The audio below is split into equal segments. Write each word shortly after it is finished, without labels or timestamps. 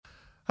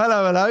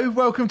Hello.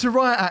 Welcome to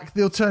Riot Act,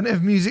 the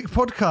alternative music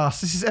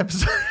podcast. This is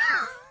episode...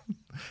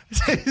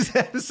 This is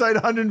episode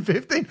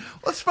 115.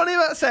 What's funny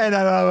about saying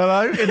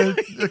hello in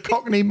a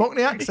Cockney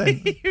Mockney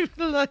accent? You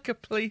look like a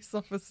police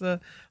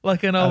officer,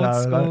 like an old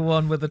school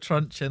one with a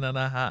truncheon and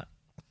a hat.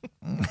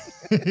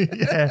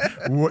 Yeah,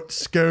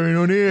 what's going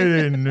on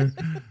here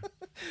then?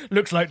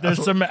 Looks like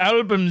there's some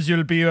albums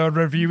you'll be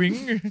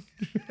reviewing.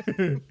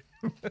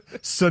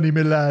 Sonny,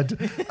 my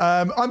lad.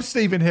 I'm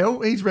Stephen Hill.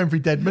 He's Renfrey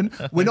Deadman.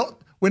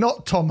 We're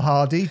not Tom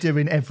Hardy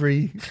doing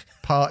every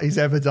part he's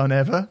ever done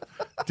ever,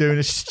 doing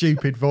a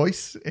stupid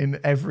voice in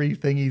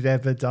everything he's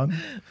ever done.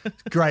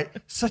 Great,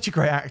 such a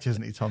great actor,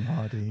 isn't he, Tom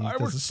Hardy? He I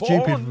does was a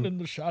stupid born in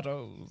the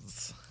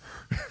shadows.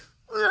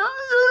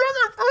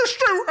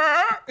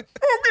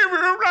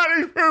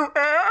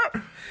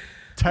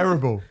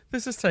 Terrible.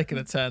 This has taken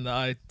a turn that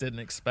I didn't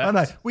expect. I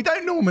know. We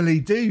don't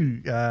normally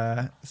do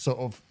sort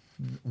of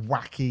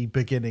wacky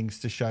beginnings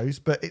to shows,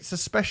 but it's a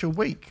special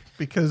week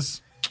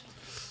because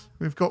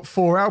we've got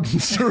 4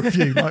 albums to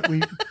review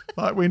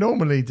like we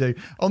normally do.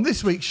 On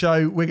this week's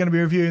show, we're going to be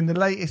reviewing the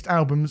latest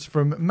albums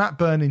from Matt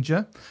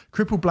Berninger,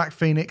 Crippled Black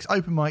Phoenix,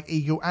 Open Mike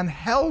Eagle, and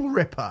Hell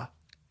Ripper.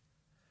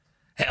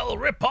 Hell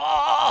Ripper!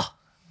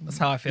 That's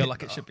how I feel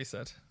like it should be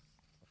said.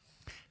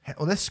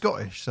 Well, they're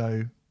Scottish,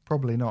 so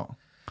probably not.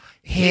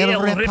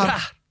 Hell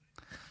Ripper!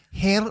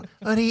 Can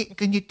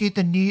you do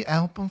the new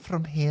album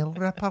from Hell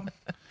Ripper?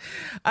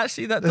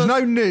 Actually, there's no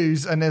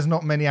news and there's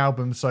not many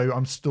albums, so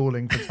I'm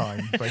stalling for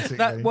time, basically.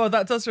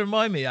 That does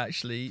remind me,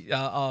 actually,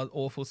 our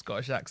awful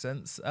Scottish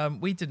accents.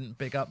 We didn't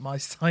big up my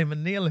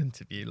Simon Neil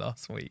interview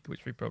last week,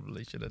 which we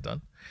probably should have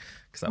done.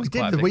 We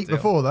did the week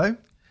before, though.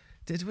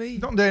 Did we?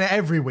 Not doing it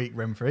every week,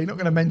 Renfrey. Not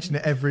going to mention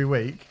it every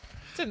week.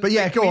 But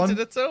yeah, go on. Did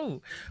at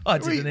all. I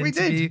did an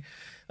interview.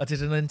 I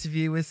did an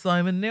interview with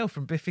Simon Neil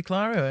from Biffy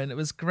Clyro, and it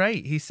was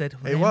great. He said,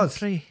 "It was,"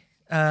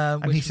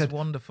 and he said,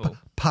 "Wonderful."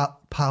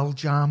 Pal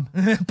jam,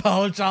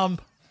 pal jam.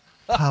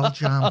 Pal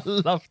jam. I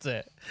loved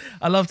it.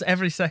 I loved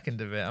every second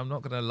of it. I'm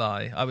not going to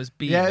lie. I was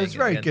beaming. Yeah, it's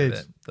very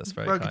good. That's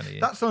very kind of you.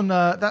 That's on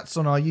our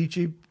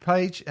YouTube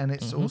page, and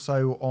it's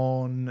also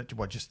on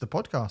just the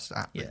podcast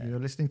app. Yeah. You're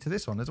listening to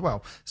this one as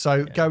well.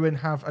 So go and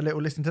have a little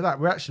listen to that.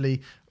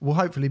 We'll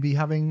hopefully be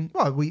having.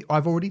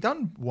 I've already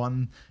done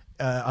one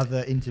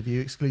other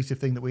interview exclusive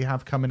thing that we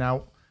have coming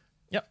out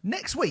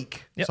next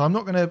week. Yep. So I'm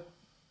not going to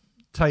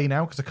tell you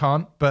now because I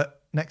can't,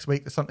 but next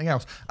week there's something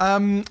else.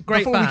 Great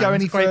before band, we go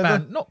any great further,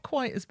 band. Not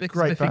quite as big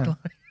as Biffy Clyro.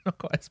 Not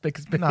quite as big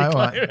as Biffy Clyro.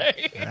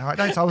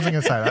 Right. I wasn't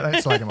going to say that.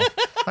 Don't slag them off.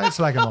 Don't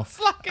slag them off.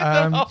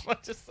 Slagging them off. I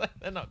just say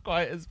they're not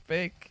quite as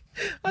big.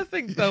 I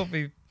think they'll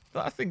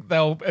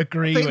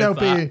agree with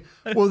that.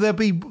 They'll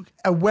be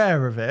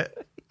aware of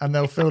it. And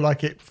they'll feel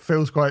like it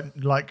feels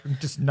quite like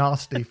just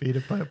nasty for you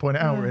to point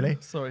it out, really.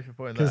 Sorry for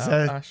pointing that out.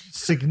 Because they're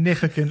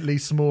significantly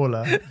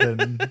smaller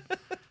than,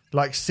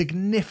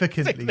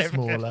 significantly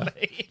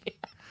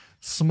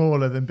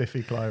smaller than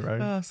Biffy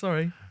Clyro.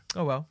 Sorry.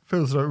 Oh well.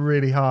 Feels like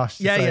really harsh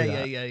to say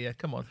that. Yeah.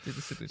 Come on, do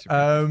the Signature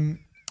Brew.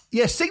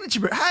 Signature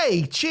Brew.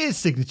 Hey, cheers,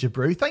 Signature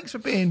Brew. Thanks for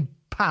being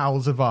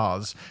pals of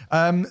ours.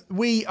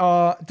 We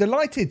are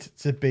delighted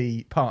to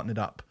be partnered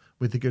up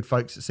with the good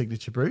folks at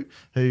Signature Brew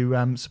who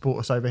support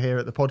us over here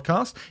at the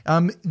podcast.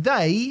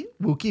 They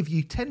will give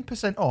you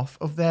 10% off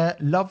of their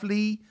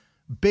lovely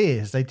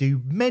beers. They do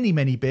many,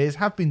 many beers,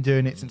 have been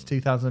doing it since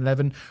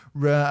 2011.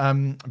 I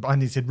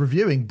need to say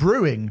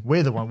brewing.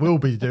 We're the one, we'll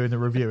be doing the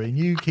reviewing.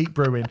 You keep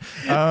brewing.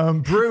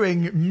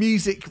 Brewing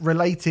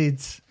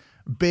music-related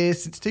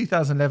beers since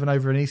 2011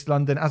 over in East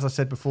London. As I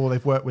said before,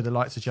 they've worked with the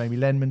likes of Jamie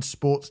Lenman,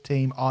 Sports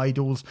Team,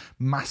 Idols,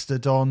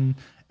 Mastodon,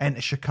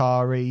 Enter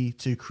Shikari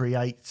to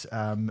create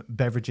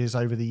beverages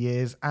over the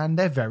years, and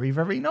they're very,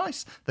 very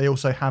nice. They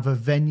also have a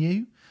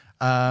venue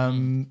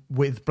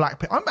with Black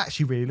Peaks. I'm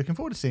actually really looking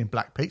forward to seeing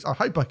Black Peaks. I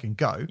hope I can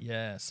go.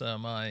 Yeah, so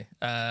am I.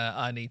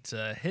 I need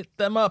to hit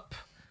them up.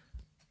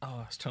 Oh,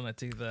 I was trying to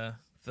do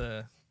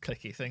the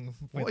clicky thing.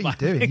 What are you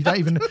doing? You don't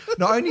even.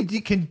 Not only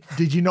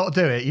did you not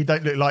do it, you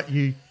don't look like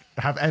you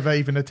have ever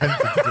even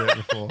attempted to do it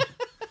before. Do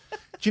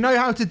you know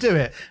how to do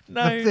it?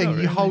 No, the thing not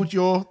really. You hold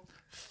your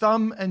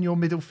thumb and your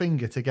middle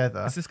finger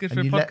together. Is this good for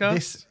and a you podcast? let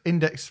this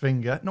index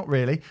finger, not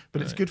really,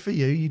 but it's good for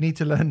you. You need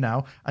to learn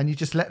now, and you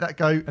just let that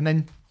go, and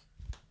then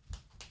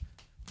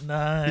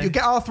no, you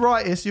get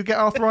arthritis. You get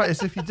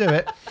arthritis if you do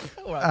it.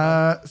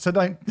 So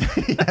don't.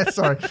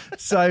 Sorry.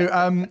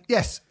 So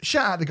yes,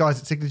 shout out the guys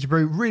at Signature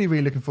Brew. Really,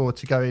 really looking forward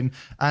to going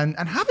and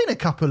having a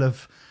couple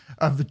of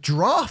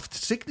draft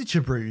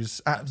Signature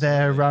Brews at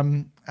their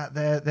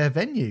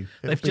venue.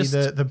 It'll be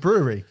the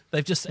brewery.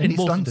 They've just in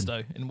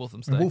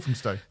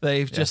Walthamstow.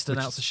 They've just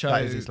announced a show.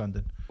 That is East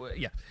London.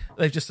 Yeah,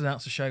 they've just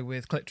announced a show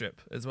with Click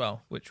Drip as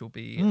well, which will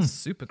be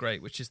super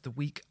great. Which is the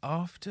week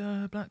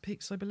after Black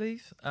Peaks, I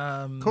believe.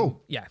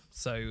 Cool. Yeah,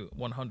 so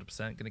 100%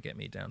 going to get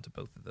me down to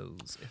both of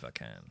those if I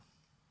can.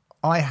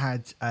 I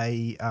had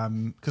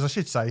because I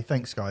should say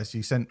thanks, guys.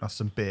 You sent us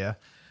some beer.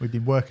 We've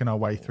been working our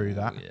way through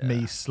that. Yeah.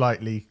 Me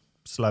slightly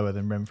slower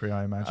than Renfrey,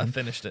 I imagine. I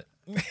finished it.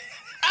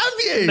 Have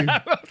you?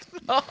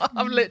 No,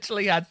 I've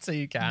literally had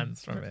 2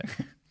 cans from it.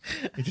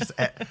 He just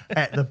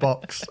ate the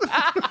box,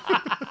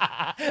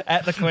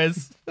 At the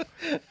quiz.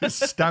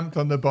 stamped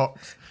on the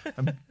box,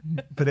 and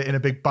put it in a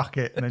big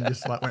bucket, and then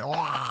just like went.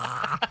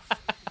 Wah!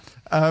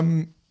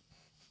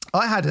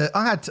 I had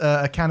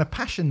a can of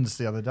passions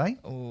the other day.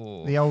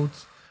 Oh, The old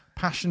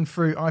passion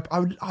fruit.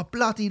 I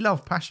bloody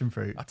love passion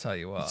fruit. I tell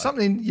you what,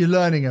 Something you're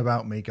learning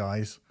about me,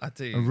 guys. I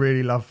do. I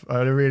really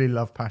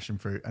love passion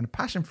fruit, and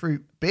passion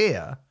fruit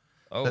beer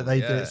that they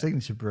do at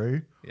Signature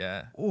Brew.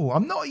 Yeah. Oh,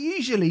 I'm not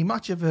usually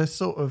much of a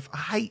sort of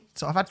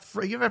hate. I've had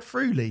you've had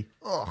Fruly.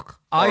 Ugh,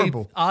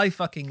 horrible. I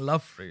fucking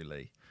love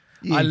Fruly.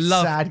 You I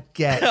love sad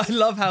get. I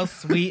love how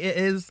sweet it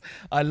is.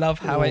 I love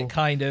how it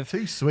kind of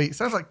Too sweet.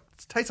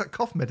 Tastes like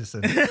cough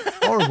medicine.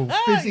 Horrible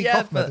fizzy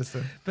cough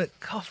medicine. But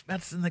cough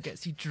medicine that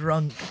gets you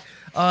drunk.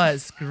 Oh,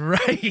 it's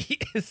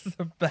great. It's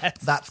the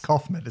best. That's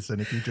cough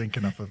medicine if you drink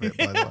enough of it,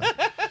 by the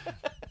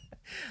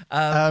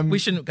way. We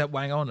shouldn't get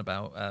wang on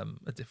about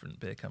a different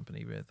beer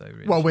company, though.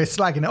 Really. Well, we're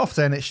slagging it off,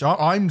 saying it's shit.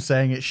 I'm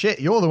saying it's shit.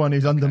 You're the one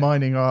who's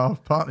undermining our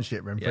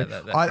partnership, Renfrew.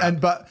 Yeah,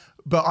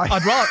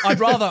 I'd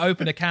rather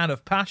open a can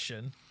of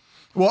passion.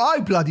 Well, I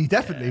bloody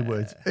definitely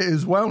would. It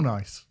is well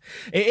nice.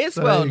 It is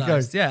So well there you go.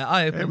 nice. Yeah,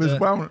 I opened. It was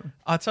well.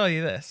 I'll tell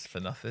you this for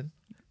nothing.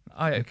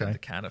 I opened Okay. a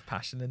can of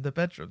passion in the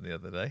bedroom the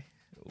other day.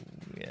 Oh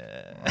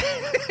yeah.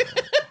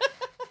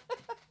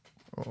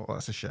 Oh,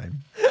 that's a shame.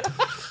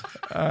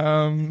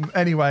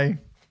 Anyway,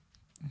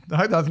 I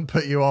hope that doesn't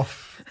put you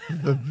off.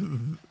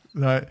 Come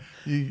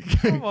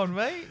on,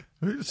 mate.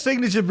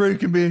 Signature Brew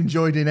can be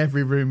enjoyed in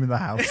every room in the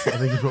house, I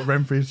think is what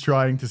Renfrew is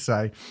trying to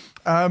say.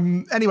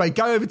 Anyway,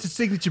 go over to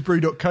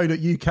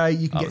signaturebrew.co.uk.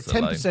 You can get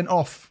 10%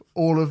 off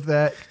all of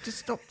their... Just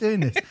stop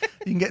doing this.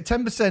 You can get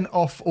 10%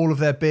 off all of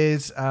their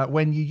beers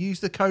when you use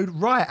the code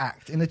Riot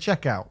Act in the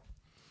checkout.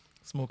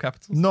 Small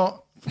capitals. I'm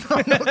not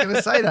going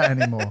to say that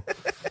anymore.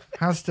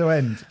 Has to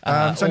end.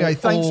 So anyway,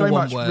 thanks very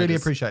much. Really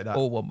appreciate that.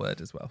 All one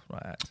word as well.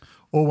 Right.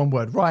 All one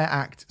word. Riot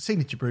Act,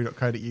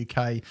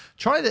 signaturebrew.co.uk.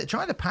 Try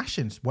the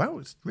passions. Well,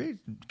 it's really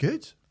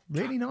good.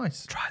 Really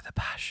nice. Try the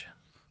passion.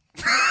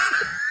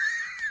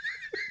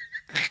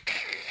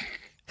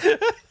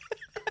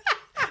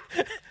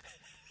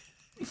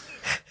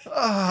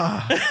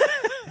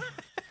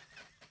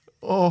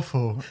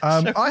 Awful.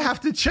 I have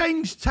to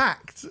change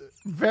tact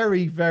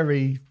very,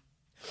 very...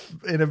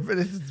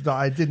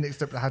 I didn't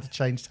expect I had to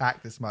change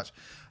tact this much.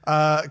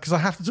 Because I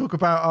have to talk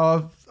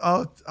about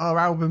our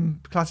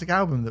album, classic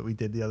album that we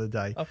did the other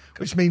day,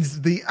 which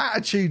means the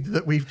attitude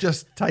that we've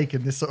just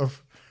taken, this sort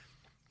of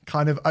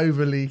kind of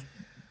overly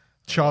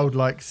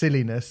childlike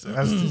silliness,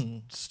 has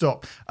to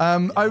stop.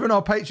 Over on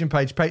our Patreon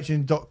page,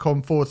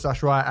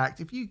 patreon.com/Riot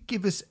Act, if you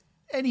give us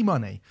any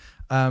money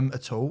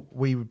at all,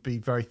 we would be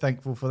very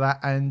thankful for that.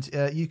 And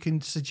you can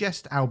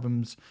suggest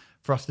albums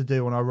for us to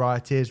do on our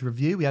Rioteers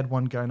review. We had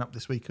one going up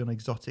this week on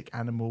Exotic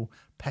Animal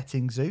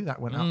Petting Zoo. That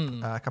went up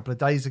a couple of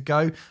days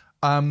ago.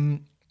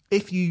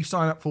 If you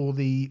sign up for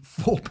the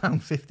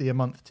 £4.50 a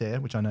month tier,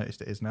 which I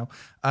noticed it is now.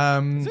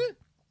 Is it?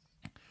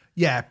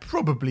 Yeah,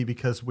 probably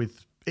because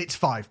it's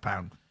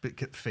 £5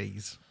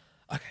 fees.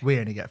 Okay. We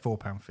only get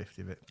 £4.50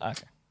 of it.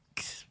 Okay.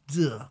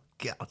 Ugh,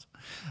 God.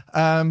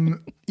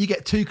 You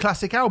get 2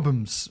 classic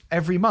albums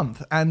every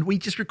month, and we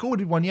just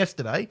recorded one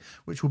yesterday,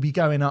 which will be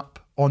going up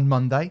on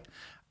Monday,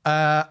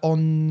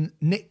 on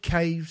Nick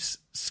Cave's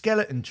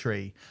Skeleton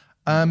Tree.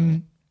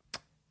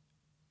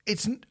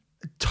 It's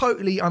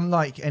totally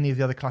unlike any of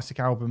the other classic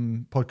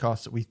album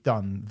podcasts that we've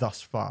done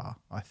thus far,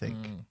 I think,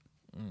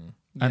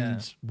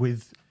 and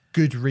with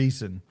good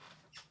reason.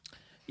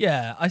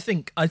 Yeah, I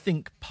think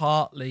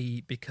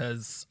partly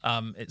because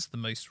it's the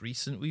most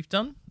recent we've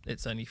done.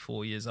 It's only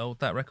 4 years old,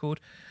 that record.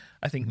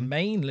 I think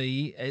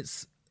mainly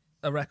it's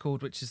a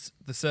record which is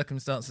the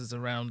circumstances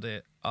around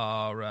it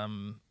are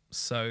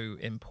so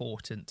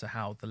important to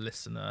how the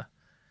listener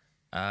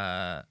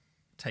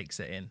takes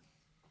it in,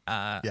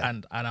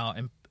 and are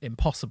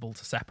impossible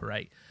to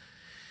separate.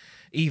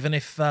 Even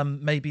if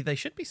maybe they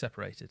should be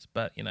separated,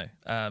 but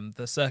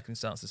the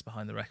circumstances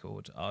behind the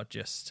record are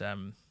just.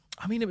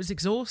 I mean, it was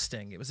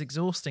exhausting. It was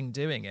exhausting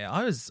doing it.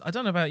 I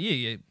don't know about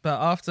you, but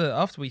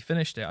after we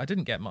finished it, I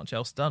didn't get much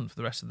else done for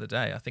the rest of the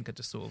day. I think I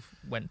just sort of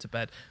went to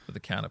bed with a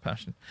can of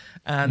passion,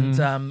 and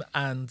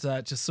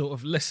just sort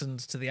of listened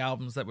to the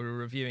albums that we were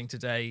reviewing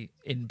today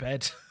in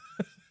bed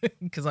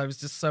because I was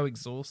just so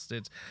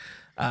exhausted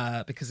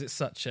because it's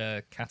such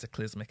a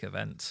cataclysmic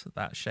event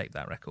that shaped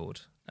that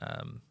record.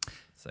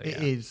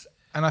 It is,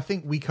 and I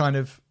think we kind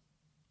of,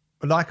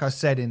 like I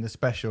said in the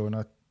special, and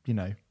I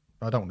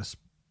don't want to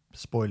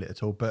spoil it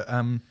at all, but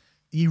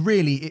you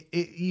really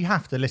you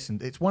have to listen.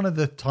 It's one of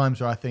the times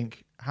where I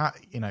think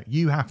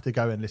you have to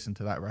go and listen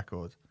to that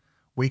record.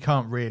 We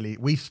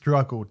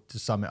struggled to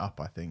sum it up,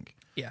 I think.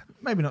 Yeah,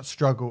 maybe not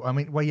struggle. I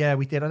mean, well, yeah,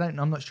 we did.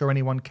 I'm not sure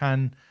anyone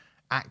can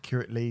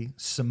accurately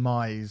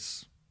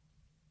surmise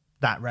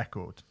that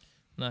record.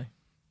 No,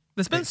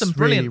 There's been it's some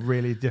brilliant...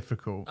 really, really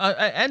difficult.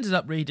 I ended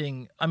up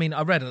reading... I mean,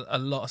 I read a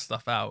lot of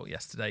stuff out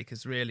yesterday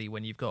because really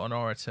when you've got an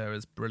orator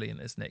as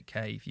brilliant as Nick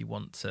Cave, you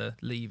want to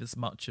leave as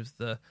much of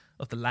the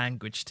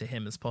language to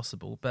him as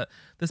possible. But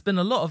there's been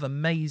a lot of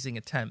amazing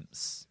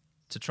attempts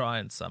to try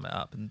and sum it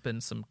up and been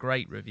some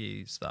great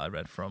reviews that I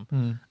read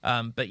from.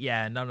 But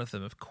yeah, none of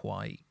them have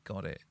quite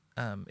got it.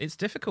 It's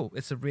difficult.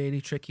 It's a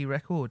really tricky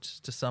record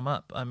to sum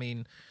up. I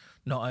mean,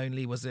 not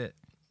only was it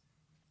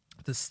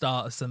the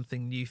start of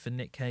something new for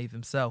Nick Cave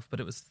himself, but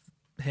it was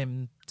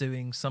him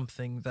doing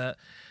something that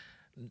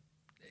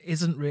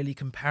isn't really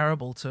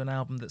comparable to an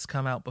album that's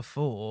come out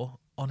before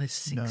on his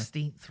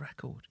 16th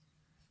record.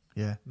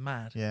 Yeah.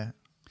 Mad. Yeah.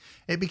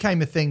 It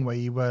became a thing where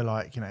you were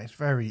like, you know, it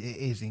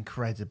is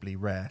incredibly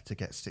rare to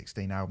get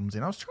 16 albums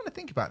in. I was trying to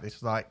think about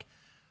this, like,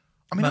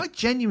 I mean, I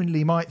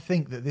genuinely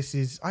think this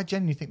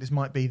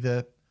might be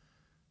the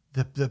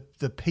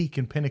peak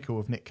and pinnacle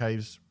of Nick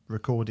Cave's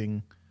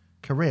recording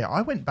career.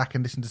 I went back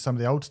and listened to some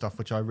of the old stuff,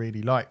 which I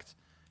really liked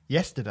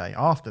yesterday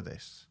after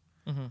this.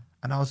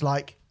 And I was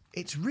like,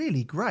 it's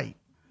really great,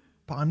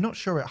 but I'm not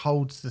sure it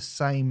holds the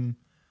same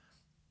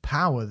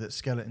power that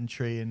Skeleton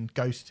Tree and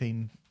Ghost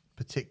Team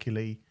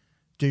particularly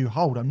do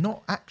hold. I'm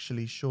not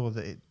actually sure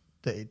that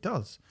it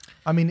does.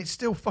 I mean, it's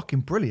still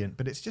fucking brilliant,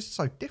 but it's just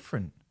so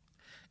different.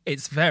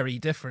 It's very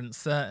different,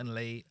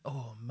 certainly.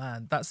 Oh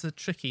man, that's a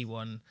tricky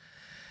one.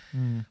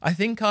 I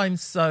think I'm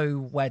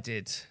so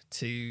wedded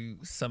to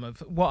some of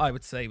what I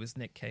would say was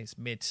Nick Cave's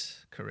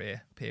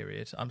mid-career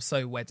period. I'm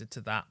so wedded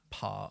to that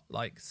part,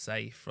 like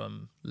say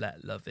from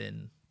Let Love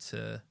In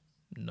to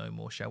No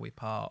More Shall We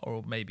Part,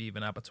 or maybe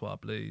even Abattoir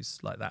Blues,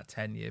 like that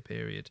 10-year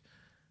period.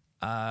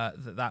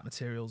 That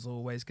material's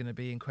always going to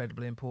be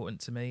incredibly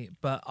important to me.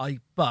 But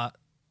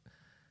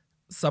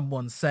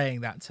someone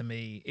saying that to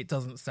me, it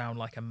doesn't sound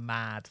like a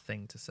mad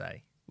thing to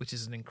say, which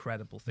is an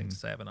incredible thing to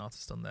say of an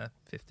artist on their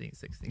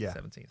 15th, 16th,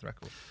 17th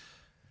record.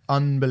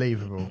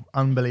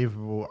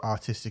 Unbelievable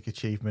artistic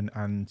achievement,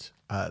 and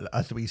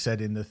as we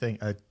said in the thing,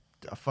 a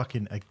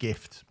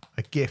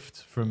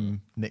gift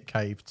from Nick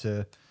Cave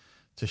to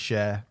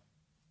share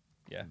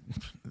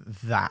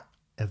that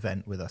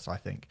event with us, I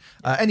think.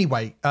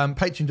 Anyway,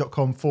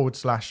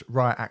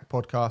 patreon.com/Riot Act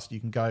podcast. You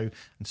can go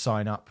and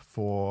sign up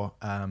for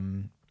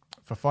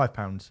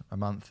 £5 a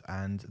month,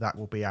 and that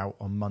will be out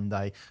on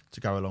Monday to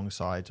go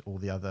alongside all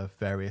the other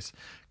various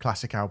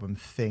classic album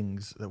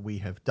things that we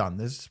have done.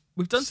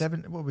 We've done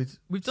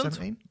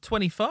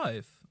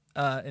 25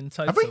 in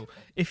total. Have we?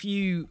 If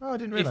you I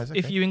didn't realise.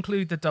 If you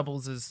include the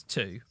doubles as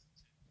 2.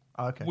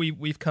 Oh, okay.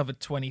 We've covered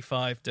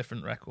 25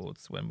 different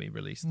records when we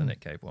released the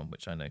Nick Cave one,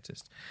 which I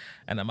noticed,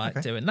 and I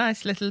might do a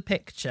nice little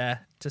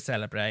picture to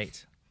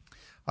celebrate.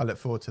 I look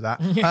forward to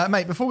that.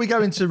 Mate, before we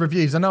go into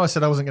reviews, I know I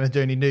said I wasn't going to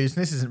do any news,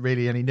 and this isn't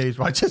really any news,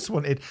 but I just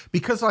wanted,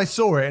 because I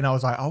saw it and I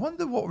was like, I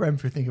wonder what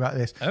Renfrew think about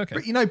this. Okay.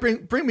 But, you know,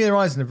 Bring Me the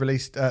Horizon have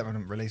released,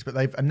 but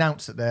they've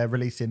announced that they're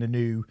releasing a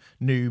new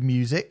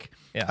music.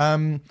 Yeah.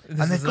 And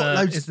they've got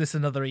loads. Is this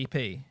another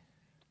EP?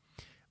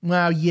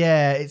 Well,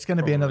 yeah, it's going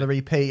to be another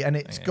EP, and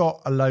it's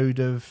got a load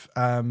of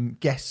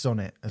guests on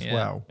it as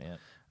well. Yeah.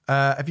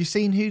 Have you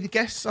seen who the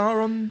guests are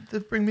on the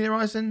Bring Me the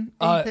Horizon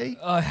EP?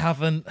 I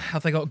haven't.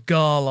 Have they got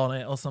Garl on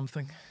it or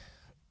something?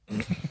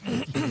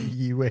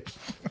 You wish.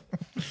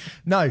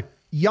 No,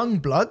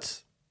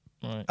 Youngblood,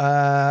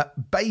 right.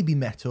 Baby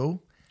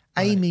Metal,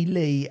 Amy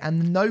Lee,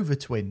 and the Nova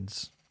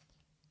Twins.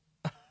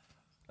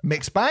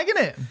 Mixed bag,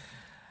 innit?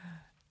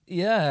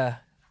 Yeah.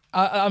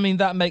 I mean,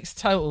 that makes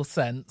total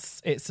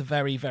sense. It's a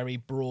very, very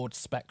broad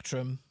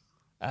spectrum,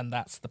 and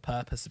that's the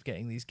purpose of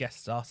getting these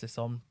guest artists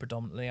on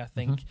predominantly. I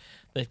think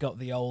they've got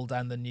the old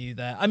and the new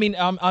there. I mean,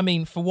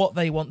 for what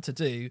they want to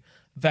do,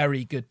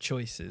 very good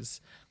choices.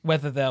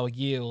 Whether they'll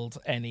yield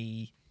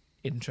any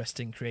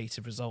interesting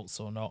creative results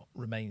or not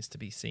remains to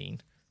be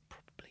seen.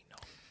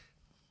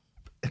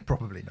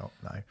 Probably not,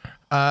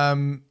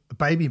 no.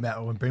 Baby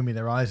Metal and Bring Me the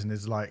Horizon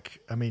is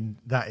like, I mean,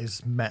 that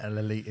is metal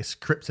elitist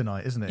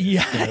kryptonite, isn't it?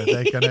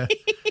 Yeah.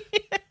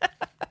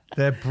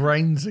 Their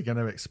brains are going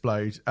to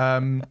explode.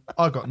 I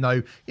got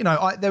no,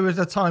 there was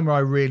a time where I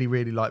really,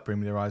 really liked Bring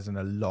Me the Horizon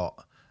a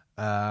lot.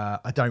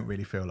 I don't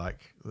really feel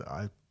like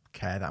I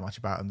care that much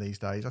about them these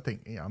days. I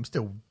think, I'm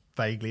still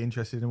vaguely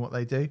interested in what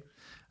they do.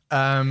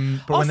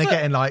 But when they're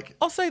getting like...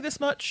 I'll say this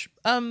much,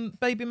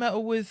 Baby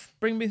Metal with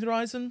Bring Me the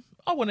Horizon,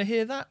 I want to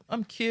hear that.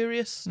 I'm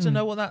curious to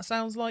know what that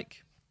sounds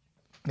like.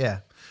 Yeah.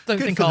 Don't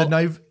think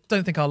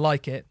I'll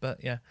like it,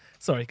 but yeah.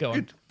 Sorry, go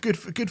on.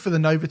 Good for the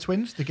Nova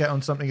Twins to get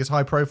on something as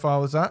high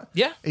profile as that.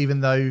 Yeah.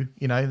 Even though,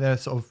 they're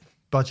sort of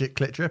budget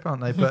clit drip,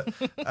 aren't they? But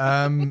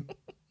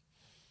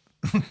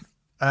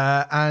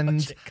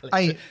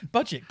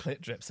budget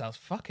clit drip sounds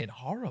fucking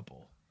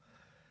horrible.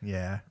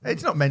 Yeah.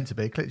 It's not meant to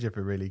be. Clit drip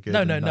are really good.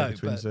 No. Nova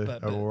Twins are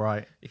all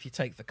right. If you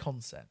take the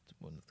concept,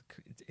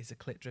 is a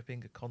clit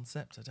dripping a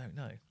concept? I don't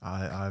know.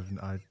 I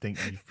think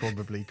you've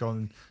probably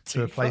gone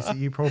to a place that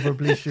you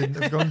probably shouldn't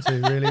have gone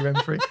to, really,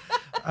 Renfrew.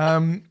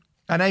 And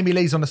Amy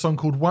Lee's on a song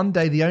called One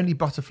Day the Only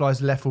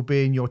Butterflies Left Will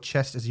Be in Your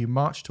Chest as You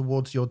March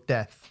Towards Your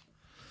Death.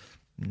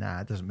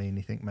 Nah, it doesn't mean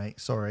anything, mate.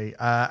 Sorry.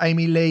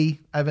 Amy Lee,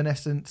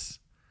 Evanescence.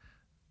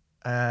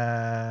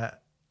 I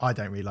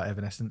don't really like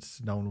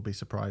Evanescence. No one will be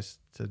surprised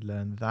to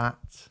learn that.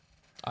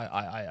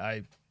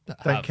 I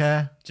don't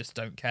care. Just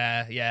don't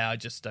care. Yeah, I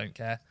just don't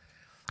care.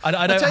 I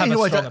don't have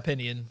a strong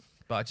opinion,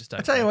 but I just don't.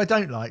 I tell you who I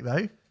don't like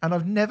though, and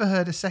I've never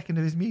heard a second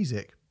of his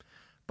music,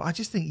 but I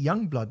just think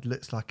Youngblood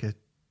looks like a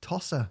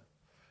tosser.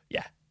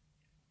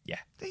 Yeah.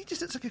 He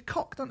just looks like a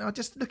cock, don't he? I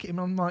just look at him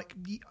and I'm like,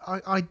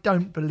 I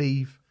don't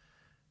believe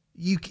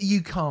you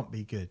can't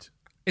be good.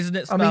 Isn't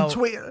it spelled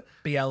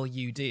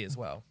BLUD as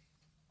well?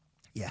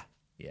 Yeah.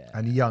 Yeah.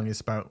 And Young is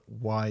spelled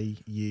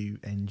YUNG.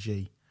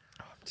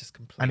 Oh, I'm just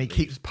completely... And he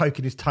keeps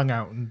poking his tongue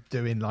out and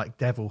doing like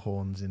devil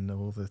horns in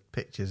all the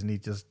pictures, and he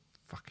does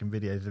fucking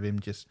videos of him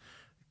just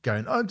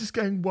going, I'm just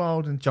going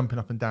wild and jumping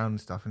up and down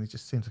and stuff, and he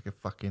just seems like a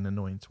fucking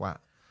annoying twat.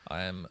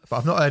 But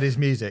I've not heard his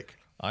music.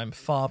 I'm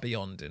far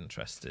beyond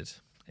interested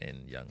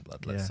in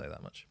Youngblood, let's say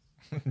that much.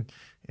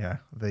 Yeah,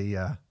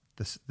 the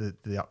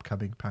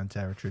upcoming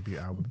Pantera tribute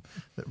album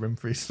that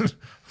Renfrey's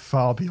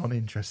far beyond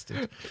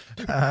interested.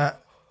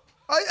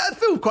 I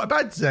feel quite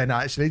bad today now,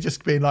 actually,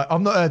 just being like,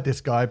 I've not heard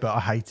this guy, but I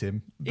hate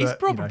him. But, he's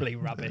probably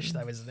rubbish,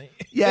 though, isn't he?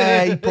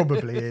 Yeah, he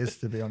probably is,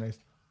 to be honest.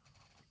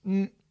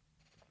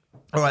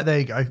 All right, there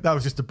you go. That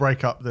was just to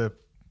break up the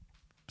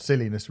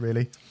silliness,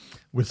 really,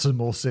 with some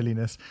more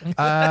silliness.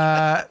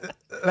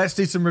 Let's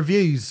do some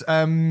reviews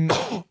and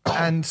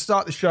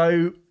start the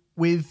show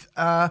with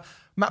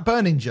Matt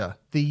Berninger.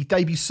 The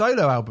debut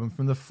solo album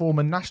from the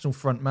former National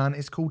frontman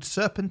is called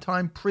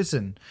Serpentine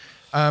Prison.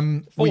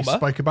 We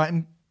spoke about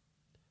him.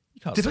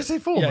 Did I say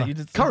former? Yeah, you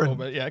did say current.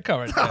 Former. Yeah,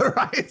 current. Yeah.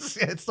 Right.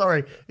 Yeah,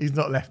 sorry, he's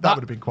not left. That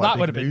would have been quite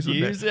big news,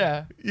 wouldn't it?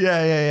 Yeah.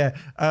 Yeah.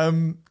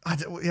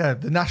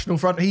 The National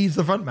front. He's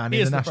the front man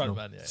in the National.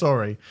 Front man, yeah.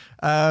 Sorry.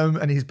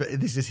 But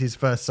this is his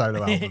first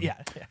solo album.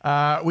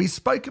 Yeah. We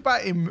spoke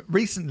about him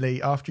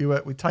recently after you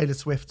worked with Taylor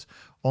Swift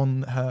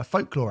on her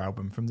Folklore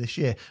album from this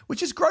year,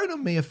 which has grown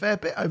on me a fair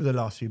bit over the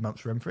last few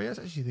months, Renfrey. I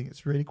actually think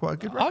it's really quite a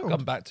good record. I've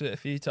gone back to it a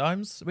few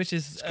times, which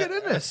is good,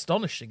 isn't it?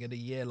 Astonishing in a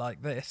year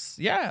like this.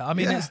 Yeah, I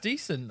mean, it's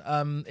decent.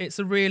 It's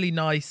a really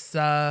nice,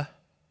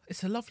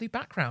 it's a lovely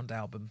background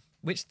album,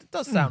 which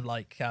does sound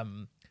like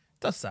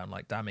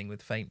damning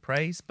with faint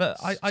praise, but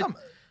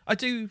I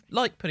do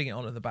like putting it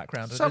on in the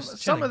background.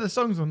 Some of the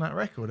songs on that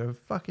record are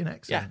fucking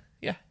excellent.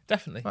 Yeah,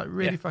 definitely. Like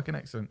really fucking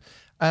excellent.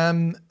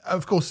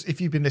 Of course,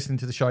 if you've been listening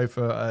to the show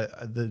for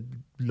the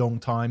long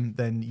time,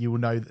 then you will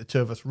know that the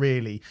two of us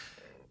really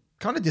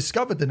kind of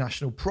discovered the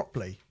National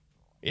properly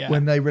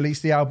when they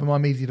released the album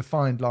I'm Easy to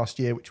Find last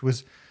year, which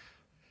was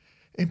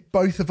in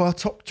both of our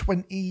top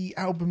 20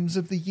 albums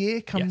of the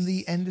year come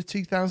the end of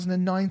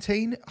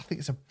 2019. I think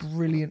it's a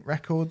brilliant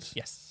record.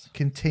 Yes.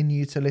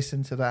 Continue to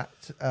listen to that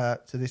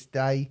to this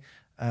day.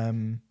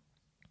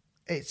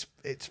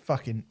 It's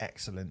fucking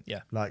excellent.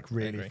 Yeah, like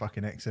really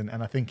fucking excellent.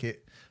 And I think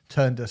it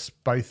turned us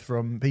both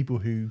from people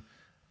who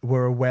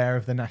were aware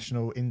of the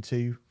National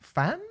into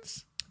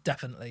fans.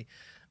 Definitely.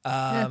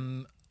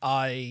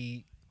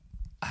 I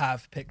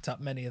have picked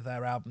up many of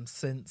their albums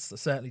since. I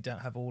certainly don't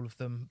have all of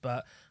them,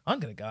 but I'm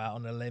going to go out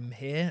on a limb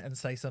here and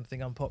say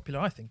something unpopular.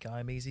 I think I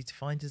Am Easy to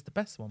Find is the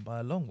best one by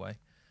a long way,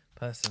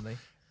 personally.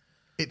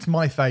 It's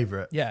my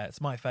favourite. Yeah,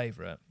 it's my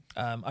favourite.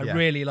 I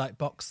really like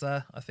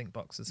Boxer. I think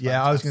Boxer's fantastic.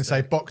 Yeah, I was going to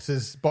say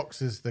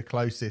Boxer's the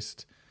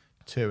closest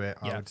to it,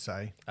 I would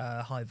say.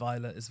 High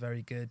Violet is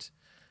very good.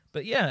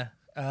 But yeah,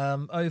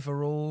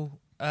 overall,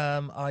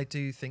 I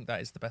do think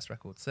that is the best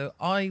record. So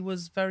I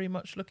was very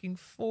much looking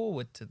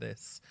forward to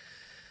this.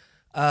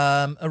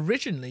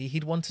 Originally,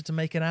 he'd wanted to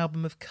make an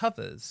album of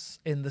covers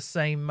in the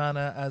same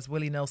manner as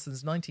Willie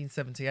Nelson's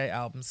 1978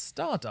 album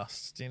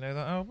Stardust. Do you know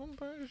that album?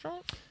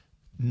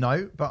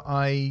 No, but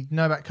I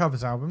know about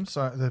covers albums.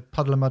 So the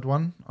Puddle of Mud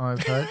one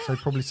I've heard, so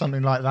probably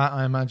something like that,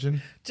 I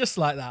imagine. Just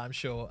like that, I'm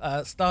sure.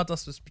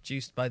 Stardust was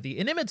produced by the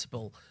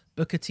inimitable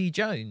Booker T.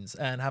 Jones,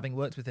 and having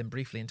worked with him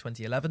briefly in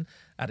 2011,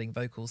 adding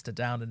vocals to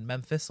Down in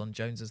Memphis on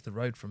Jones's The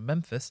Road from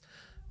Memphis,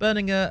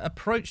 Berninger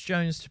approached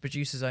Jones to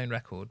produce his own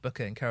record.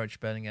 Booker encouraged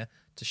Berninger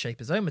to shape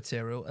his own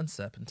material, and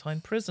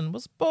Serpentine Prison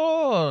was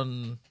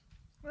born.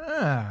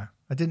 I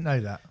didn't know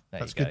that.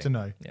 That's good to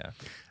know. Yeah.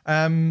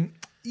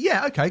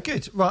 Yeah, okay,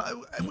 good. Right.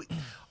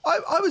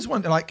 I was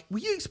wondering, like, were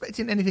you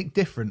expecting anything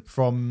different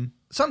from...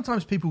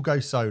 Sometimes people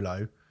go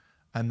solo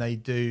and they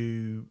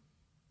do...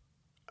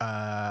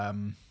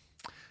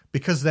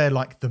 because they're,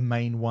 like, the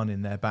main one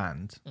in their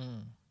band,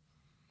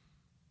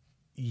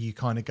 you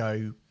kind of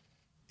go,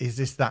 is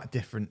this that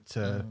different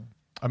to...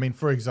 I mean,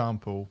 for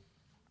example,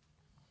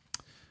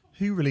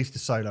 who released a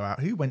solo out?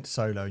 Who went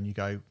solo and you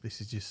go,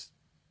 this is just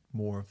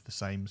more of the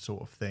same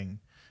sort of thing?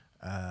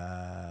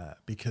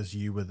 Because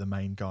you were the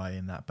main guy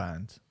in that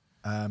band.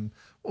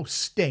 Well,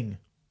 Sting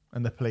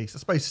and the Police. I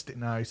suppose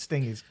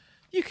Sting is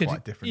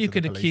quite different. You to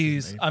could the Police,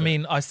 accuse. isn't he? I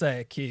mean, I say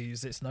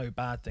accuse. It's no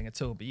bad thing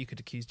at all. But you could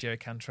accuse Jerry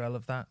Cantrell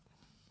of that.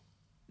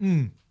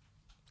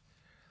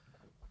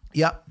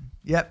 Yeah.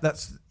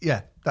 That's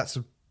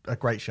a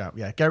great shout.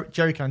 Yeah,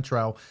 Jerry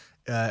Cantrell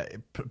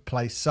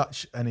plays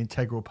such an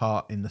integral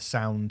part in the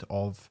sound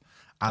of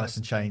Alice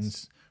in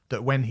Chains.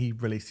 That when he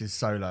released his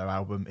solo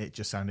album, it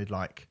just sounded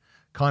like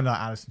kind of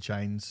like Alice in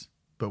Chains,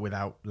 but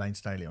without Lane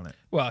Staley on it.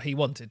 Well, he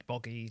wanted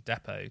Boggy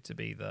Depot to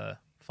be the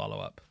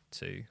follow-up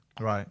to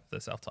the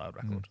self-titled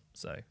record.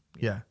 So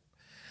yeah.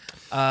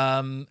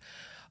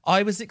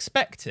 I was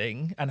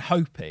expecting and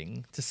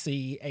hoping to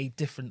see a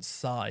different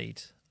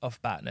side of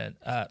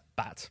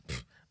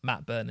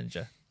Matt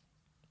Berninger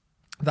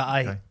that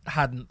I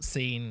hadn't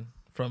seen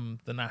from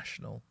the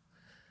National.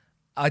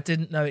 I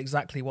didn't know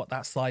exactly what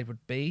that side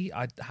would be.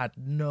 I had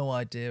no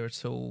idea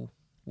at all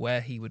where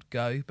he would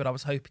go, but I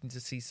was hoping to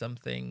see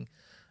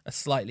a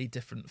slightly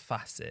different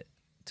facet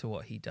to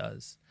what he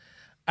does.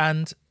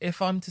 And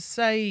if I'm to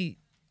say,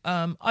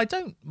 I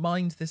don't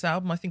mind this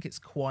album. I think it's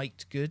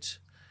quite good.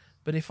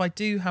 But if I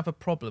do have a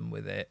problem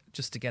with it,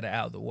 just to get it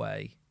out of the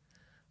way,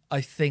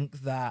 I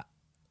think that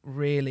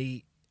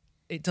really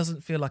it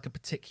doesn't feel like a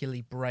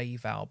particularly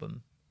brave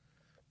album.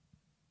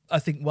 I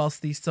think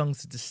whilst these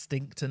songs are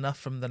distinct enough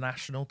from the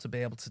National to be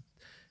able to,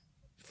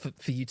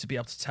 for you to be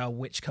able to tell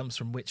which comes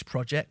from which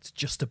project,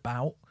 just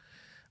about,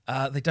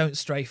 they don't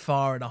stray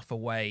far enough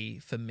away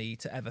for me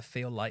to ever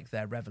feel like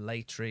they're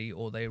revelatory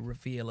or they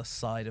reveal a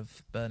side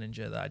of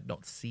Berninger that I'd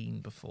not seen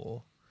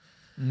before.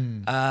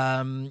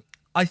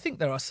 I think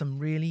there are some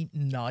really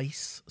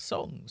nice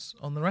songs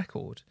on the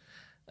record.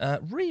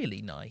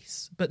 Really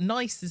nice. But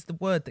nice is the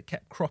word that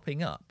kept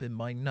cropping up in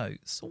my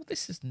notes. Oh,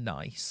 this is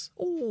nice.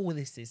 Oh,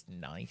 this is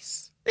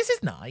nice. This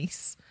is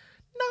nice.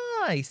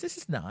 Nice. This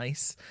is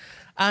nice.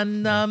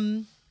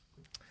 And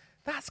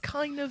that's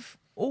kind of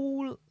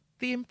all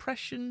the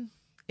impression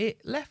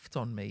it left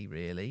on me,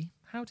 really.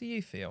 How do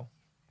you feel?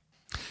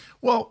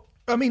 Well,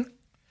 I mean,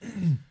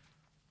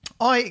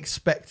 I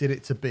expected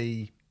it to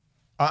be...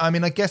 I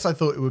mean, I guess I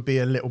thought it would be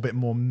a little bit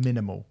more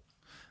minimal.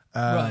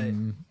 Right.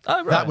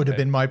 That would have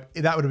been my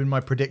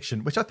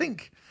prediction, which I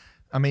think,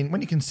 I mean,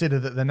 when you consider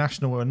that the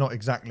National are not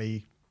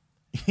exactly,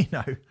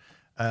 they're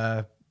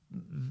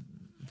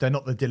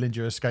not the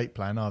Dillinger Escape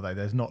Plan, are they?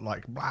 There's not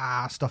like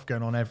stuff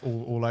going on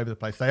all over the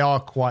place. They are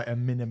quite a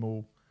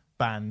minimal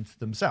band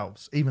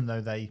themselves, even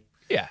though they,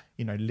 they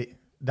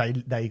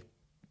there's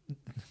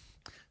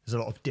a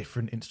lot of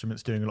different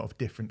instruments doing a lot of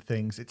different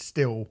things. It's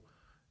still,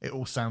 it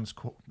all sounds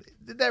cool.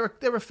 They're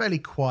a fairly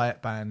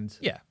quiet band.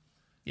 Yeah.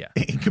 Yeah.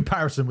 In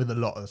comparison with a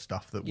lot of the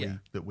stuff that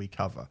we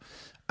cover.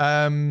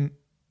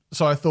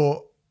 So I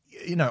thought,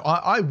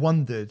 I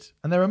wondered,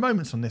 and there are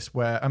moments on this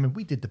where, I mean,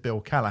 we did the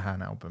Bill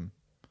Callahan album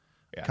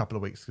a couple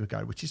of weeks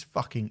ago, which is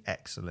fucking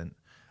excellent.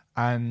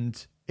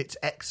 And it's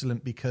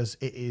excellent because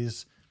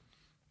it's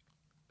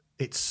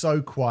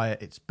so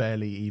quiet, it's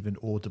barely even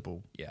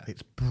audible. Yeah.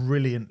 It's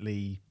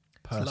brilliantly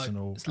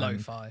personal. It's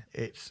lo-fi.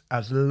 It's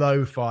as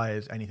lo-fi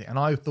as anything. And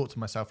I thought to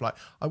myself, like,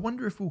 I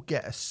wonder if we'll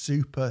get a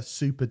super,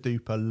 super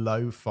duper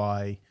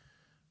lo-fi,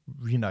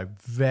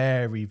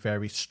 very,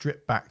 very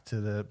stripped back to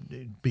the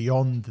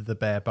beyond the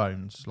bare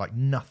bones, like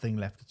nothing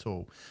left at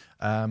all.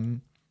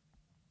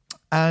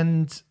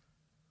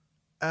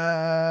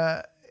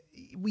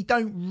 We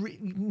don't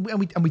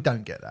we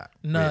don't get that.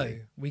 No,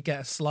 really. We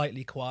get a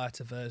slightly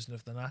quieter version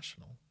of the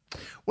National.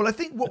 Well, I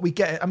think what we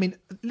get, I mean,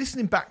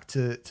 listening back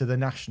to the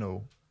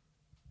National,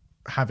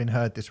 having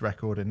heard this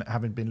record and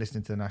having been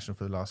listening to the National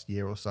for the last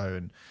year or so,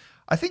 and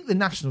I think the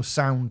National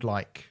sound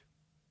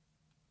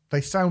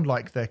they sound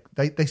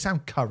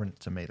current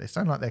to me. They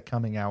sound like they're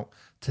coming out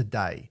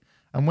today.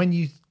 And when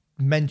you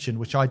mentioned,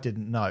 which I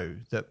didn't know,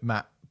 that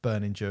Matt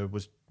Berninger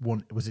was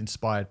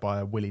inspired by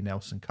a Willie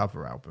Nelson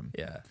cover album.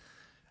 Yeah.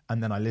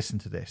 And then I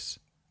listened to this,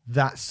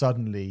 that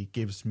suddenly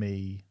gives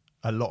me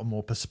a lot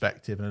more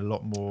perspective and a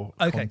lot more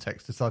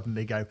context to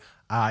suddenly go,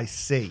 I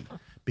see.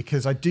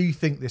 Because I do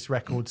think this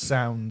record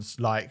sounds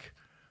like...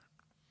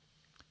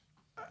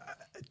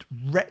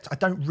 I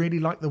don't really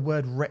like the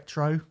word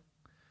retro,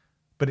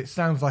 but it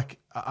sounds like...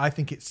 I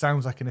think it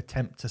sounds like an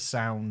attempt to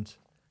sound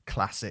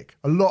classic.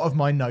 A lot of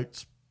my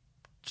notes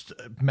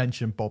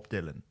mention Bob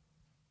Dylan.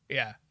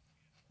 Yeah.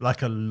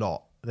 Like a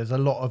lot. There's a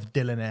lot of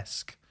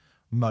Dylan-esque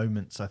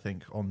moments, I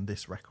think, on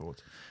this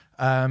record.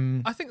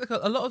 I think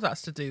a lot of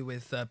that's to do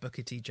with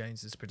Booker T.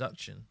 Jones's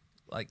production.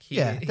 Like he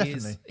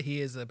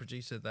is a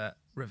producer that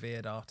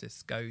revered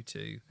artists go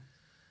to.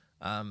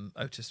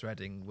 Otis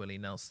Redding, Willie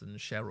Nelson,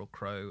 Sheryl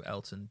Crow,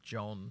 Elton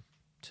John,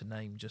 to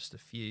name just a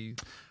few.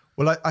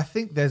 Well, I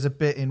think there's a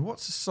bit in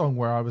what's the song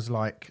where I was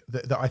like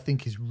that I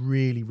think is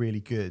really,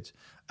 really good.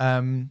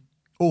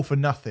 All for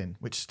Nothing,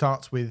 which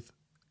starts with,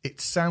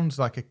 it sounds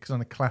like a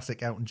kind of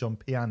classic Elton John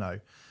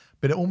piano,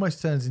 but it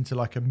almost turns into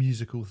like a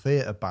musical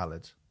theatre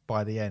ballad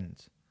by the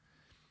end.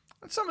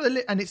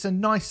 And it's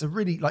a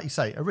really, like you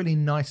say, a really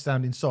nice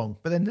sounding song.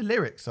 But then the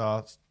lyrics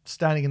are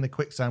standing in the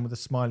quicksand with a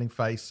smiling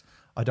face.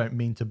 I don't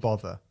mean to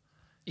bother.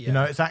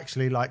 Yeah. It's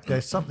actually like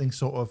there's something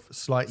sort of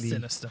slightly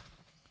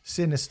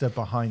sinister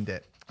behind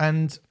it.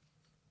 And,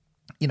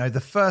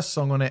 the first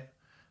song on it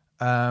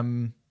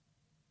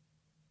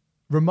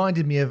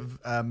reminded me of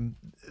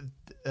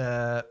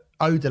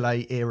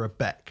Odelay era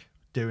Beck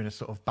doing a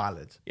sort of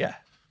ballad. Yeah.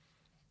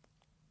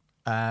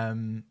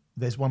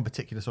 There's one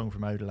particular song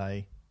from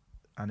Odelay,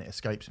 and it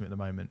escapes me at the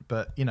moment.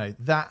 But you know,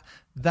 that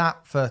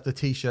for the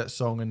T-shirt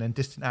song, and then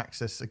Distant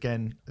Access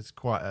again is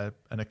quite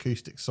an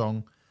acoustic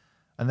song,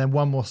 and then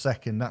One More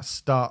Second that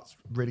starts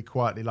really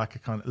quietly like a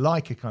kind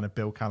of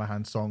Bill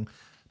Callahan song,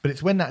 but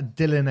it's when that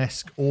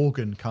Dylan-esque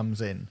organ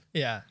comes in,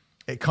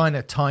 it kind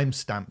of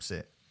timestamps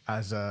it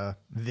as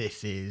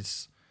this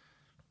is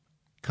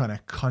kind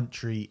of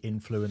country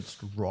influenced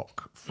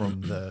rock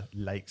from the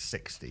late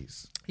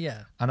 60s.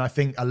 Yeah. And I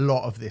think a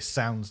lot of this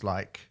sounds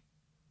like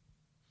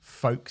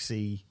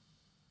folksy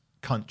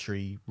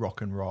country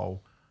rock and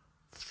roll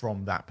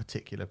from that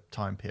particular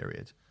time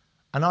period.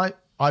 And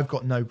I've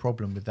got no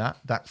problem with that.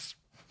 That's,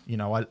 you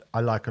know,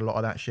 I like a lot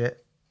of that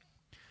shit.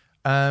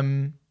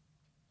 And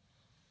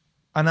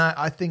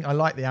I think I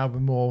like the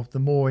album more, the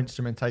more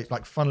instrumentation.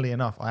 Like, funnily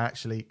enough, I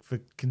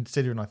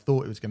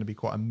thought it was going to be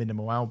quite a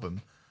minimal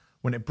album,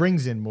 when it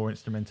brings in more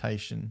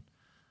instrumentation,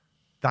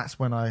 that's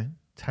when I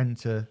tend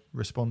to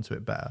respond to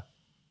it better,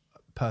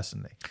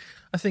 personally.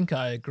 I think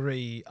I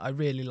agree. I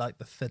really like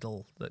the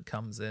fiddle that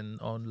comes in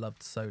on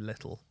Loved So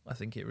Little. I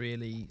think it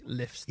really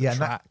lifts the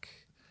track.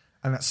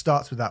 And that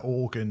starts with that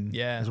organ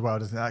as well,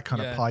 doesn't it? That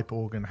kind of pipe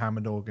organ,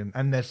 Hammond organ.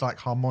 And there's like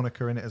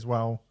harmonica in it as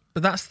well.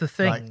 But that's the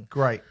thing. Like,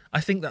 great.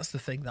 I think that's the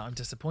thing that I'm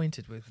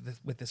disappointed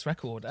with this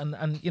record.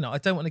 And you know, I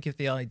don't want to give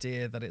the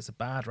idea that it's a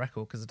bad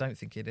record, because I don't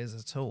think it is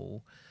at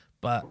all.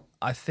 But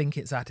I think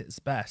it's at its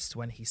best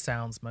when he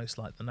sounds most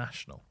like The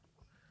National.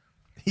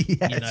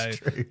 Yeah, you know, it's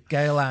true.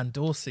 Gail Ann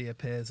Dorsey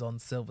appears on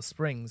Silver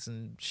Springs,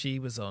 and she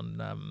was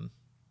on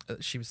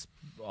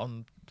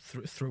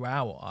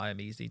throughout I Am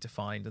Easy to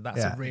Find, and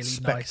that's a really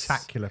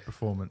spectacular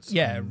performance.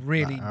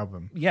 Really that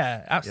album.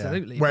 Yeah,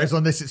 absolutely. Yeah. Whereas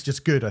on this, it's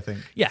just good, I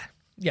think. Yeah,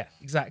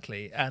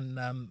 exactly. And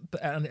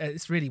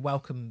it's really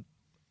welcome.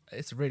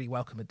 It's a really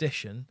welcome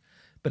addition,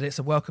 but it's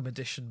a welcome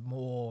addition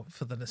more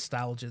for the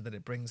nostalgia that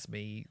it brings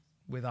me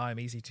with I Am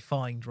Easy to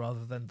Find,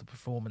 rather than the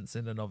performance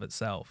in and of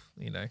itself.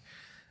 You know,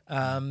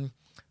 I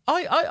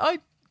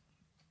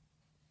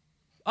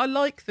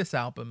like this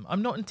album.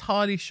 I'm not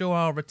entirely sure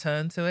I'll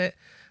return to it,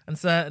 and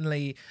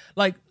certainly,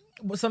 like,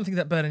 something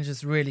that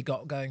Berninger's really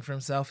got going for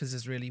himself is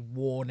his really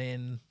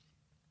worn-in,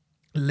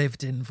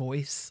 lived-in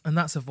voice, and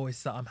that's a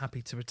voice that I'm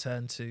happy to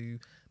return to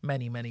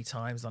many, many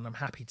times, and I'm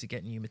happy to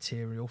get new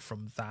material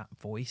from that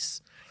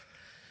voice.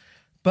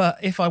 But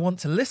if I want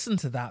to listen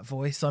to that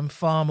voice, I'm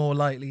far more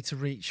likely to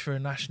reach for a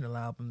National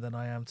album than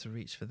I am to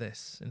reach for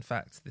this. In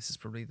fact, this is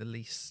probably the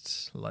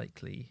least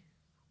likely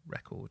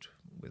record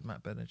with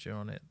Matt Berninger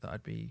on it that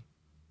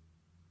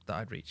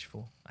I'd reach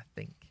for, I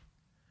think.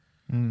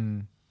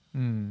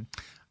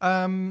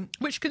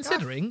 Which,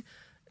 considering,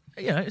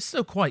 you know, it's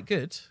still quite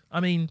good.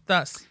 I mean,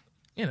 that's,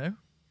 you know,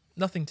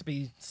 nothing to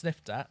be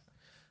sniffed at.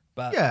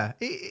 But yeah,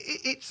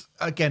 it's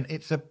a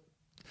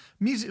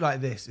music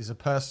like this is a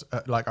person.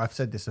 Like, I've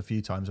said this a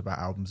few times about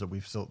albums that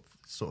we've sort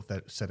of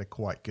said are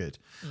quite good.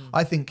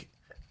 I think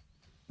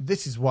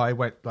this is why I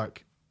went,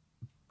 like,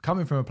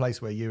 coming from a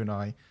place where you and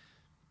I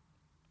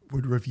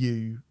would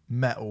review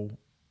metal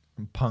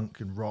and punk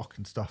and rock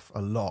and stuff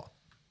a lot.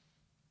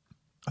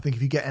 I think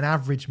if you get an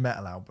average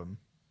metal album,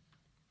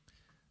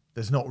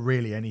 there's not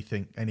really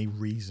any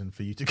reason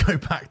for you to go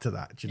back to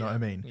that. Do you know what I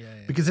mean? Yeah.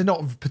 Because they're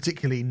not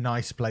particularly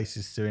nice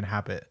places to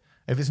inhabit.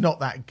 If it's not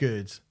that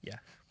good,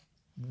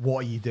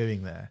 what are you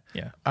doing there?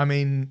 Yeah. I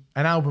mean,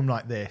 an album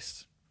like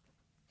this,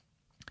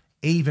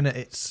 even at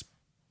its,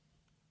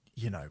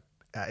 you know,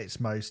 at its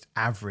most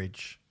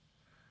average,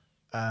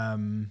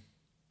 you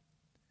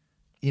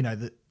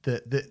know,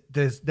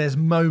 there's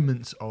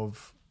moments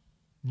of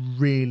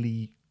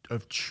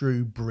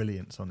true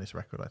brilliance on this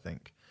record, I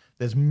think.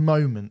 There's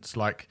moments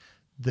like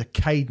the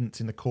cadence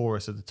in the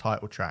chorus of the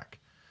title track,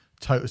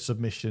 Total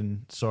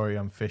Submission, Sorry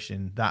I'm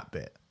Fishing, that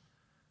bit,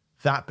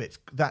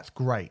 that's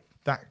great.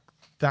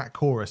 That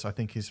chorus, I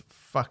think, is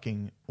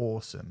fucking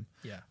awesome.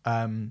 Yeah.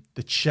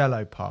 The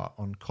cello part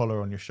on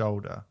Collar on Your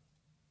Shoulder,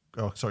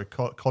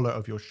 Collar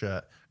of Your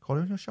Shirt,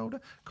 Collar on Your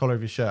Shoulder, Collar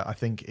of Your Shirt, I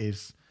think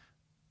is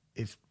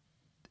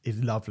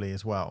lovely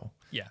as well.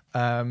 Yeah.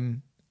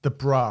 The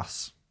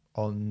brass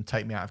on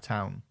Take Me Out of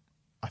Town,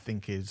 I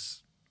think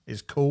is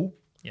cool.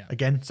 Yeah.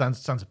 Again,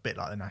 sounds a bit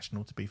like the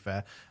National, to be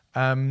fair.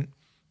 And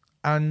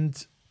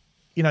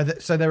you know,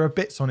 so there are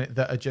bits on it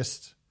that are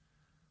just,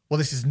 well,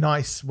 this is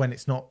nice when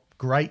it's not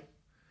great.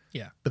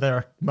 Yeah. But there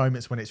are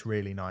moments when it's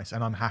really nice,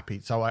 and I'm happy.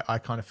 So I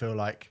kind of feel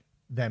like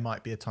there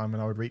might be a time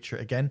when I would reach for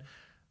it again.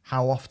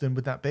 How often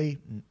would that be?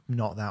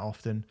 Not that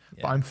often.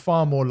 Yeah. But I'm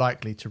far more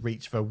likely to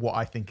reach for what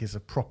I think is a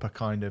proper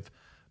kind of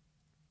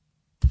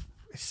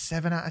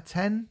 7 out of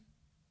 10.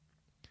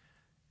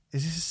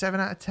 Is this a 7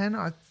 out of 10?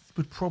 I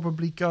would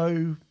probably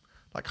go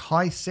like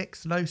high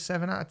 6, low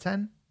 7 out of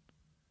 10,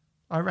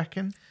 I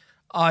reckon.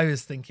 I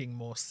was thinking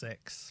more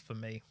 6 for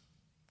me,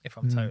 if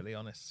I'm totally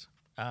honest.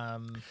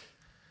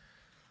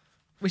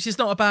 Which is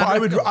not a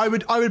bad record.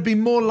 I would be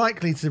more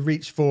likely to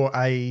reach for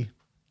a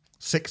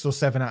 6 or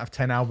 7 out of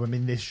 10 album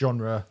in this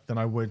genre than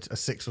I would a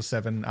 6 or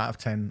 7 out of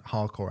 10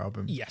 hardcore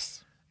album.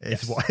 Yes.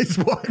 Is what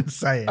I'm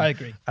saying. I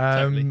agree.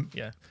 Totally.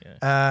 Yeah.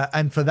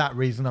 And for that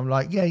reason, I'm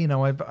like, yeah, you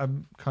know,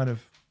 I'm kind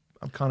of,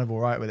 I'm kind of all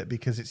right with it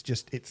because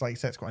it's like you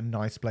said, it's quite a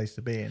nice place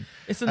to be in.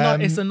 It's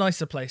a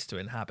nicer place to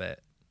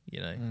inhabit,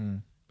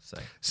 So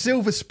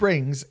Silver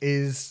Springs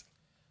is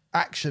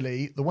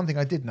actually the one thing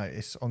I did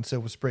notice on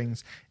Silver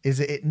Springs is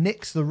that it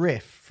nicks the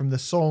riff from the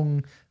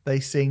song they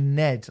sing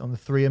Ned on the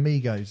Three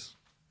Amigos.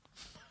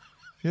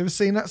 You ever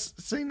seen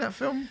that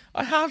film?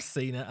 I have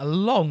seen it a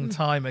long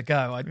time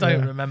ago. I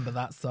don't remember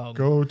that song.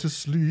 Go to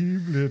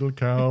sleep, little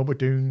cowboy,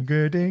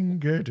 dinga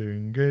dinga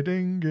dinga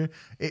dinga.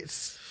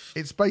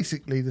 It's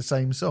basically the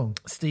same song.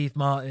 Steve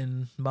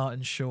Martin,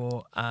 Martin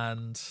Short,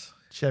 and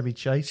Chevy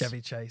Chase.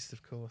 Chevy Chase,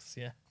 of course.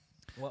 Yeah.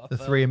 The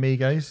Three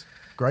Amigos.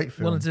 Great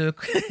film. Want to do a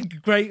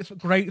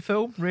great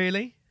film?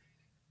 Really?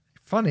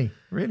 Funny,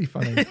 really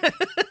funny.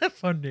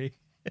 Funny.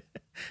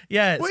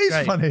 Yeah, it's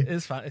great. Funny.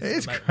 It's fun.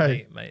 It's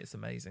great, mate. It's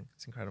amazing.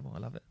 It's incredible. I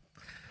love it.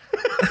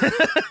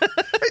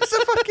 It's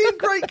a fucking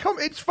great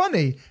It's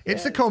funny.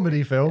 It's a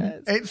comedy film. Yeah,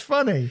 it's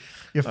funny.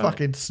 You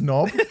fucking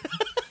snob.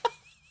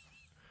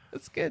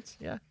 It's good.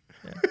 Yeah.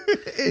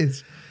 It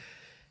is.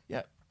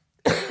 Yeah.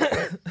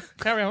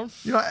 Carry on.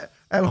 You know,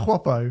 El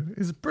Guapo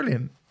is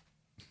brilliant.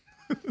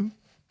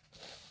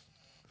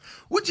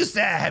 Would you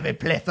say I have a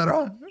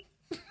plethora?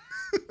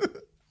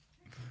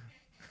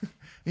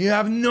 You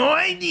have no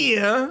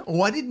idea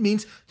what it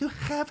means to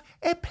have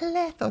a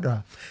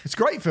plethora. It's a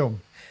great film.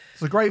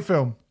 It's a great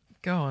film.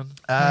 Go on.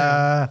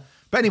 But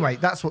anyway,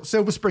 that's what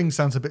Silver Springs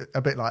sounds a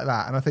bit like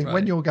that. And I think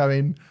when you're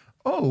going,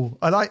 oh,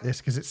 I like this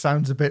because it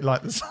sounds a bit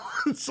like the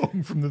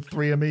song from the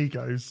Three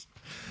Amigos.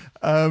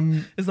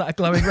 Is that a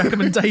glowing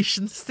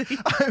recommendation,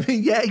 Steve? I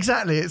mean, yeah,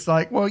 exactly. It's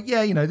like, well,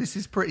 yeah, this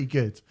is pretty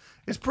good.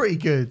 It's pretty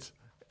good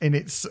in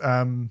its,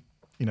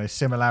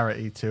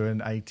 similarity to an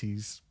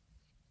 80s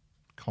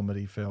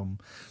comedy film,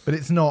 but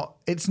it's not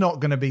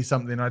going to be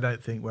something, I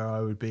don't think, where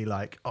I would be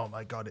like, oh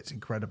my God, it's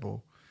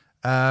incredible.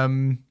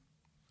 There's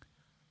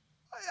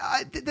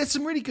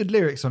some really good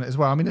lyrics on it as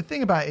well. I mean, the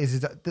thing about it is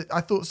that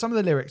I thought some of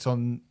the lyrics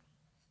on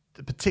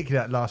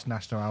particularly that last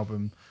National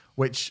album,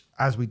 which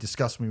as we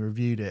discussed when we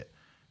reviewed it,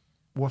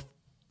 were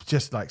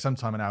just like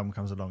sometime an album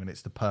comes along and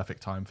it's the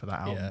perfect time for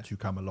that album to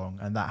come along,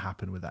 and that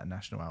happened with that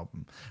National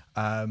album.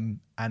 And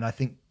I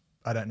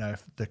don't know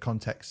if the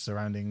context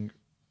surrounding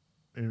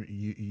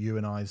you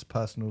and I's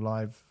personal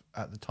life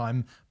at the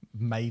time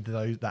made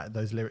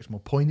those lyrics more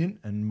poignant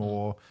and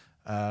more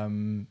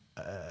and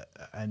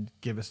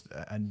give us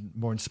and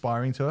more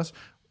inspiring to us.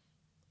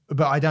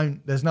 But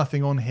there's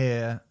nothing on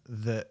here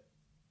that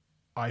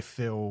I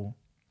feel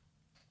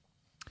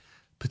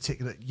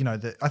particular,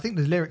 I think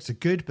the lyrics are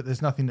good, but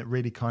there's nothing that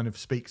really kind of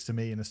speaks to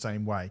me in the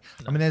same way.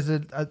 No. I mean,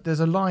 there's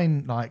a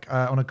line like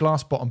on a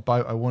glass bottom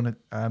boat, I want to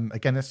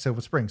again, that's Silver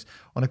Springs.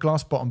 On a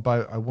glass bottom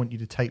boat, I want you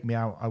to take me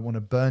out. I want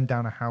to burn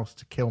down a house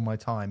to kill my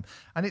time.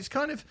 And it's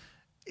kind of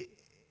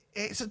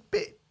it's a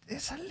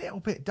little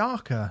bit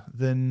darker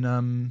than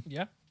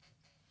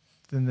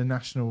than the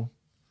National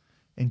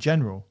in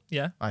general.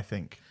 Yeah, I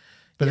think.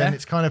 But then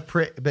it's kind of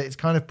pretty. But it's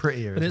kind of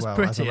prettier as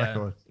well as a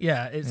record.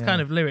 Yeah, it's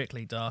kind of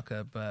lyrically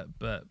darker, but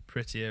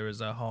prettier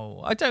as a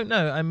whole. I don't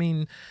know. I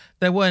mean,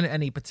 there weren't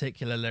any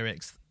particular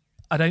lyrics.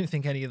 I don't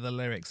think any of the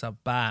lyrics are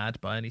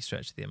bad by any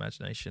stretch of the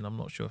imagination. I'm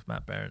not sure if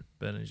Matt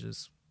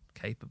Berninger's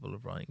capable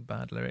of writing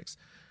bad lyrics.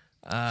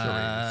 Sure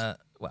he is.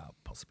 Well,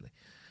 possibly.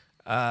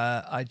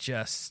 I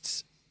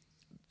just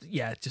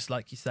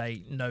like you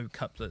say, no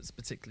couplets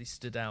particularly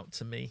stood out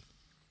to me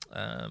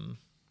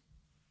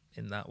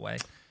in that way.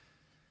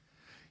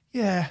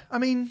 Yeah, I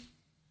mean,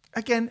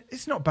 again,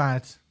 it's not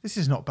bad. This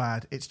is not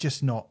bad. It's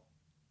just not.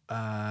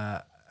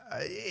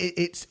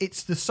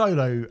 It's the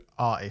solo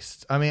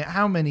artist. I mean,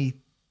 how many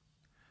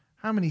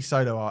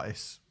solo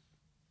artists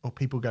or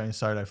people going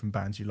solo from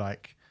bands you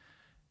like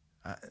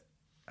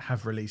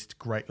have released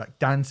great, like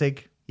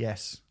Danzig?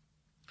 Yes.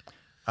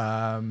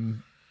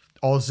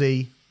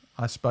 Ozzy,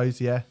 I suppose.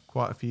 Yeah,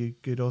 quite a few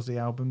good Ozzy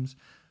albums.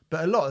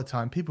 But a lot of the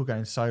time, people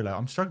going solo.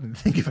 I'm struggling to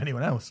think of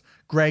anyone else.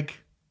 Greg,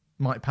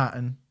 Mike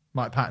Patton.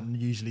 Mike Patton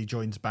usually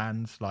joins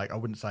bands. Like, I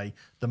wouldn't say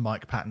the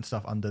Mike Patton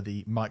stuff under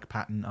the Mike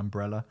Patton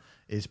umbrella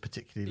is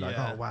particularly like,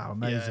 oh wow,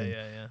 amazing.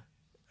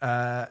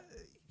 Yeah.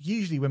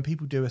 Usually when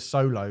people do a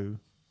solo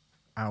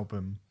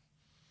album,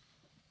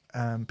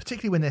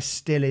 particularly when they're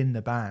still in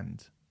the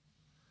band,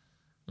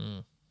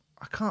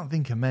 I can't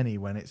think of many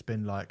when it's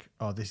been like,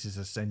 oh, this is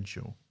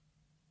essential.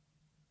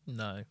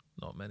 No,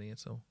 not many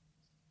at all.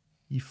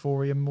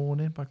 Euphoria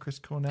Morning by Chris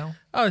Cornell.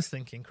 I was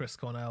thinking Chris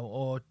Cornell,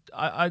 or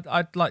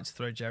I'd like to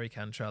throw Jerry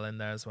Cantrell in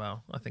there as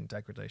well. I think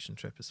Degradation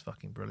Trip is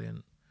fucking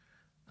brilliant.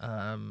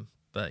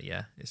 But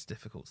yeah, it's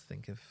difficult to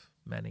think of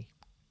many.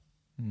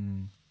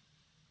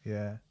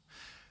 Yeah.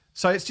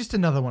 So it's just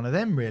another one of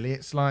them, really.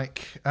 It's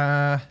like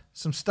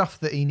some stuff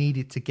that he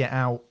needed to get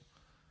out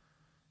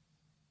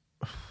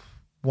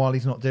while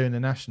he's not doing the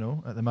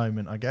National at the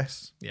moment, I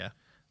guess. Yeah.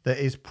 That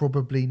is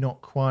probably not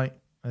quite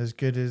as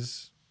good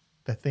as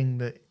the thing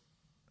that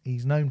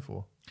he's known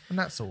for, and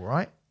that's all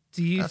right.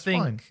 Do you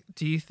think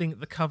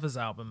the Covers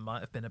album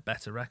might have been a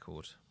better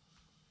record?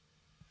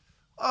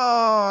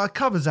 Oh,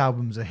 Covers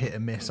albums are hit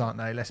and miss, aren't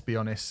they? Let's be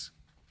honest.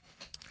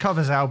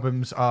 covers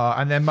albums are,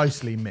 and they're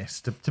mostly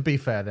missed. To be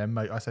fair,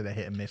 I say they're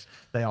hit and miss.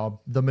 They are,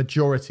 the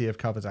majority of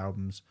covers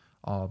albums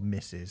are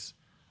misses.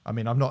 I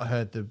mean, I've not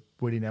heard the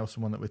Willie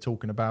Nelson one that we're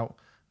talking about.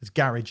 There's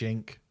Garage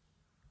Inc.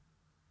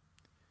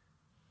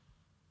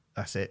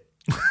 That's it.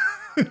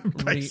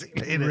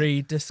 Basically,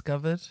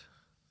 Rediscovered.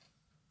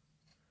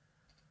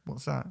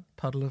 What's that?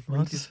 Puddle of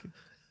Mud.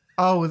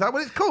 Oh, is that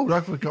what it's called?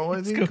 I forgot what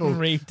it's called.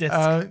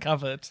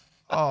 Rediscovered.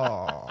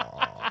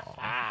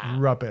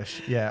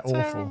 Rubbish. Yeah,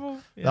 awful.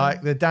 Yeah.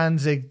 Like the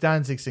Danzig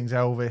sings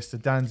Elvis.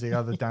 The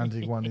other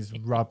Danzig one is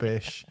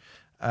rubbish.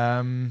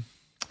 The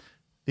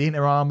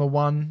Inter Armour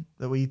one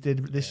that we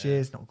did this year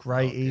is not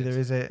great either,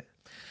 is it?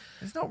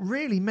 There's not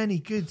really many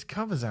good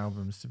covers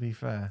albums, to be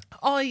fair.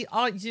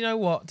 You know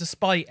what?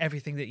 Despite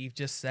everything that you've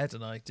just said,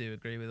 and I do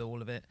agree with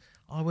all of it,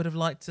 I would have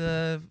liked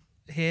to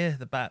hear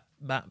the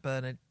Matt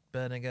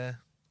Berninger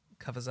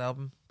covers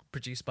album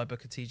produced by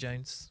Booker T.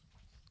 Jones.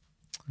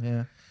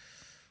 Yeah.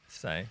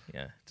 So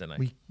yeah, don't know.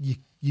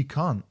 You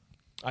can't.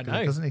 I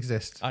know it doesn't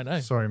exist. I know.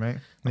 Sorry, mate.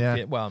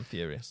 I'm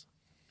furious.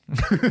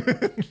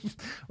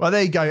 Well,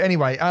 there you go.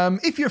 Anyway,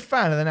 if you're a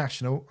fan of The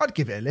National, I'd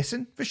give it a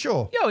listen for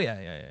sure. Oh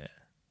yeah.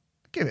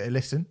 Give it a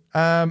listen.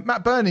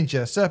 Matt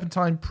Berninger,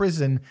 Serpentine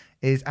Prison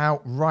is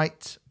out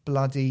right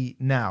bloody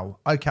now.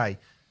 Okay,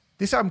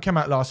 this album came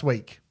out last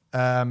week,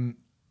 and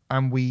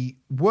we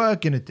were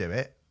going to do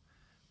it,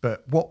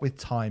 but what with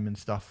time and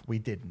stuff, we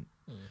didn't.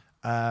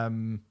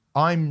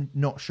 I'm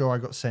not sure I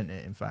got sent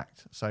it, in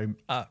fact. So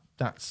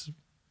that's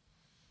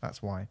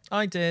why.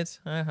 I did.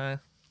 Uh-huh.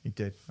 You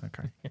did.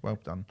 Okay, well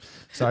done.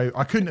 So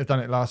I couldn't have done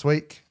it last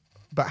week,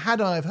 but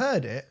had I have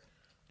heard it,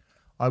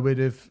 I would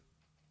have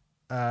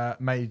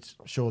made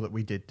sure that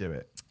we did do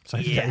it. So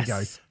there you go.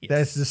 Yes.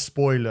 There's the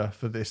spoiler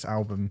for this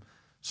album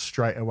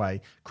straight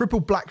away.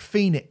 Crippled Black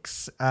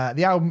Phoenix.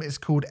 The album is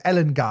called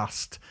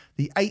Ellengast,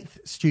 the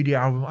 8th studio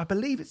album. I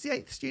believe it's the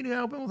 8th studio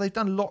album, or they've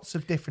done lots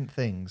of different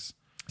things.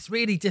 It's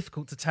really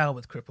difficult to tell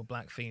with Crippled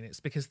Black Phoenix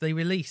because they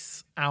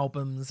release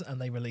albums and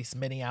they release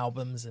mini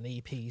albums and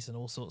EPs and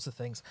all sorts of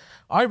things.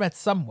 I read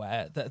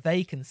somewhere that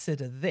they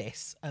consider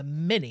this a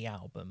mini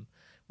album,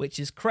 which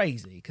is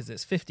crazy because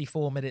it's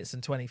 54 minutes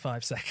and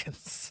 25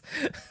 seconds.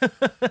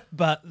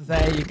 But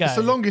there you go. It's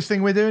the longest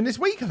thing we're doing this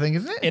week, I think,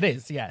 isn't it? It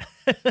is, yeah.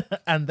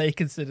 And they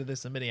consider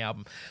this a mini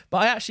album.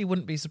 But I actually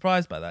wouldn't be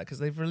surprised by that because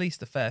they've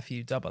released a fair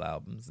few double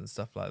albums and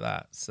stuff like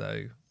that.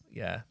 So,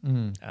 yeah.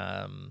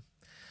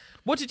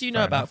 What did you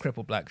know about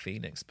Crippled Black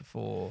Phoenix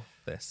before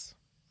this?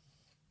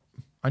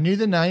 I knew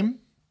the name,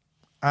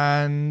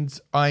 and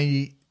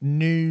I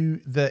knew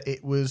that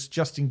it was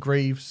Justin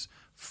Greaves,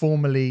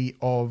 formerly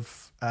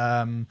of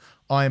Iron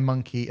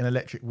Monkey and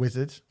Electric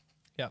Wizard.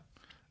 Yeah.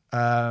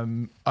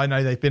 I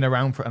know they've been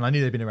around and I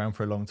knew they've been around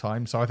for a long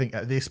time. So I think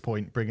at this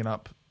point, bringing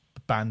up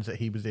bands that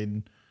he was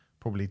in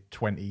probably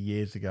 20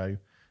 years ago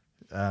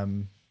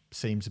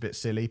seems a bit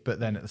silly. But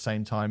then at the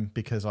same time,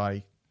 because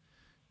I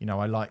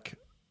like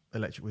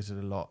Electric Wizard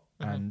a lot,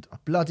 and I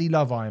bloody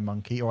love Iron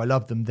Monkey, or I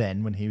loved them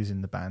then when he was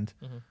in the band.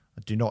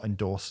 I do not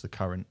endorse the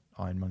current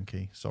Iron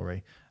Monkey,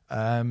 sorry.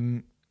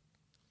 That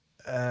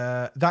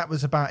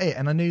was about it,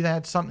 and I knew they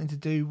had something to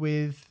do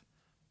with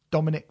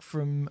Dominic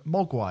from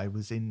Mogwai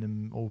was in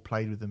them, or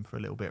played with them for a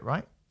little bit,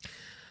 right?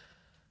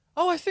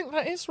 Oh, I think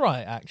that is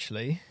right,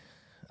 actually.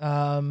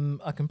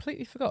 I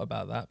completely forgot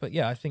about that, but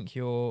yeah, I think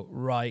you're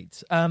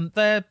right.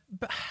 They're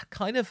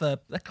kind of a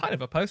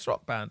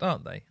post-rock band,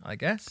 aren't they? I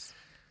guess.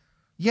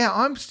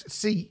 Yeah,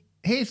 see,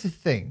 here's the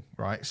thing,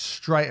 right?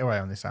 Straight away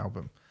on this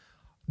album.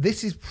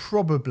 This is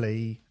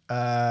probably,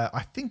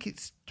 I think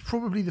it's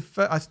probably the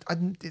first,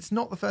 it's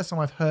not the first time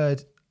I've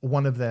heard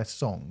one of their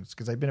songs,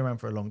 because they've been around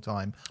for a long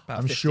time.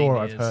 I'm sure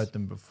I've heard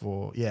them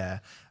before, yeah.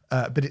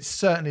 But it's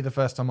certainly the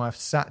first time I've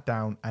sat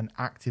down and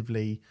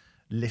actively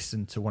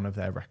listened to one of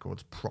their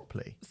records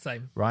properly.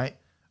 Same. Right?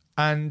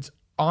 And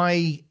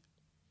I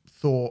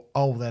thought,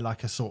 oh, they're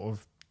like a sort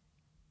of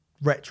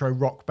retro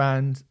rock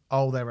band.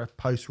 Oh, they're a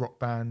post-rock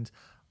band.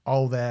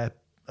 Oh, they're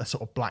a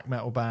sort of black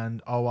metal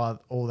band. Oh,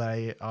 or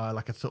they are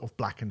like a sort of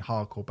black and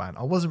hardcore band.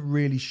 I wasn't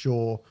really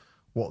sure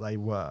what they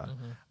were.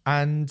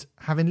 And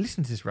having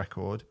listened to this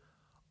record,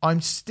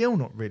 I'm still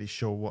not really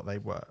sure what they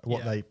were,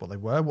 what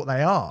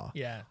they are.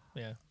 Yeah.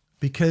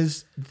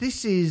 Because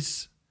this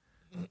is,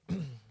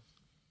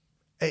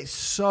 it's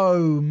so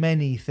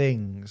many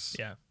things.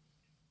 Yeah.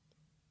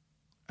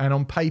 And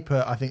on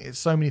paper, I think it's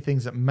so many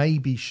things that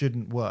maybe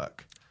shouldn't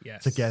work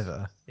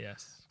together.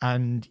 Yes.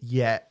 And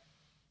yet,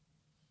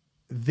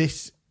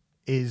 this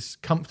is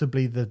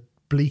comfortably the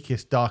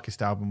bleakest,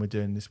 darkest album we're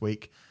doing this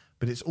week,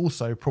 but it's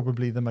also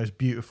probably the most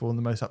beautiful and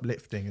the most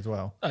uplifting as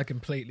well. I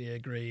completely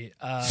agree.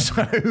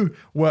 So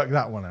work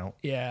that one out.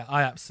 Yeah,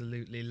 I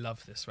absolutely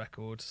love this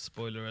record.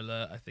 Spoiler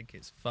alert, I think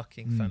it's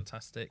fucking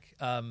fantastic.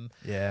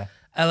 Yeah.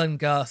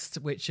 Ellengast,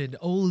 which in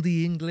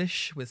oldie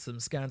English with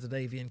some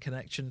Scandinavian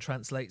connection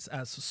translates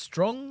as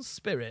strong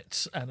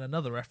spirit, and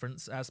another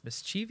reference as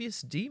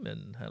mischievous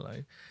demon.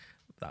 Hello.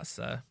 That's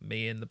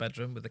me in the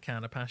bedroom with a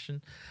can of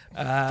passion.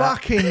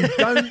 Fucking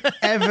don't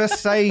ever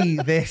say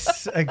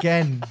this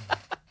again.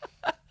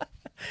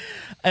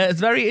 It's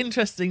very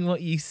interesting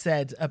what you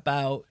said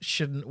about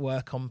shouldn't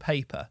work on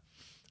paper.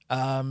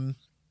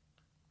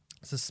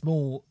 It's a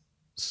small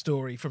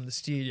story from the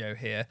studio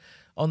here.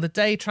 On the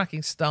day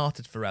tracking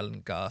started for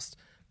Ellengast,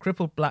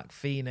 Crippled Black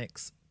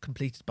Phoenix,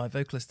 completed by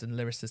vocalist and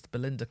lyricist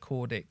Belinda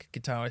Cordick,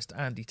 guitarist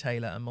Andy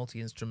Taylor and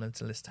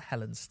multi-instrumentalist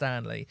Helen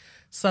Stanley,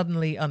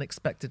 suddenly,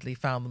 unexpectedly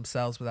found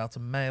themselves without a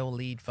male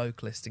lead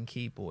vocalist and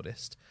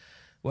keyboardist.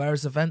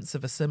 Whereas events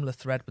of a similar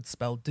thread would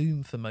spell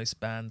doom for most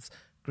bands,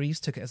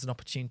 Greaves took it as an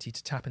opportunity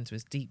to tap into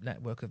his deep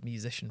network of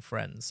musician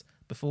friends.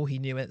 Before he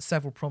knew it,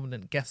 several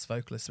prominent guest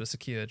vocalists were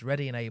secured,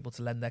 ready and able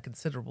to lend their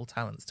considerable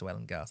talents to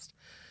Ellengast.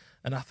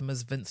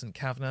 Anathema's Vincent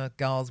Kavanagh,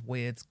 Gar's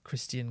Weirds,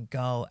 Christian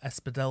Garl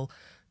Espadel,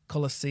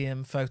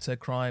 Colosseum,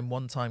 Photocrime,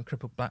 one-time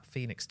Crippled Black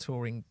Phoenix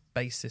touring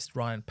bassist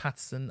Ryan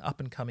Patterson,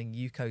 up-and-coming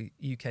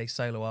UK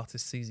solo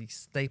artist Susie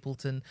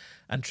Stapleton,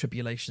 and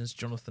Tribulation's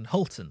Jonathan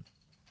Holton.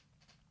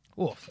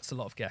 Oh, that's a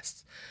lot of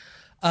guests.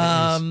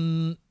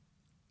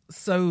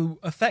 So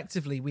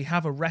effectively, we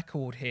have a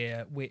record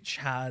here which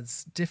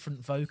has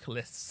different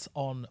vocalists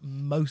on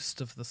most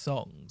of the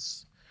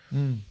songs.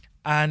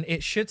 And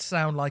it should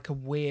sound like a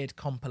weird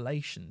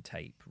compilation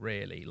tape,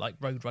 really, like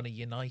Roadrunner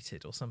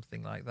United or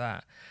something like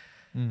that.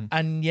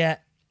 And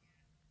yet,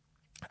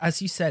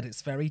 as you said,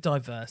 it's very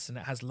diverse and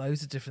it has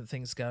loads of different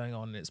things going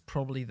on. It's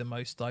probably the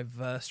most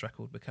diverse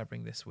record we're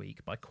covering this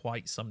week by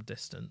quite some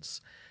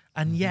distance.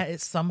 And yet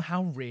it's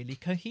somehow really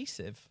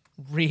cohesive.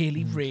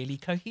 Really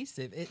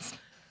cohesive. It's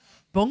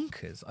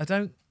bonkers. I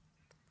don't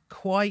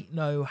quite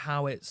know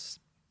how it's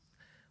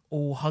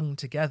all hung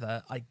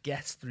together, I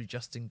guess through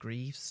Justin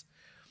Greaves.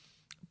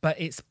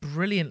 But it's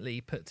brilliantly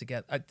put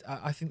together.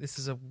 I think this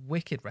is a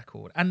wicked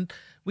record. And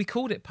we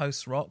called it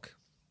post-rock.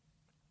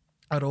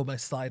 I'd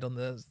almost side on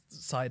the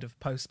side of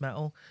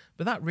post-metal.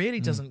 But that really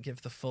doesn't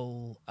give the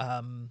full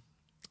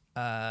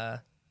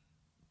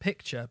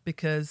picture,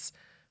 because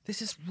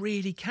this is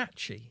really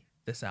catchy,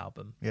 this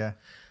album. Yeah.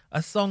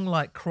 A song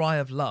like Cry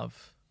of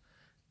Love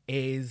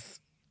is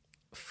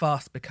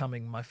fast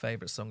becoming my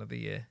favourite song of the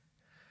year.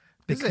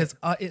 Because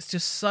it's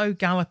just so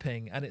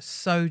galloping and it's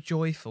so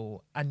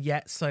joyful and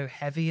yet so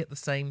heavy at the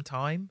same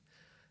time.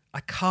 I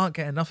can't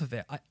get enough of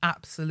it. I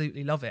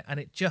absolutely love it. And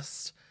it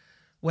just,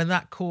 when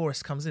that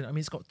chorus comes in, I mean,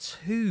 it's got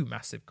two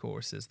massive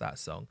choruses, that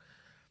song.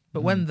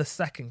 But when the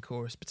second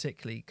chorus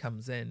particularly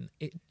comes in,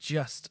 it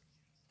just,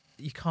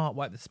 you can't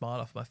wipe the smile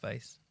off my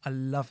face. I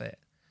love it.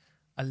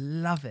 I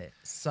love it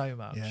so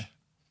much. Yeah.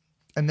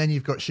 And then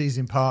you've got She's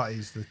in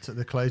Parties,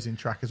 the closing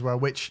track as well,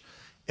 which,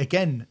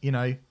 again,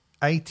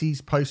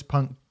 80s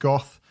post-punk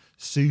goth,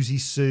 Susie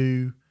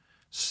Sue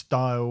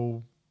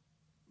style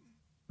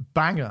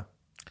banger.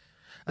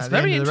 It's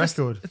very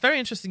interesting. It's very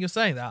interesting you're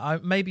saying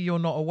that. Maybe you're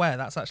not aware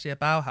that's actually a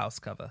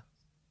Bauhaus cover.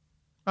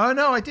 Oh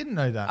no, I didn't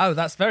know that. Oh,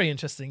 that's very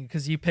interesting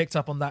because you picked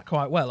up on that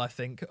quite well, I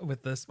think.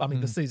 With this, I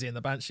mean, the Susie and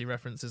the Banshee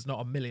reference is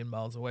not a million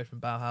miles away from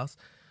Bauhaus.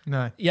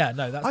 No. Yeah,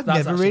 no, that's I've that's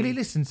never actually, really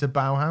listened to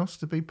Bauhaus,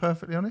 to be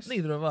perfectly honest.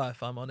 Neither have I,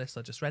 if I'm honest.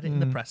 I just read it in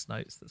the press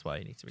notes. That's why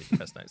you need to read the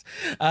press notes.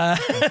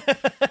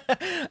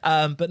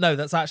 But no,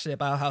 that's actually a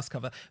Bauhaus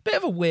cover. Bit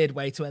of a weird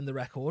way to end the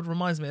record.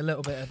 Reminds me a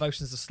little bit of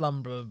Oceans of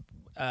Slumber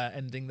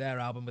ending their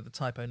album with a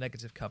Typo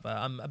Negative cover.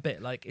 I'm a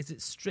bit like, is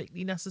it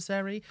strictly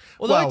necessary?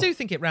 Although I do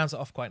think it rounds it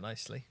off quite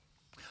nicely.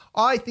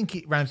 I think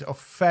it rounds it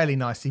off fairly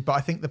nicely, but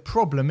I think the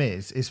problem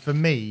is for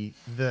me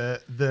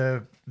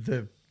the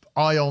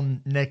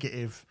Ion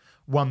Negative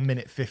 1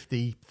 minute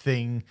 50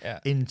 thing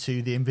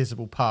into the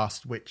Invisible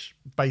Past, which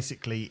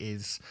basically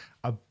is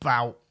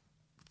about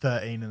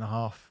 13 and a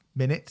half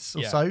minutes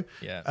or so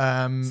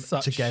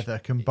together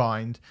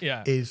combined,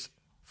 is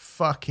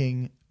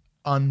fucking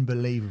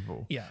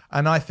unbelievable. Yeah.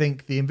 And I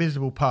think the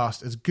Invisible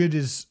Past, as good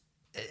as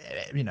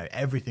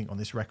everything on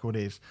this record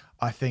is,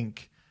 I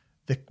think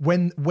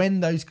when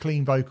those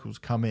clean vocals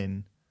come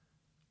in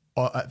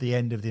at the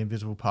end of the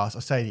Invisible Past, I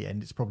say the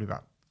end, it's probably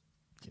about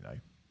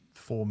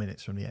 4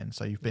 minutes from the end,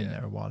 so you've been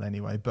there a while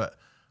anyway, but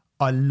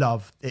I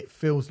love it.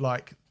 Feels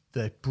like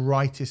the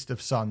brightest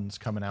of suns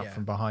coming out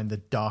from behind the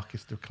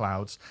darkest of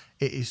clouds.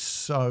 It is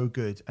so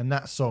good. And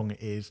that song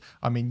is,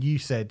 I mean, you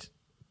said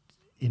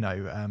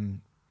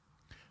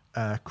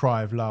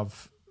Cry of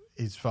Love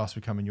is fast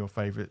becoming your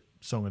favorite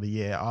song of the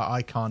year.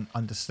 I can't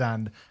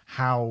understand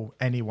how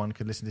anyone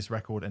could listen to this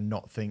record and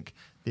not think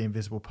the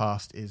Invisible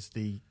Past is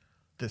the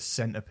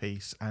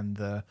centerpiece and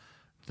the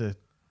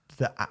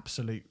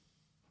absolute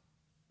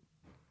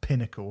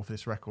pinnacle of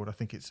this record. I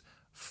think it's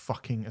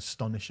fucking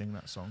astonishing,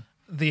 that song.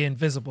 The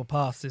Invisible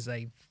Past is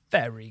a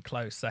very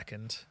close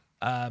second.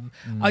 I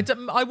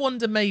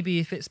wonder maybe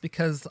if it's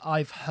because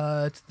I've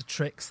heard the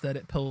tricks that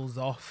it pulls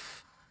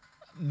off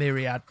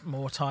myriad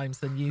more times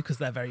than you, because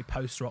they're very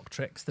post-rock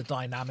tricks. The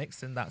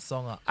dynamics in that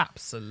song are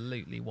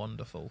absolutely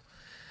wonderful.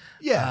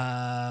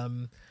 Yeah.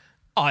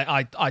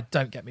 I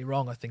don't get me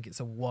wrong, I think it's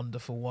a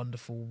wonderful,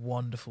 wonderful,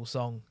 wonderful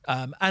song.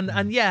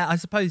 And yeah, I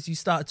suppose you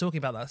started talking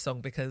about that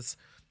song because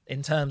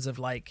in terms of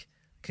like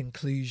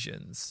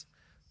conclusions,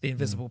 The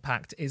Invisible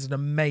Pact is an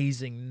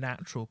amazing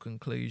natural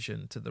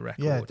conclusion to the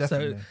record. Yeah,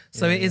 definitely.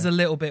 So it is a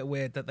little bit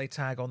weird that they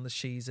tag on the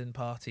She's in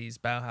Parties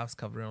Bauhaus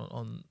cover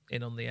on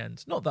the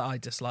end. Not that I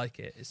dislike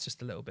it. It's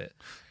just a little bit.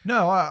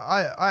 No,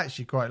 I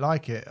actually quite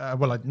like it.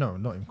 No,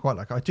 not even quite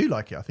like it. I do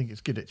like it. I think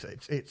it's good.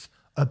 It's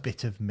a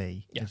bit of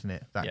me, isn't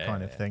it? That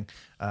kind of thing.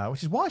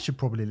 Which is why I should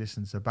probably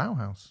listen to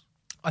Bauhaus.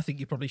 I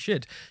think you probably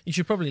should. You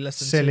should probably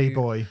listen Silly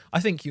boy. I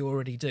think you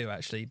already do,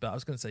 actually, but I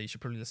was going to say you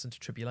should probably listen to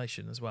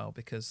Tribulation as well,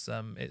 because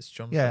it's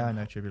Jonathan. Yeah, I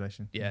know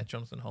Tribulation. Yeah,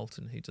 Jonathan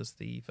Holton, who does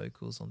the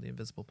vocals on The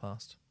Invisible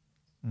Past.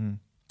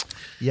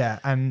 Yeah,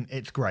 and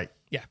it's great.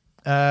 Yeah.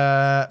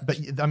 But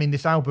I mean,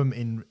 this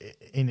album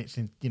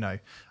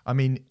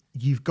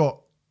you've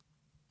got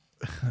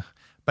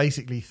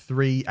basically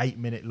 3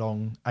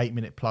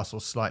 8-minute plus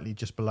or slightly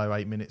just below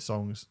 8-minute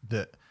songs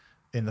that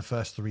in the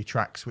first 3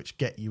 tracks, which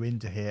get you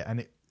into here,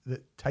 and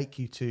that take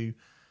you to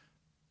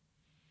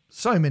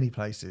so many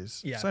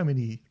places, so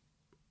many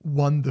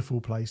wonderful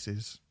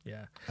places.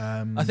 Yeah.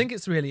 I think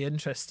it's really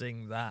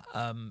interesting that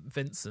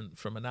Vincent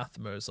from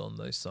Anathema is on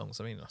those songs.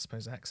 I mean, I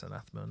suppose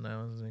ex-Anathema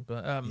now, isn't he?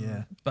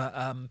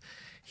 But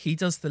he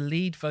does the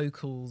lead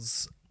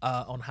vocals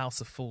on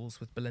House of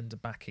Fools with Belinda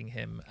backing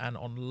him, and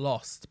on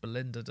Lost,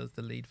 Belinda does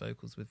the lead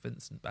vocals with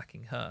Vincent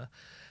backing her.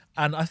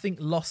 And I think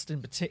Lost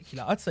in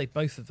particular, I'd say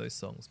both of those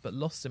songs, but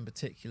Lost in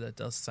particular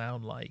does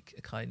sound like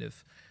a kind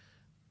of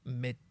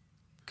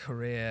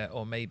mid-career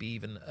or maybe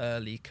even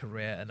early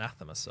career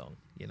Anathema song.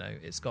 You know,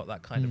 it's got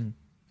that kind of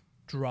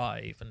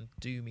drive and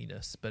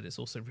doominess, but it's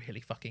also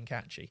really fucking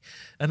catchy.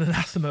 And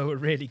Anathema were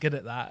really good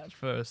at that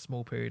for a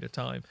small period of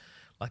time,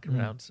 like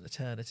around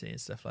Eternity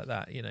and stuff like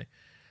that, you know.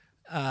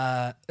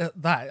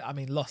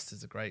 Lost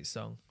is a great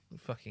song.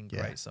 Fucking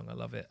great song. I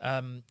love it.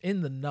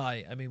 In the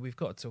Night, I mean, we've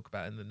got to talk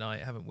about In the Night,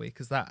 haven't we?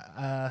 Because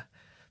that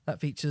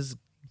features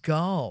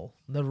Garl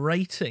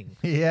narrating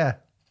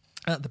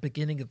at the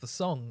beginning of the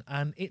song,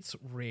 and it's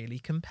really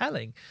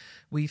compelling.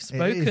 We've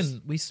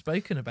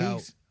spoken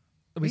about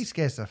he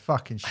scares the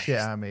fucking shit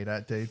out of me,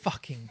 that dude.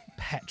 Fucking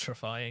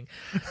petrifying.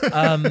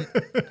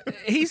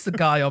 He's the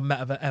guy on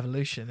Meta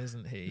Evolution,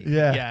 isn't he?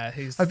 Yeah.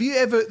 Have you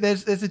ever?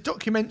 There's a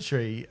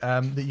documentary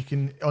that you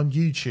can on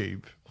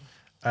YouTube.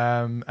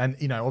 And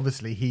you know,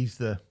 obviously he's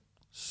the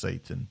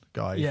Satan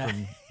guy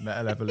from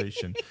Metal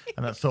Evolution,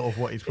 and that's sort of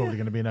what he's probably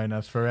going to be known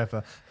as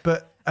forever.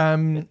 But I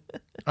mean,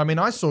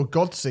 I saw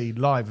Godseed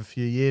live a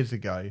few years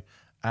ago,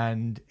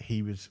 and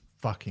he was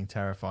fucking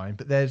terrifying.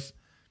 But there's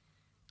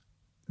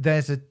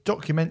a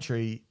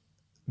documentary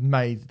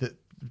made that's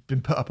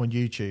been put up on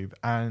YouTube,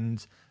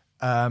 and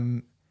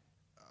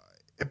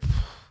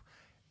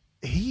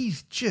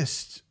he's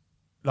just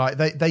like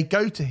they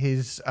go to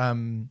his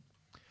like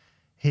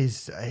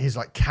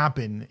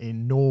cabin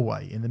in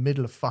Norway in the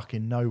middle of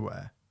fucking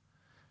nowhere,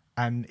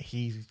 and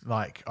he's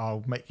like,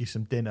 I'll make you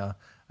some dinner,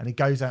 and he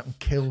goes out and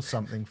kills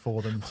something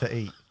for them to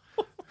eat.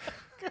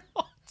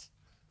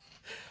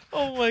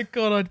 Oh my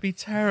god, I'd be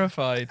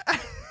terrified.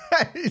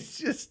 It's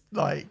just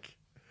like,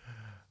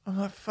 I'm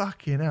like,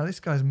 fucking hell, this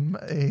guy's,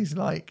 he's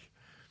like,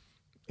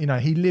 you know,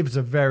 he lives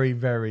a very,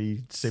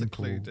 very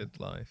simple,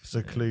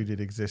 secluded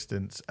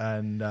existence,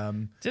 and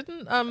he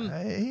could have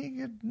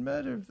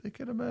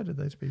murdered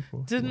those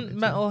people. Didn't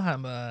Metal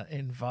Hammer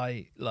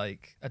invite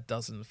like a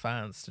dozen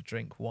fans to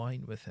drink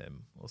wine with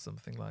him or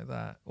something like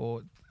that?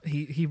 Or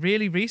he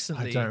really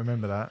recently, I don't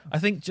remember that. I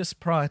think just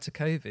prior to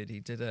COVID, he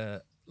did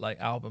a like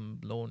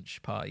album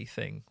launch party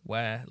thing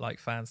where like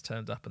fans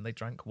turned up and they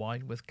drank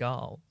wine with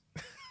Garl.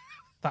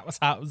 That was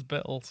how it was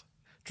built.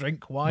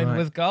 Drink wine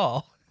with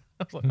Garl.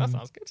 I was like, that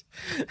sounds good.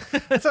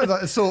 It sounds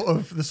like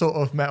the sort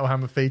of Metal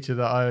Hammer feature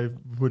that I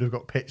would have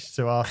got pitched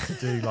to ask to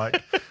do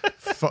like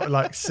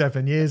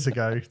 7 years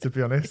ago, to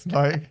be honest.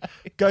 Like,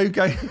 go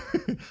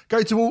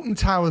to Alton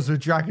Towers with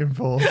Dragon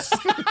Force.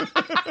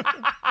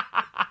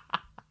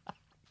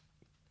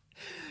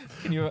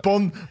 Can you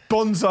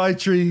bonsai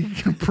tree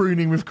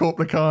pruning with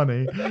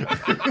Corplicani.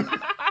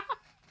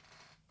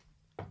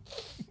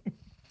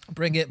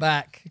 Bring it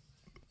back.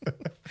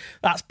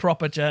 That's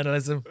proper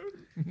journalism.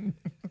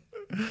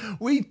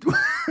 We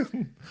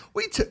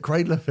took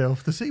Cradle of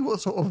Filth to see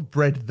what sort of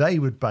bread they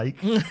would bake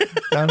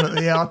down at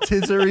the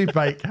Artiserie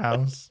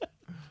Bakehouse.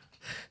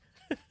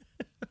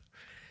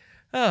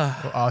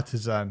 Or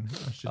artisan,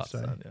 I should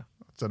say. Yeah.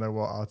 I don't know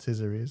what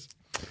artiserie is.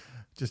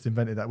 Just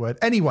invented that word.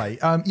 Anyway,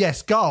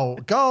 yes,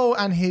 Garl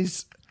and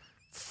his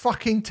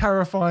fucking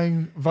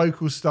terrifying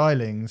vocal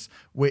stylings,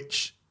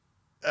 which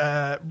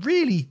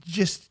really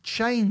just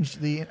changed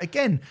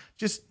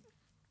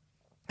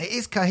it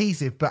is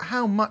cohesive, but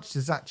how much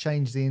does that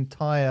change the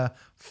entire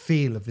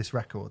feel of this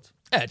record?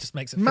 Yeah, it just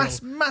makes it feel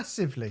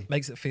massively.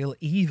 Makes it feel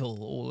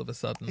evil all of a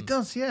sudden. It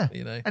does, yeah.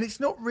 You know, and it's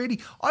not really.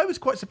 I was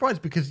quite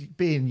surprised because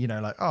being, you know,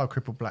 like,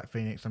 Crippled Black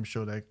Phoenix, I'm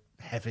sure they're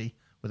heavy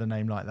with a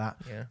name like that.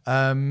 Yeah.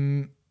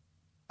 And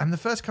the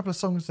first couple of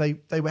songs they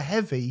were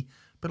heavy,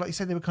 but like you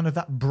said, they were kind of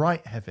that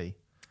bright heavy.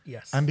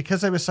 Yes. And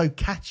because they were so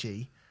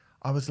catchy,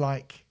 I was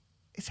like,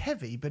 it's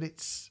heavy, and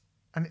it's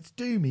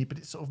doomy, but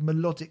it's sort of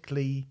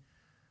melodically,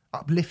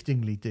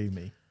 upliftingly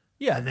doomy.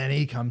 Yeah. And then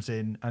he comes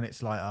in and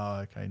it's like,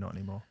 oh, okay, not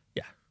anymore.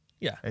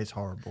 Yeah. It's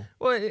horrible.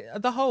 Well,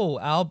 the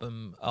whole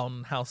album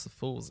on House of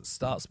Fools, it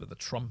starts with a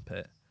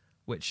trumpet,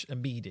 which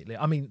immediately,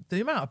 I mean,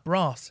 the amount of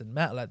brass in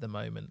metal at the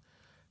moment,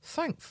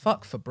 thank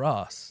fuck for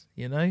brass,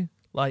 you know?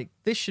 Like,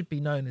 this should be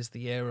known as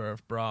the era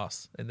of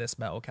brass in this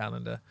metal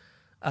calendar.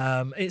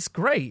 It's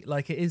great.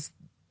 Like, it is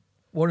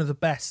one of the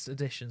best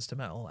additions to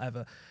metal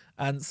ever.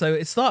 And so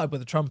it started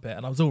with a trumpet,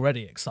 and I was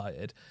already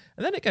excited.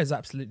 And then it goes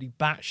absolutely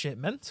batshit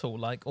mental,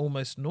 like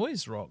almost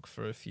noise rock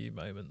for a few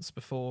moments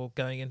before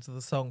going into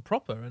the song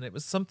proper. And it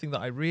was something that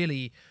I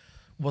really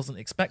wasn't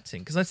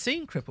expecting, because I'd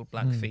seen Crippled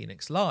Black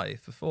Phoenix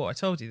live before. I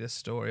told you this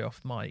story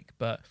off mic,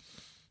 but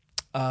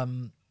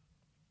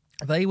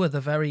they were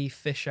the very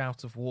fish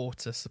out of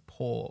water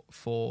support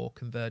for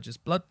Converge's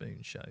Blood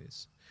Moon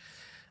shows.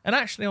 And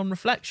actually, on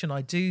reflection,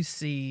 I do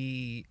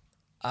see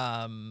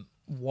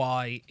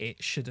why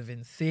it should have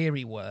in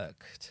theory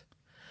worked,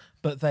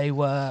 but they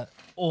were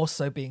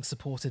also being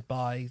supported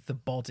by The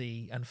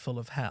Body and Full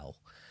of Hell,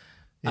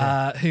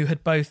 who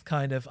had both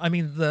kind of, I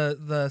mean,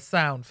 the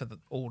sound for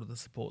all of the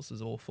supports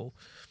was awful,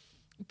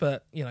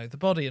 but, you know, The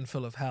Body and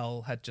Full of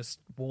Hell had just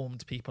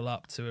warmed people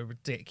up to a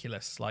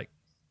ridiculous, like,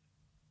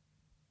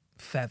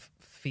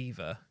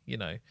 fever, you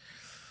know.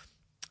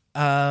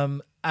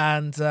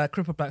 And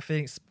Crippled Black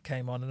Phoenix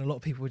came on, and a lot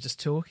of people were just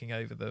talking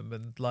over them,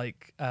 and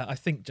like I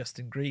think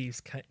Justin Greaves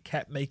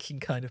kept making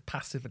kind of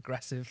passive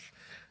aggressive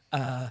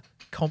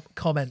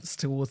comments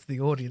towards the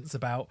audience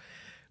about,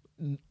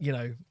 you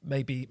know,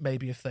 maybe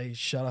if they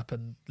shut up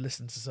and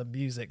listen to some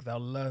music, they'll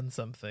learn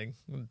something,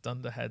 and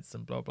Dunderheads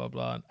and blah blah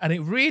blah, and it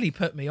really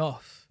put me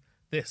off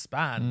this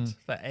band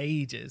for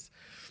ages.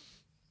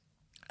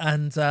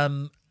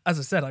 And as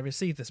I said, I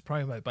received this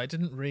promo, but I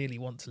didn't really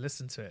want to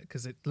listen to it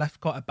because it left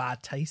quite a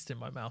bad taste in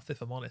my mouth,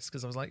 if I'm honest,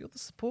 because I was like, you're the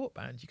support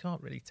band. You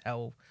can't really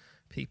tell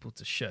people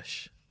to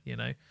shush, you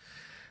know.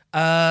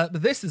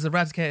 But this has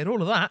eradicated all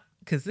of that,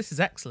 because this is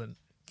excellent.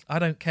 I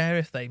don't care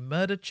if they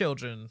murdered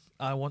children.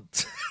 I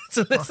want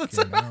to listen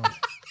to that.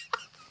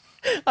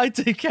 I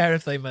do care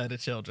if they murder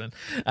children,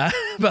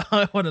 but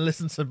I want to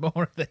listen to more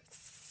of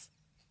this.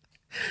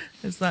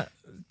 Do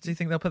you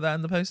think they'll put that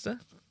in the poster?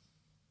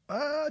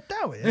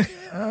 Doubt it.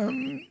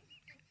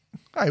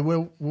 Hey,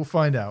 we'll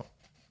find out.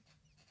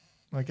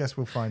 I guess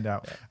we'll find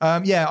out.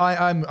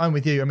 I'm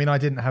with you. I mean, I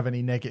didn't have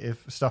any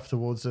negative stuff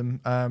towards them.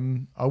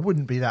 I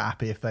wouldn't be that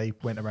happy if they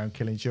went around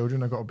killing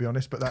children, I've got to be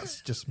honest, but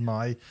that's just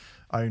my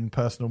own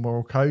personal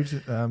moral code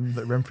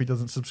that Renfrey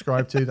doesn't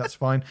subscribe to. That's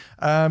fine.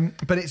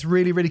 But it's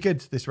really, really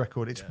good, this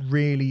record. It's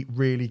really,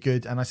 really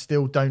good. And I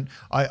still don't...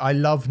 I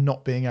love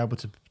not being able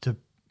to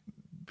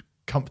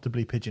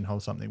comfortably pigeonhole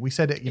something. We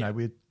said it, you know,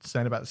 we were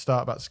saying about the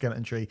start about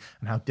Skeleton Tree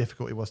and how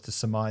difficult it was to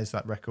surmise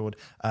that record.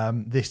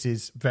 This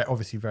is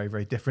obviously very,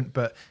 very different,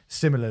 but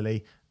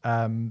similarly,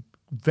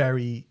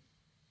 very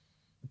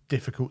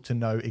difficult to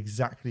know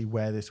exactly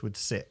where this would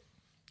sit.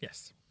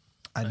 Yes.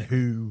 And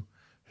who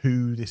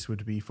this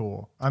would be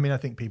for. I mean, I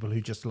think people who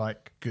just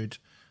like good,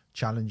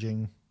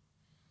 challenging,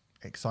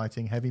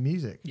 exciting, heavy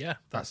music. Yeah.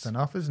 That's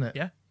enough, isn't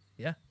it?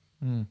 Yeah.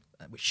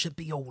 Which should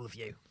be all of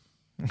you.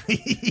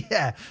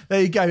 Yeah,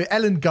 there you go.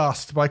 Ellen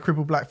Gust by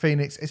Crippled Black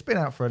Phoenix. It's been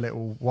out for a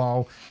little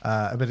while,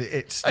 but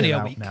it's still only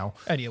out now.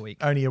 Only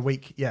a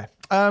week, yeah.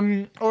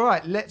 All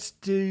right, let's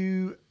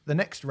do the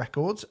next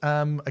record.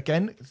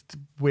 Again,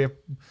 we're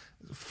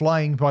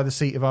flying by the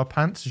seat of our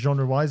pants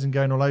genre-wise and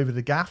going all over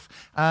the gaff,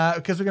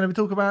 because we're going to be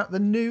talking about the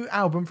new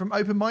album from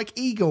Open Mike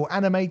Eagle,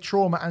 Anime,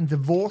 Trauma and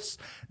Divorce.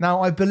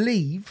 Now, I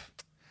believe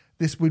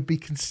this would be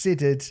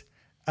considered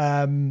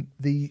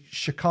the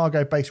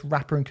Chicago-based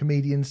rapper and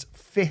comedian's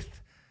fifth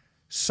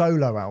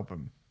solo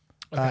album.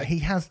 Okay. He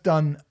has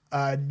done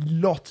a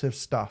lot of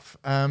stuff.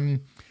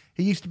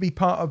 He used to be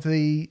part of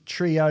the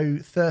trio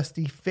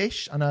Thirsty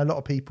Fish. I know a lot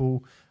of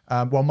people,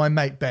 well, my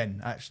mate Ben,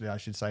 actually, I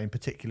should say in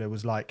particular,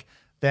 was like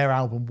their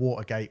album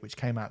Watergate, which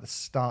came out at the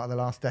start of the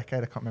last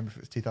decade. I can't remember if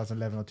it was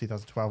 2011 or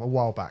 2012, a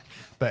while back.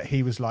 But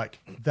he was like,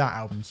 that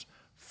album's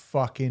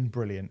fucking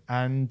brilliant.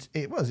 And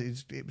it was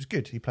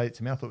good. He played it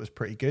to me. I thought it was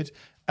pretty good.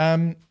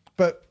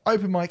 But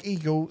Open Mike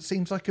Eagle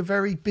seems like a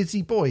very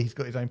busy boy. He's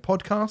got his own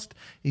podcast.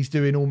 He's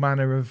doing all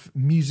manner of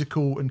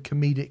musical and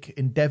comedic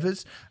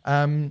endeavours.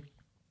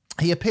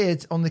 He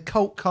appeared on the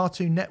cult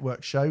Cartoon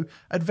Network show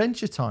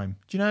Adventure Time.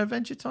 Do you know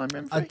Adventure Time,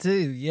 Renfrey? I do,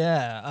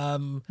 yeah.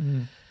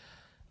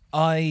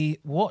 I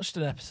watched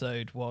an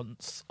episode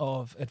once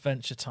of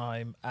Adventure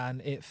Time,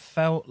 and it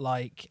felt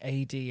like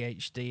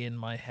ADHD in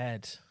my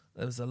head.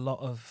 There was a lot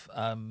of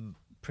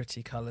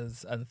pretty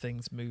colours, and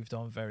things moved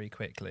on very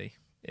quickly.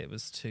 It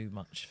was too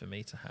much for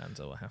me to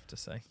handle, I have to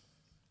say.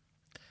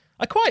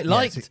 I quite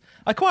liked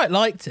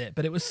it,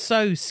 but it was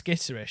so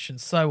skitterish and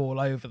so all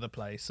over the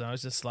place. So I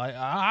was just like,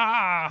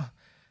 it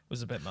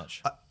was a bit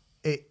much.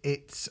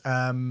 It's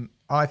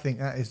I think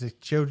that is a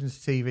children's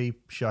TV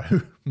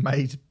show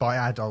made by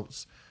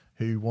adults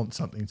who want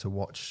something to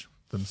watch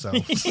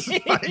themselves.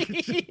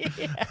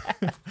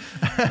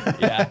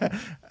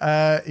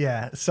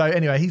 Yeah. So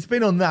anyway, he's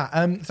been on that.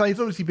 So he's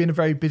obviously been a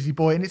very busy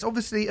boy, and it's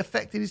obviously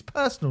affected his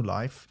personal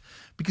life,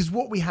 because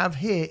what we have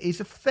here is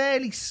a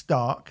fairly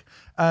stark,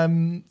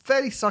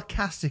 fairly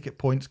sarcastic at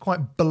points,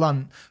 quite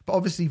blunt, but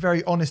obviously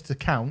very honest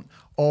account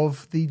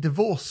of the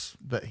divorce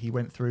that he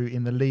went through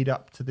in the lead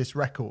up to this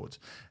record.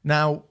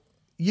 Now,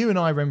 you and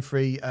I,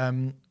 Renfrey,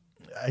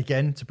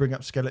 again, to bring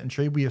up Skeleton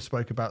Tree, we have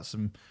spoke about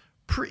some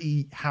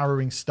pretty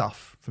harrowing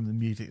stuff from the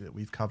music that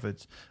we've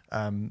covered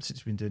since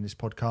we've been doing this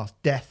podcast.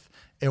 Death,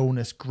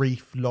 illness,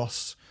 grief,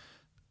 loss,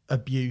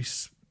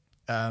 abuse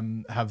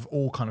have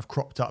all kind of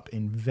cropped up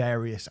in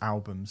various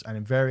albums, and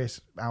in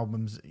various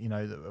albums, you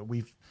know, that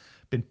we've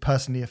been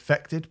personally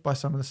affected by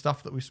some of the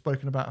stuff that we've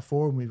spoken about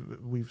before, and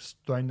we've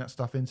thrown that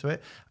stuff into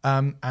it,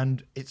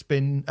 and it's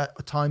been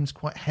at times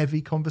quite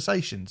heavy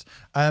conversations.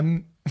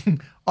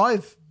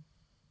 I've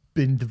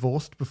been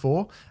divorced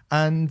before,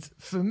 and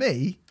for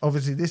me,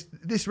 obviously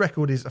this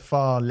record is a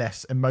far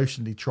less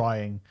emotionally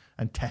trying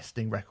and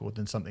testing record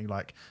than something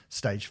like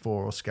Stage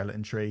 4 or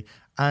Skeleton Tree,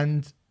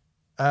 and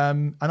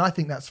I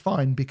think that's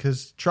fine,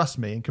 because trust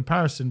me, in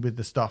comparison with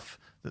the stuff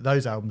that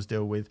those albums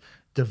deal with,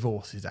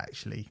 divorce is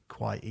actually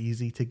quite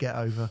easy to get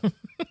over.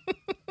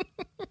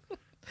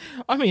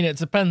 I mean, it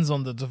depends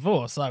on the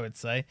divorce, I would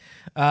say.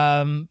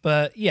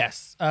 But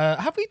yes,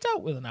 have we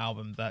dealt with an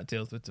album that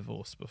deals with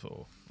divorce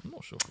before? I'm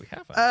not sure if we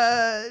have.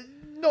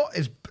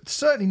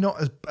 Certainly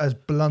not as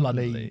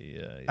bluntly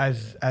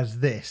as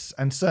this,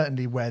 and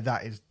certainly where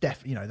that is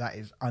that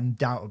is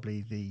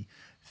undoubtedly the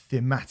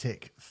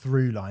thematic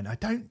through line. I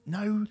don't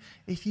know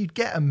if you'd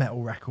get a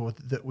metal record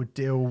that would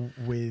deal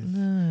with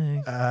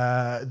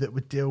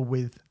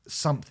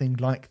something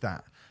like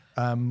that.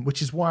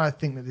 Which is why I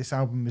think that this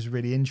album is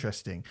really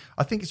interesting.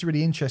 I think it's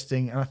really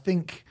interesting, and I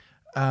think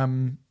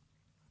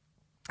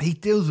he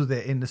deals with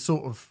it in the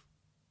sort of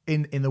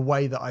in the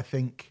way that I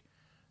think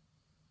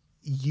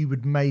you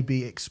would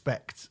maybe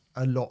expect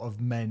a lot of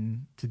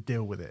men to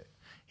deal with it.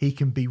 He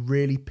can be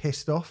really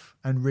pissed off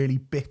and really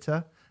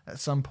bitter at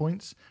some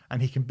points,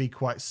 and he can be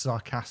quite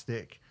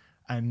sarcastic,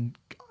 and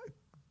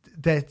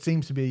there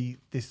seems to be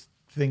this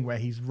thing where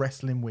he's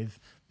wrestling with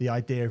the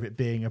idea of it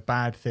being a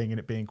bad thing and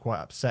it being quite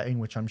upsetting,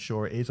 which I'm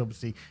sure it is.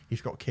 Obviously,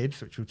 he's got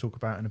kids, which we'll talk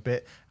about in a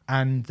bit,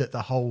 and that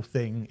the whole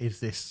thing is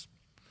this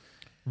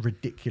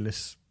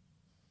ridiculous.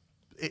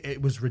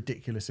 It was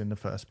ridiculous in the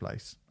first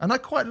place, and I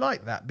quite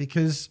like that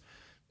because,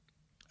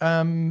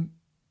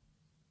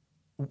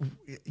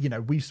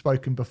 we've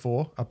spoken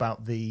before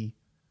about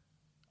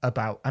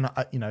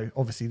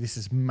obviously this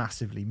has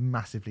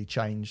massively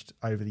changed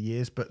over the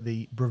years, but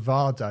the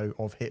bravado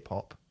of hip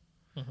hop.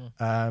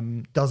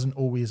 Mm-hmm. Doesn't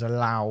always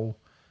allow,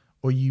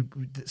 or you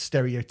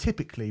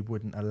stereotypically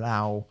wouldn't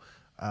allow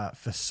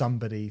for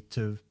somebody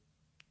to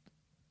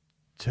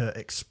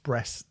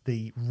express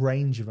the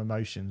range of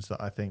emotions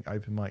that I think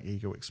Open Mike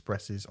Eagle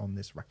expresses on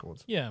this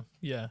record. Yeah.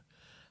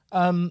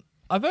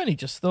 I've only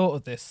just thought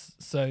of this,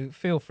 so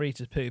feel free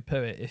to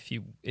poo-poo it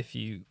if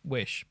you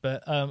wish.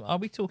 But are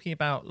we talking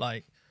about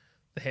like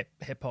the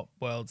hip hop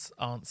world's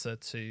answer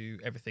to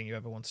everything you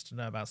ever wanted to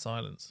know about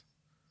silence?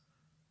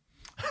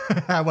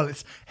 Well,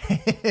 it's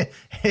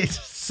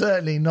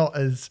certainly not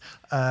as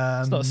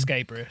it's not as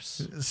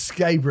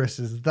scabrous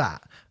as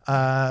that.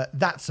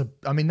 That's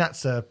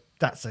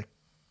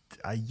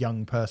a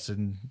young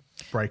person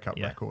breakup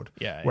record.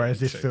 Yeah. Whereas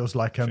this feels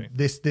like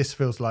this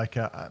feels like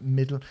a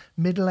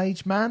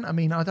middle-aged man. I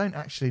mean, I don't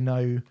actually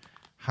know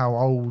how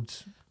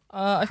old.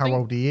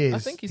 Old he is. I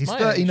think he's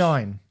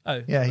 39.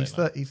 Oh, yeah, he's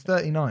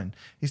 39.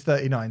 He's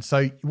 39.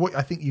 So what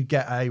I think you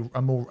get a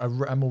more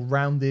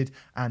rounded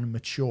and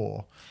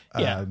mature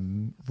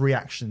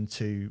reaction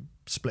to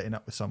splitting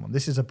up with someone.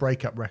 This is a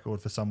breakup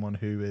record for someone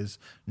who is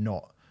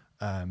not.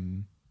 I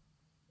mean,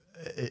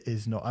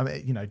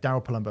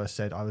 Daryl Palumbo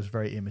said I was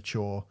very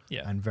immature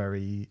and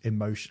very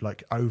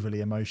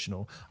overly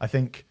emotional. I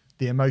think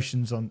the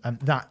emotions and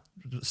that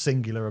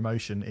singular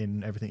emotion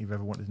in Everything You've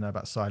Ever Wanted to Know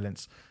About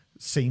Silence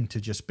seem to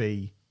just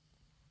be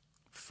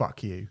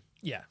fuck you.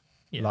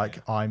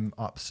 I'm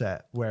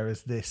upset,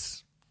 whereas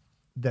there's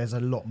a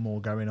lot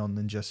more going on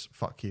than just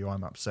fuck you,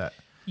 I'm upset.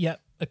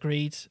 Yep,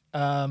 agreed.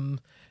 But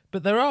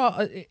there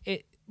are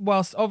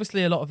whilst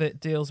obviously a lot of it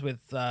deals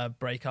with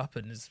breakup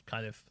and is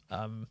kind of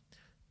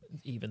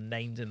even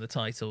named in the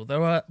title,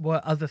 there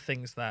were other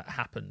things that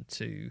happened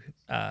to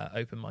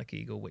Open Mike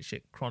Eagle which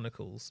it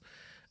chronicles,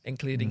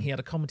 including he had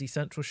a Comedy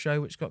Central show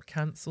which got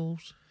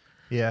cancelled.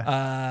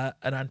 Yeah.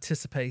 An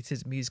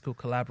anticipated musical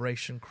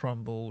collaboration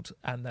crumbled,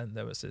 and then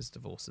there was his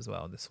divorce as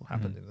well. And this all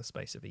happened in the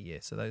space of a year.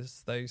 So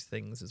those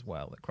things as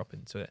well that crop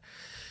into it.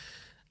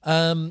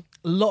 A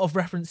lot of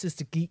references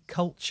to geek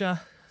culture.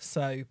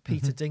 So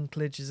Peter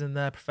Dinklage is in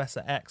there,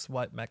 Professor X,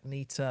 White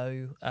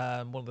Magneto.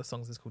 One of the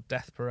songs is called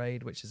Death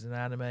Parade, which is an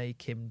anime.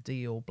 Kim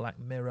Deal, Black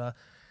Mirror.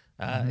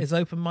 Is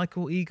Open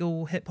Michael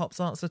Eagle hip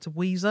hop's answer to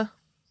Weezer?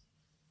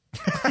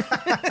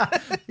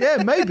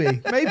 Yeah,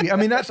 maybe. I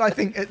mean, I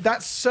think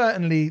that's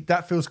certainly,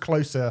 that feels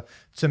closer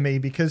to me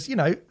because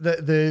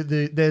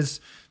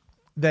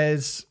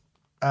there's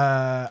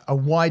a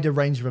wider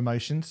range of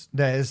emotions.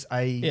 There's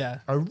a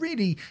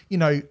really,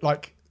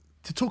 like,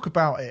 to talk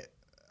about it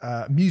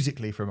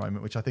musically for a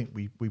moment, which I think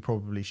we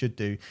probably should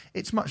do.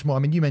 It's much more. I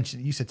mean,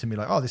 you said to me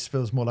like, "Oh, this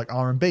feels more like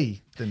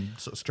R&B than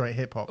sort of straight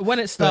hip hop." When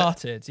it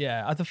started,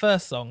 the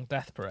first song,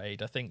 "Death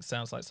Parade," I think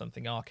sounds like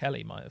something R.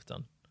 Kelly might have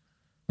done.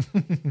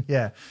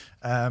 Yeah,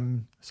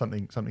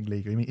 something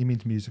legal. He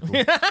means musical.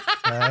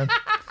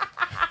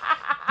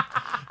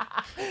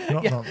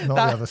 Not the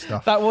other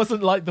stuff. That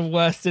wasn't like the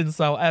worst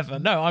insult ever.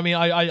 No, I mean,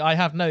 I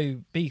have no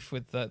beef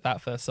with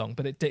that first song,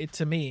 but it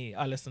to me,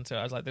 I listened to it,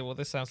 I was like, well,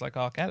 this sounds like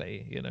R.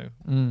 Kelly,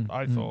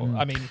 I thought.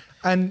 I mean,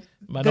 and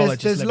my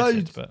knowledge is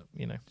limited, but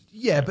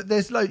Yeah, but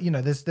there's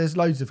there's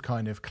loads of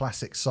kind of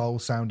classic soul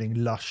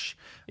sounding lush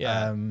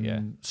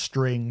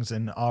strings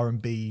and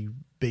R&B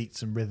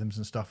beats and rhythms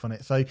and stuff on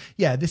it. So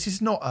yeah, this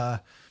is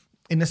not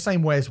in the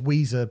same way as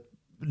Weezer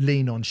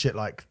lean on shit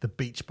like the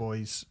Beach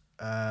Boys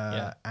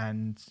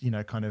and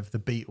kind of the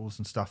Beatles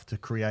and stuff to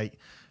create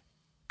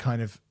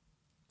kind of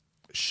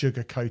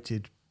sugar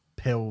coated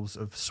pills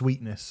of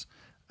sweetness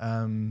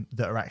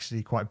that are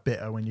actually quite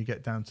bitter when you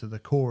get down to the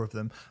core of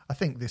them. I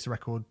think this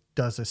record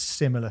does a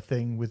similar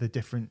thing with a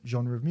different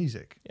genre of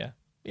music.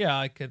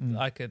 I could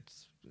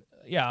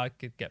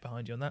get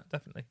behind you on that,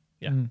 definitely.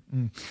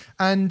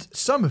 And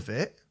some of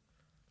it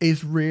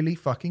is really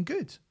fucking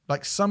good.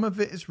 Like, some of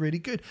it is really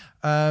good.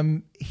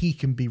 He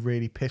can be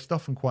really pissed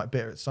off and quite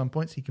bitter at some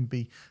points. He can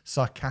be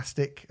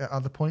sarcastic at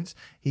other points.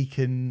 He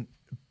can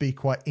be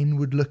quite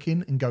inward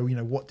looking and go,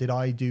 what did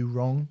I do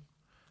wrong?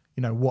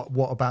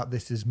 What about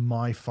this is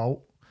my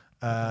fault?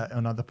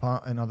 In other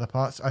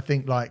parts, I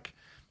think like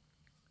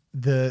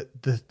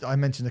I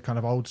mentioned the kind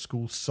of old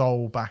school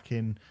soul back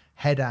in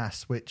Head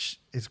Ass, which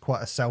is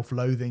quite a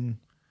self-loathing.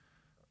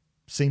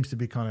 Seems to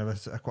be kind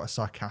of quite a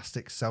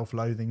sarcastic,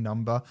 self-loathing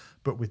number,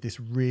 but with this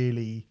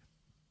really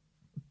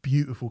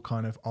beautiful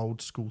kind of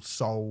old school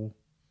soul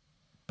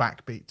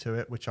backbeat to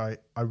it, which I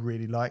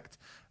really liked.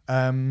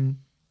 There's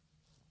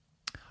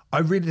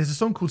a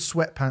song called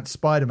Sweatpants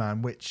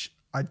Spider-Man, which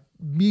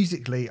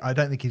musically I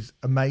don't think is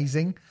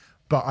amazing,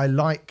 but I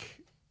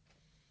like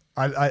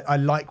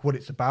what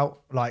it's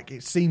about. Like,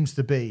 it seems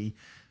to be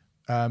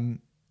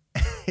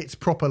it's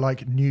proper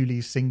like newly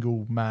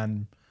single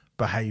man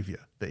behavior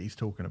that he's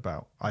talking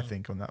about. I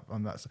think on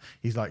that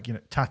he's like,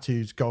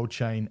 tattoos, gold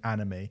chain,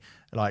 anime,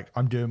 like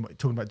I'm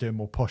talking about doing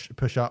more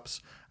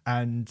push-ups,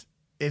 and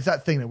it's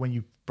that thing that when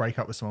you break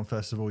up with someone,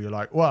 first of all, you're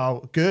like,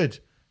 well, good,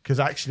 because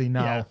actually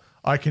now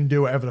I can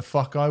do whatever the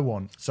fuck I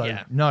want. So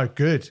no,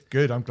 good,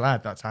 I'm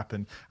glad that's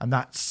happened. And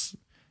that's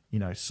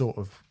sort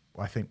of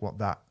I think what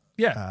that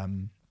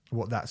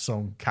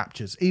song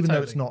captures, even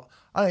though it's not,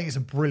 I think it's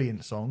a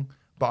brilliant song,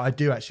 but I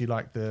do actually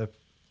like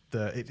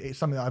it's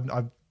something that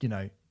I've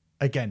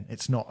again,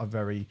 it's not a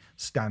very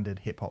standard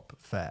hip-hop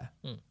fare.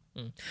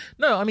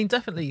 No, I mean,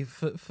 definitely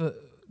for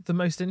the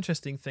most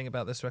interesting thing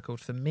about this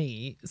record for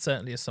me,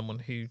 certainly as someone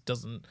who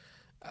doesn't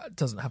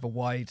have a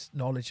wide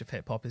knowledge of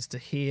hip-hop, is to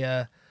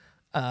hear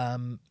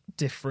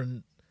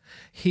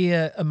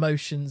hear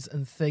emotions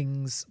and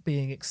things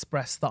being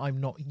expressed that I'm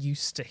not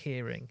used to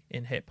hearing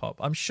in hip-hop.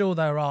 I'm sure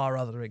there are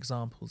other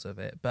examples of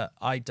it, but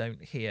I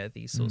don't hear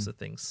these sorts of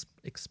things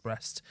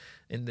expressed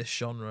in this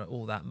genre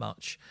all that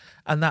much,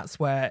 and that's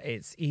where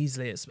it's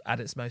at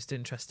its most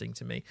interesting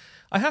to me.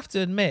 I have to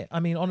admit, I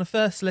mean, on a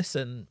first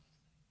listen,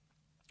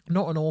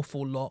 not an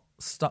awful lot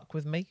stuck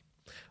with me,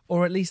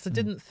 or at least I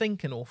didn't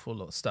think an awful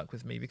lot stuck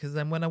with me, because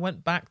then when I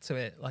went back to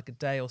it like a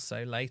day or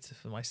so later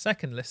for my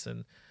second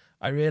listen,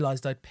 I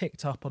realised I'd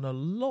picked up on a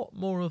lot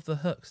more of the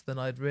hooks than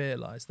I'd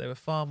realised. They were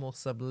far more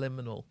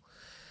subliminal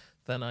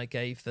than I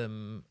gave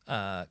them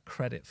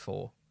credit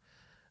for.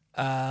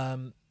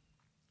 I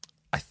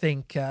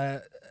think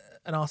an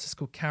artist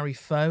called Carrie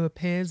Foe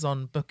appears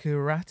on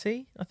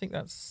Bukurati, I think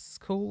that's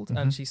called,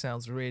 and she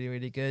sounds really,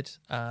 really good.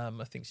 I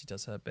think she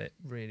does her bit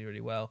really, really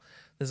well.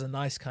 There's a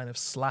nice kind of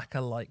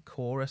slacker-like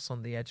chorus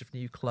on The Edge of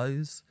New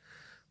Clothes,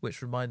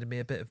 which reminded me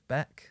a bit of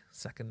Beck,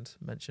 second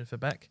mention for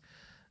Beck.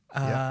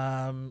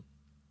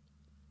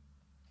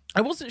 I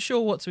wasn't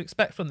sure what to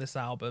expect from this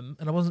album,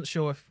 and I wasn't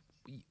sure if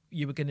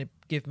you were going to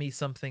give me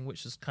something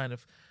which was kind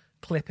of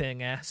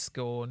clipping-esque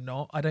or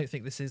not. I don't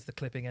think this is the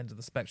clipping end of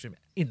the spectrum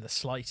in the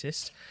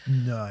slightest.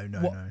 No.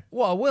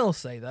 What I will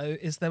say, though,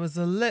 is there was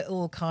a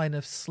little kind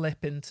of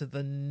slip into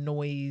the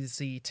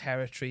noisy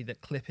territory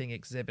that clipping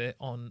exhibit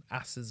on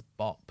Ass's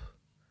Bop.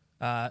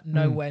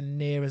 Nowhere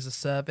near as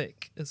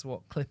acerbic as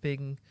what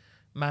clipping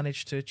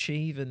managed to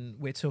achieve, and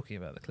we're talking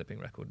about the clipping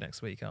record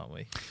next week, aren't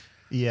we?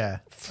 Yeah.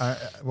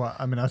 Well,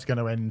 I mean, I was going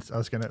to end.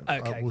 Okay.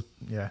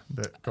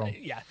 But go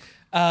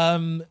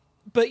on.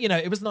 But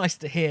it was nice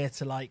to hear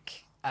to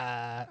like.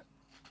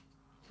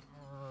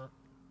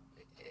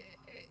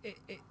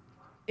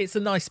 It's a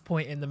nice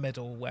point in the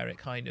middle where it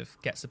kind of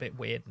gets a bit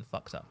weird and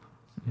fucked up.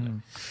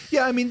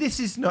 Yeah, I mean,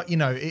 this is not.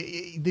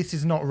 This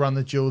is not Run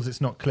the Jewels.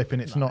 It's not clipping.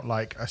 It's not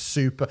like a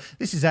super.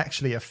 This is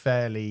actually a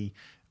fairly.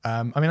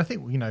 I mean, I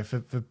think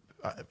for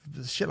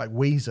shit like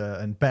Weezer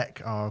and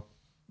Beck are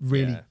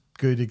really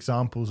good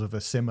examples of a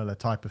similar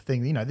type of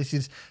thing. You know, this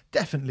is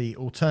definitely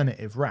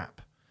alternative rap.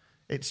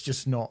 It's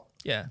just not.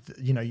 Yeah.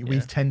 You know,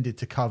 we've tended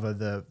to cover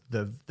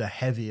the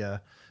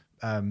heavier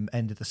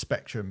end of the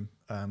spectrum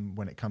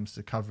when it comes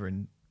to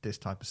covering this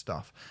type of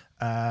stuff.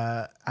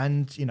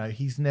 And you know,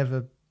 he's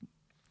never.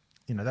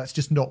 You know, that's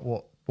just not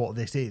what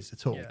this is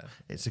at all. Yeah.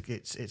 It's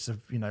a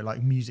you know,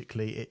 like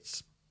musically,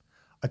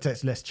 I'd say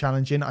it's less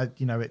challenging.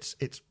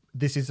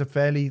 This is a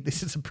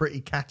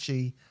pretty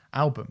catchy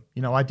album.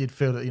 You know, I did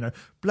feel that, you know,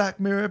 Black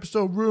Mirror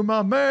episode ruined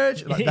my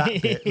marriage, like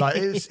that bit. Like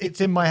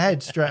it's in my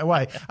head straight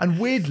away. And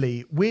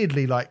weirdly,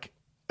 like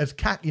as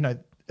catchy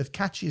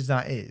as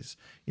that is,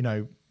 you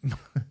know,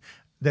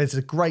 there's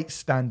a great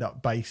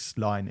stand-up bass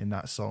line in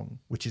that song,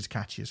 which is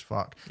catchy as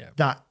fuck. Yeah.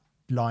 That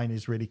line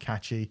is really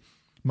catchy.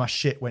 My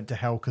shit went to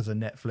hell because of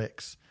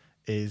Netflix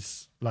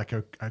is like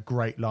a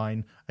great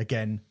line.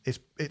 Again,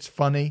 it's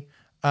funny.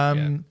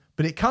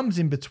 But it comes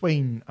in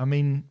between. I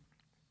mean,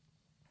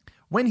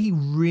 when he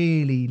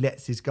really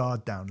lets his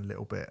guard down a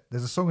little bit,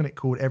 there's a song in it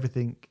called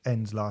Everything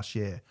Ends Last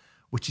Year,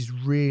 which is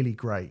really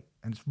great.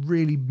 And it's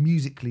really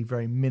musically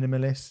very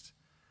minimalist.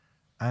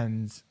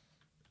 And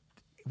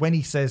when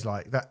he says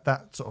like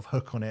that sort of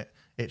hook on it,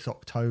 it's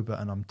October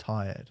and I'm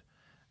tired.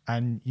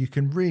 And you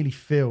can really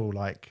feel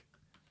like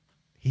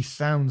he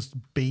sounds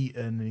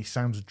beaten and he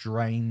sounds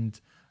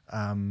drained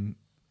on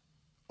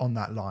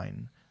that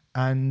line.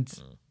 And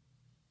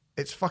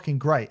it's fucking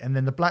great. And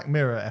then the Black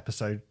Mirror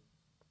song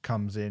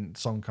comes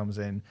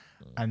in,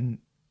 and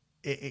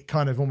it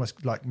kind of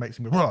almost like makes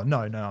me go, oh, no,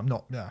 I'm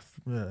not.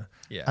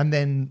 Yeah. And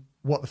then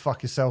What the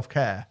Fuck is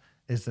Self-Care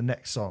is the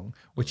next song,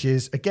 which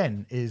is,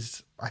 again,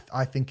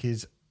 I think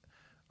is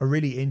a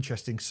really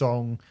interesting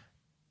song.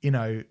 You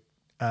know,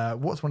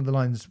 what's one of the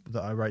lines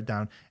that I wrote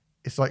down?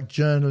 It's like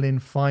journaling,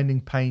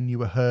 finding pain you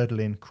were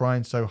hurdling,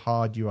 crying so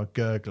hard you are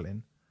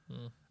gurgling.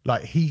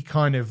 Like he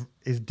kind of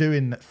is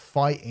doing that,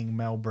 fighting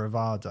male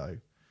bravado.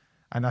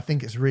 And I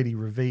think it's really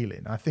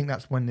revealing. I think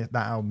that's when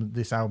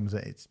this album's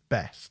at its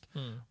best,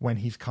 when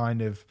he's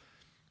kind of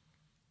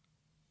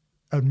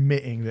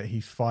admitting that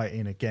he's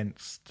fighting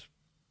against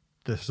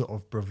the sort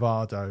of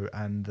bravado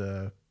and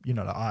the, you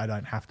know, like, I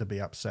don't have to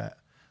be upset,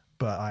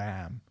 but I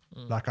am.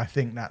 Like, I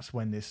think that's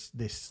when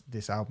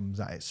this album's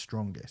at its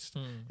strongest,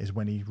 is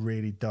when he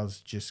really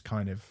does just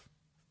kind of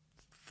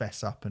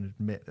fess up and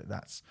admit that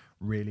that's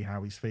really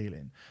how he's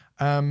feeling.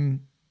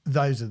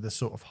 Those are the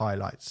sort of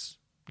highlights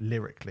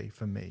lyrically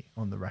for me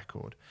on the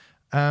record.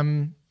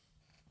 And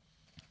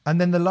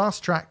then the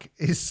last track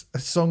is a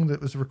song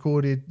that was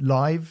recorded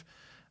live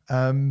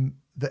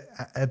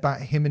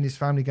about him and his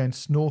family going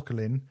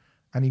snorkeling.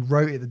 And he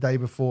wrote it the day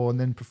before and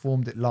then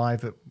performed it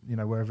live at, you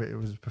know, wherever it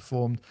was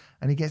performed.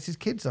 And he gets his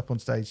kids up on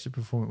stage to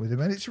perform it with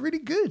him. And it's really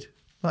good.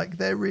 Like,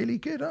 they're really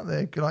good, aren't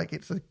they? Like,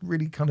 it's a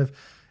really kind of,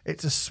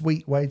 it's a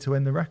sweet way to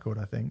end the record,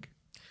 I think.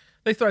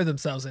 They throw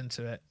themselves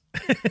into it.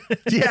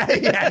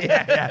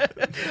 Yeah.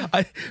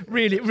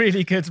 Really,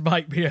 really good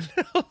might be a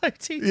little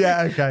OTT.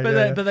 Yeah, okay.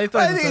 But they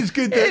throw I think it's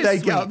good that they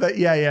get up there.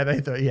 Yeah, they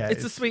thought, yeah.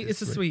 It's a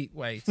sweet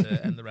way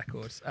to end the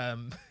record.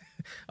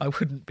 I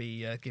wouldn't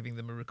be giving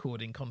them a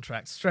recording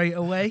contract straight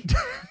away.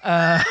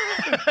 No.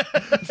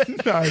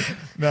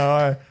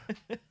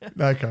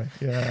 Okay.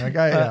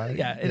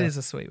 Yeah. It is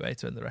a sweet way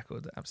to end the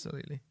record.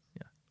 Absolutely.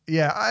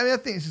 Yeah. I mean, I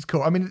think this is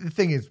cool. I mean, the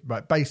thing is,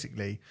 right,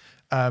 basically,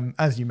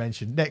 as you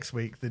mentioned, next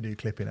week the new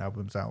Clipping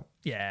album's out.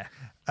 Yeah.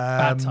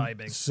 Bad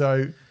timing.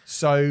 So,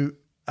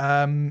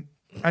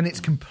 and it's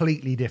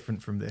completely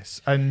different from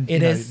this. And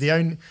it is the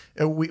only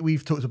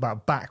we've talked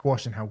about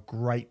Backwash and how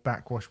great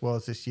Backwash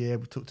was this year.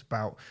 We talked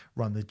about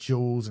Run the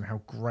Jewels and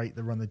how great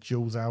the Run the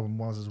Jewels album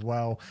was as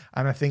well.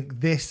 And I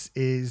think this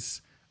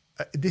is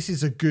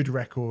a good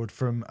record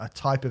from a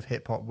type of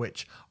hip hop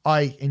which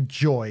I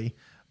enjoy,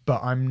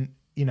 but I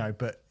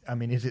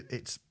mean,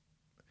 it's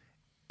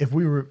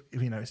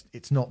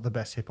not the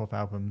best hip hop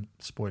album,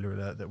 spoiler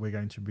alert, that we're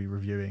going to be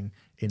reviewing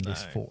in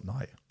this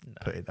fortnight. No.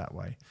 Put it that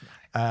way.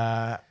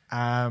 By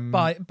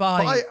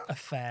a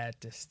fair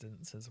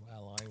distance as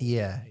well.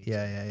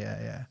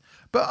 Yeah.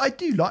 But I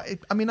do like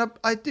it. I mean,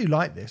 I do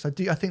like this. I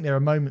think there are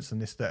moments in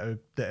this that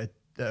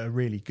are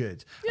really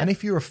good. Yeah. And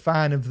if you're a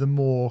fan of the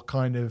more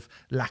kind of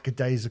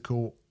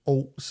lackadaisical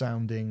alt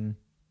sounding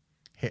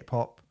hip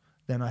hop,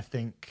 then I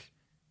think,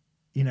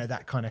 you know,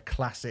 that kind of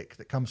classic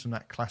that comes from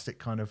that classic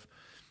kind of,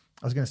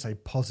 I was going to say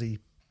posse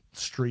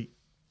street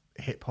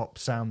hip hop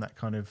sound, that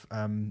kind of,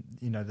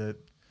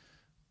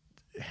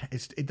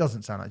 it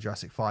doesn't sound like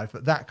Jurassic 5,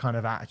 but that kind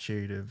of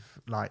attitude of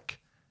like,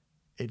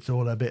 it's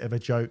all a bit of a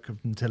joke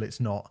until it's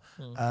not.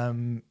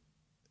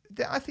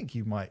 I think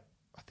you might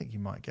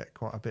get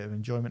quite a bit of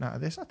enjoyment out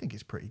of this. I think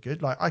it's pretty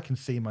good. Like, I can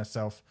see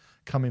myself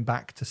coming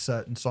back to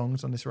certain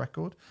songs on this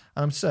record,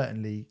 and I'm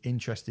certainly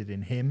interested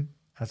in him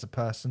as a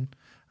person.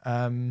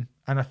 And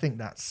I think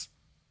that's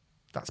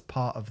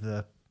part of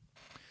the,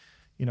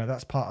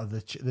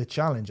 the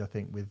challenge, I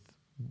think, with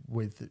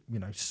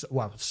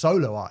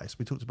solo artists.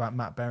 We talked about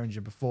Matt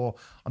Berringer before.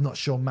 I'm not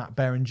sure Matt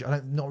Berringer.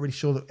 I'm not really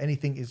sure that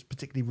anything is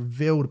particularly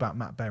revealed about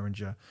Matt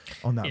Berringer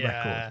on that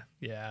record.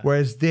 Yeah.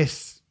 Whereas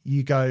this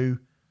you go,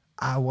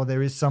 well,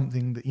 there is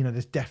something that,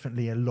 there's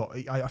definitely a lot.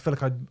 I feel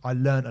like I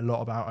learned a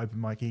lot about Open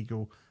Mike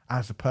Eagle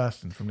as a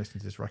person from listening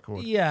to this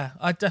record. Yeah,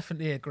 I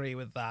definitely agree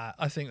with that.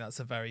 I think that's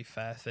a very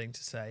fair thing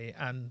to say.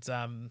 And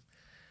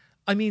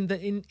I mean,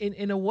 that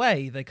in a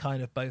way, they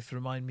kind of both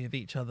remind me of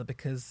each other,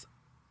 because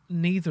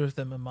neither of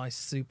them am I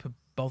super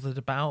bothered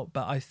about,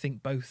 but I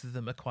think both of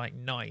them are quite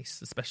nice,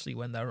 especially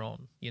when they're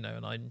on,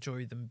 and I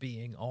enjoy them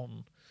being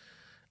on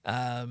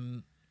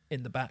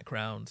in the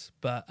background.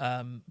 But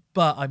I'm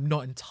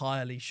not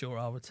entirely sure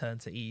I'll return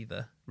to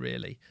either,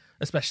 really,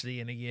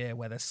 especially in a year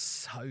where there's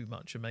so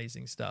much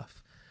amazing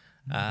stuff.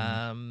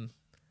 But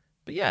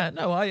yeah,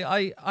 no,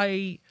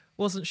 I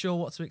wasn't sure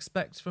what to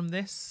expect from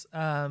this.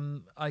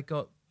 I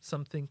got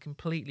something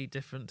completely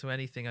different to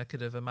anything I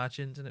could have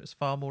imagined, and it was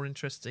far more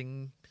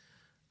interesting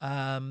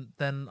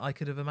than I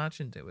could have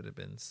imagined it would have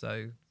been.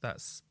 So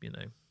that's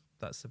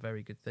a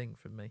very good thing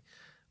from me.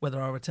 Whether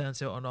I'll return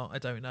to it or not, I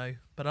don't know,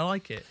 but I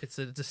like it. It's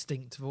a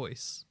distinct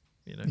voice,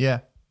 Yeah,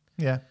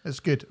 it's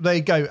good. There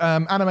you go.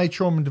 Anime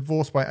Trauma and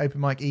Divorce by Open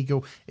Mike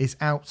Eagle is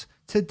out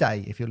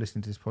today. If you're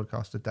listening to this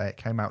podcast today, it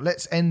came out.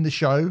 Let's end the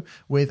show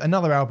with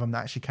another album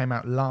that actually came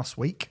out last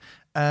week.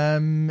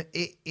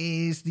 It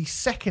is the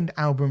second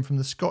album from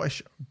the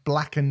Scottish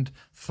blackened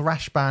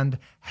thrash band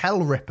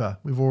Hellripper.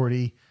 We've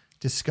already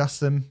discussed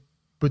them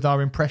with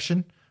our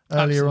impression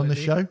earlier on the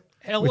show,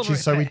 which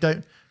is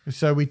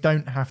so we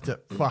don't have to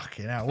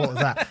fucking hell. What was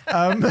that?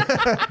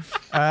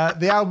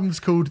 The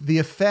album's called The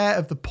Affair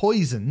of the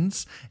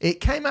Poisons. It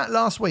came out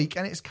last week,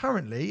 and it's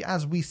currently,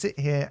 as we sit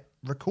here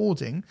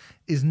recording,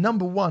 is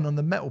number 1 on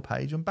the metal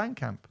page on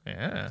Bandcamp.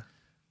 Yeah,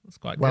 that's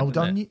quite good. Well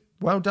done,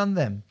 well done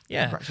them.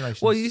 Yeah,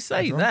 congratulations. Well, you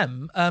say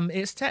them.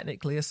 It's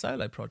technically a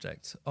solo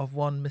project of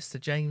one Mr.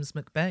 James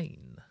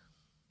McBain.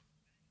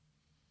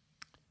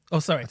 Oh,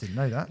 sorry, I didn't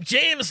know that.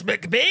 James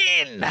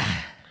McBain.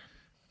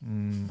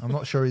 I'm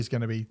not sure he's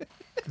going to be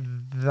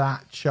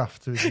that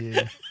chuffed with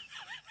you.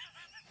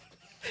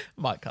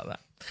 Might cut that.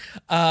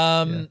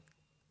 And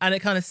it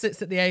kind of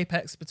sits at the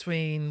apex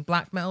between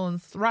black metal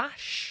and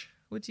thrash,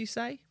 would you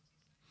say?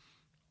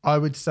 I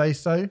would say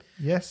so,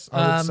 yes.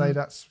 I would say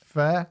that's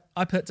fair.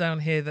 I put down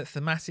here that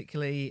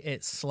thematically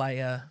it's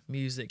Slayer,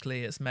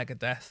 musically it's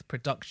Megadeth,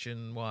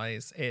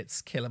 production-wise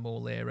it's Kill 'Em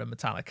All era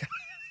Metallica.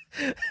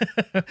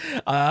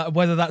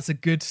 Whether that's a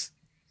good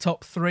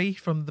top 3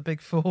 from the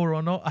big 4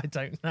 or not, I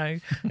don't know.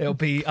 It'll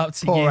be up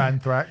to you. Poor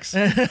Anthrax.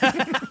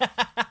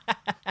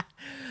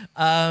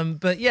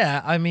 But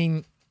yeah, I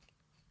mean,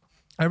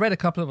 I read a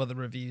couple of other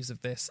reviews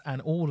of this,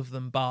 and all of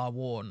them bar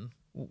one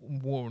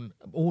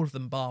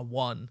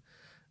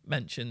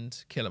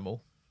mentioned Kill 'Em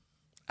All,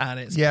 and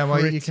it's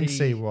well, you can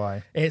see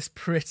why. It's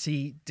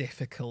pretty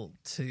difficult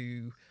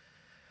to.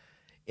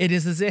 It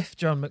is as if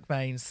John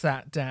McBain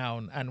sat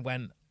down and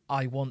went,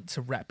 "I want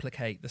to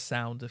replicate the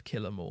sound of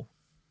Kill 'Em All."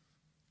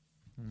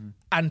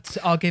 And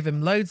I'll give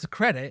him loads of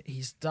credit.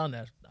 He's done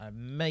an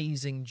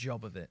amazing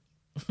job of it.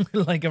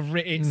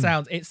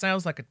 It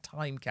sounds like a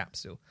time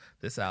capsule,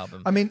 this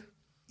album. I mean,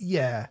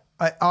 yeah,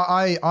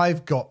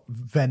 I've got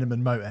Venom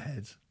and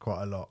Motorhead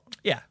quite a lot.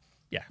 Yeah.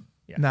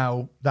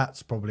 Now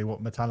that's probably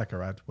what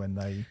Metallica had when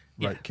they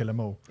wrote Kill 'Em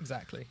All.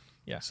 Exactly.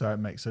 Yeah. So it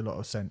makes a lot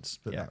of sense.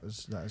 But that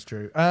is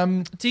true.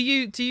 Do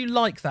you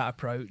like that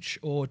approach,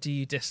 or do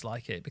you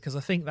dislike it? Because I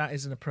think that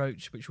is an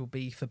approach which will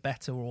be for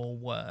better or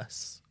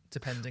worse,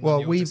 depending on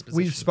your disposition.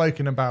 We've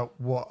spoken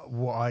about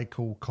what I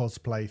call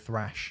cosplay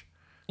thrash.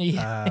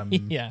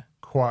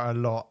 Quite a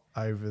lot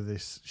over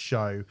this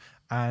show,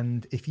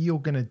 and if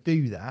you're going to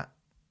do that,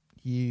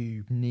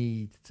 you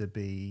need to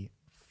be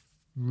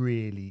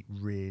really,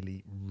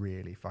 really,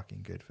 really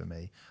fucking good for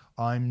me.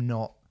 I'm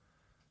not,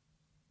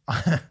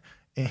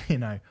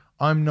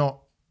 I'm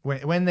not.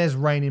 When there's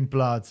Raining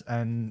Blood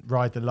and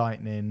Ride the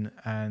Lightning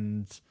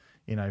and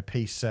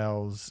Peace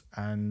Sells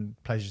and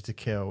Pleasure to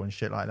Kill and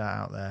shit like that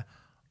out there,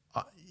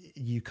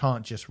 you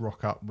can't just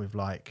rock up with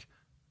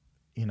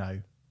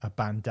a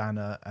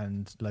bandana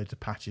and loads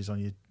of patches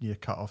on your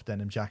cut off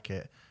denim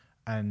jacket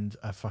and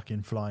a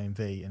fucking flying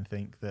V and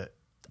think that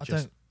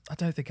I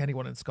don't think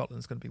anyone in Scotland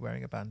is going to be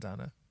wearing a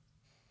bandana.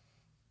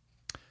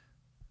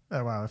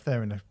 Oh wow, if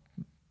they're in a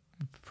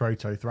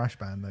proto thrash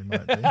band, they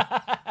might be.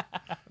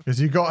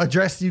 Because you got to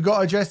dress, you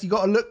got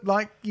to look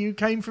like you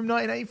came from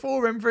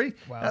 1984, Remfry.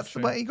 Wow, that's the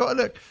way you got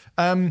to look.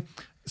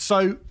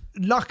 So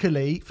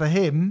luckily for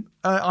him,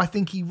 I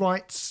think he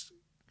writes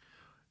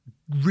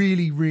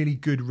really, really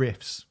good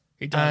riffs.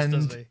 He does,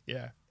 doesn't he?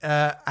 Yeah.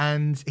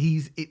 And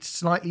it's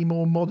slightly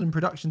more modern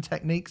production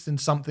techniques than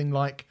something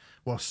like,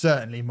 well,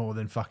 certainly more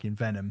than fucking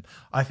Venom.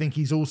 I think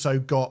he's also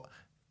got,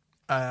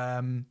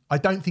 I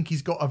don't think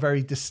he's got a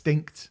very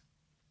distinct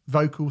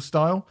vocal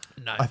style.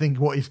 No. I think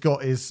what he's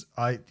got is,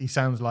 he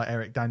sounds like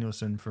Eric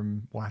Danielson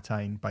from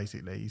Watain,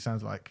 basically. He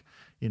sounds like,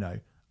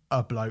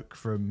 a bloke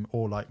from,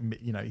 or like,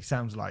 he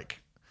sounds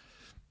like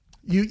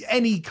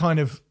any kind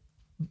of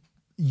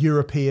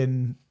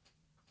European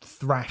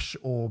thrash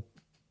or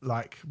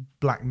like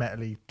black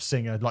metal-y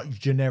singer, like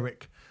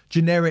generic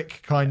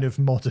kind of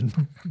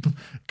modern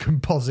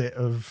composite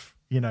of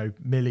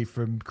Millie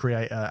from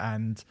Creator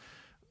and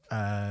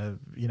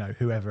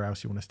whoever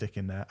else you want to stick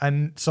in there.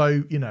 And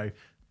so,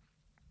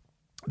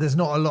 there's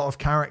not a lot of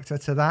character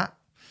to that.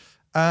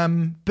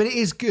 But it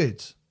is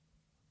good.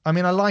 I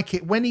mean, I like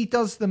it when he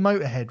does the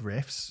Motorhead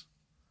riffs.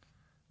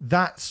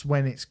 That's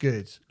when it's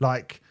good.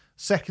 Like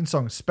second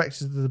song,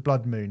 Spectres of the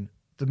Blood Moon,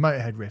 the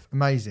Motorhead riff,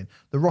 amazing.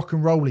 The rock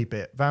and rolly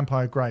bit,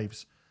 Vampire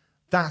Graves,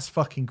 that's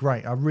fucking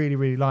great. I really,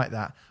 really like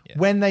that. Yeah.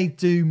 When they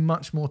do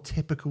much more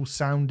typical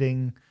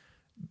sounding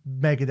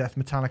Megadeth,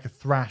 Metallica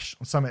thrash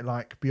or something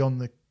like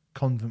Beyond the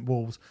Convent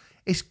Walls,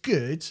 it's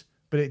good,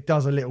 but it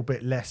does a little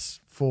bit less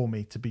for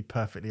me, to be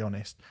perfectly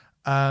honest.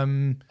 Are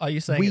you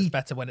saying it's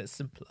better when it's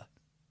simpler?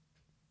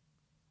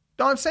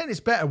 No, I'm saying it's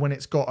better when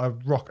it's got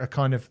a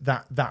kind of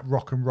that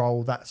rock and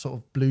roll, that sort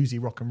of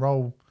bluesy rock and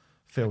roll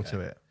feel to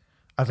it,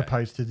 as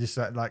opposed to just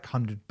like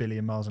 100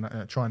 billion miles an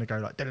hour trying to go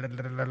like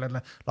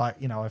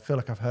I feel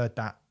like I've heard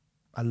that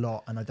a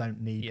lot and I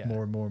don't need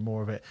more and more and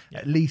more of it.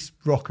 At least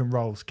rock and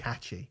roll's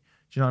catchy.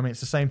 Do you know what I mean?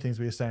 It's the same things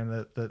we were saying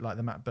that like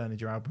the Matt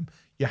Berninger album.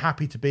 You're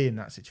happy to be in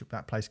that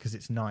place because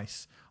it's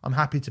nice. I'm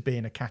happy to be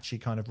in a catchy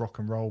kind of rock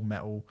and roll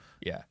metal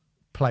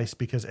place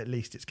because at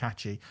least it's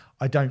catchy.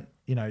 I don't,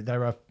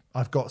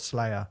 I've got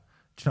Slayer.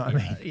 Do you know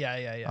what I mean?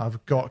 Yeah.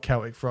 I've got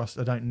Celtic Frost.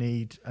 I don't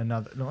need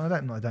another. No, I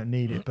don't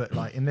need it. But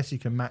like, unless you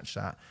can match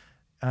that,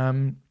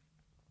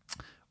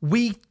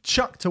 we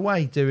chucked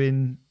away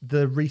doing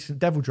the recent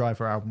Devil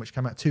Driver album, which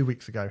came out 2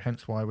 weeks ago.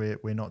 Hence why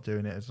we're not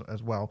doing it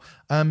as well.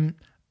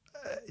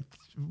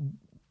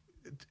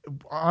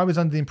 I was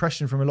under the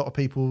impression from a lot of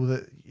people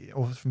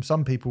or from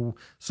some people,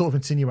 sort of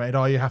insinuated,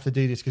 "Oh, you have to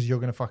do this because you're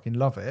going to fucking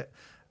love it."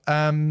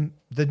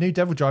 The new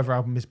Devil Driver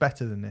album is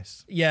better than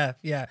this. Yeah.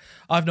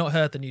 I've not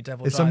heard the new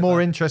Devil Driver. It's a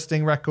more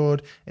interesting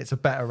record. It's a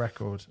better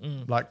record.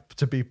 Like,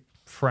 to be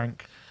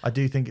frank, I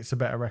do think it's a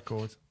better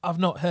record. I've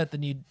not heard the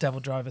new Devil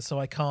Driver, so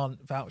I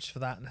can't vouch for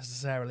that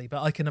necessarily,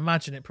 but I can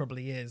imagine it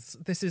probably is.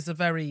 This is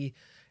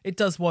it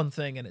does one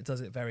thing and it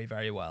does it very,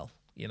 very well.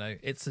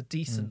 It's a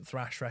decent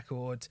thrash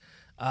record.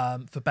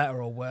 For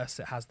better or worse,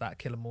 it has that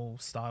Kill 'Em All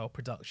style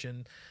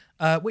production,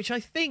 which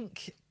I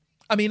think...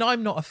 I mean,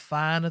 I'm not a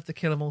fan of the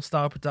Kill 'Em All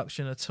style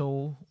production at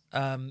all,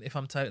 if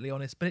I'm totally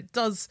honest, but it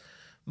does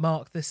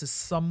mark this as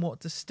somewhat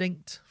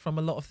distinct from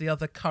a lot of the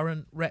other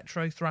current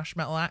retro thrash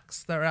metal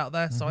acts that are out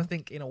there. So I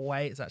think in a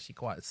way it's actually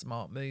quite a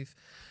smart move.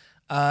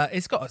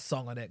 It's got a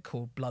song on it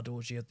called Blood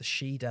Orgy of the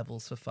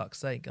She-Devils, for fuck's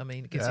sake. I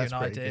mean, it gives you an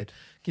idea.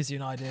 Gives you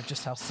an idea of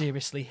just how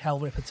seriously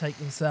Hellripper take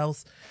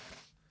themselves.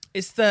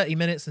 It's 30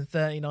 minutes and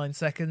 39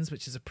 seconds,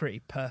 which is a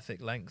pretty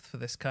perfect length for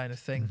this kind of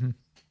thing.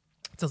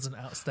 Doesn't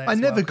outstay. I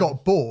never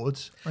got bored.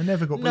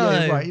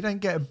 Right, you don't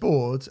get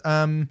bored.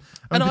 And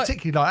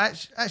particularly, I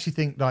actually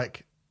think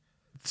like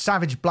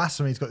Savage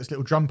Blasphemy's got this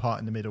little drum part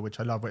in the middle,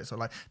 which I love, where it's sort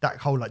of like that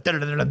whole like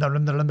and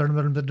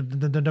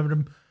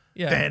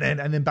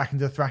then back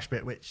into the thrash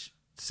bit, which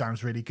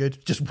sounds really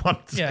good. Just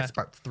once, it's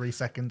about 3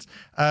 seconds.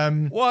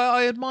 Well,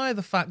 I admire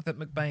the fact that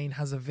McBain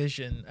has a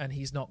vision and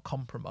he's not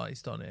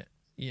compromised on it.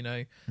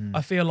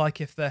 I feel like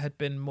if there had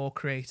been more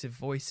creative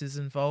voices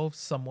involved,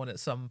 someone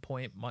at some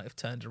point might have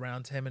turned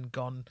around to him and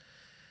gone,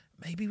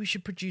 maybe we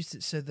should produce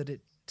it so that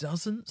it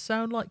doesn't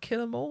sound like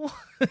Kill 'Em All,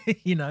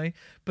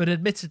 But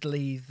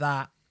admittedly,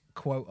 that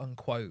quote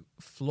unquote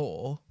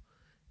flaw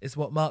is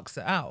what marks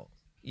it out,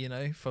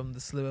 from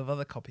the slew of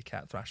other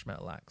copycat thrash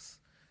metal acts.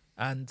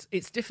 And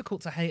it's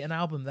difficult to hate an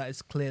album that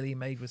is clearly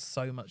made with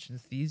so much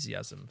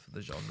enthusiasm for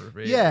the genre,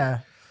 really. Yeah.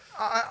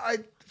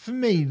 For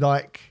me,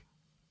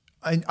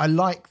 I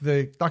like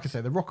the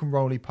rock and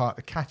rolly part,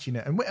 the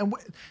catchiness, and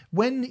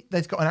when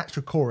there's got an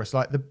actual chorus,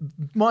 like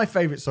my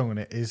favourite song on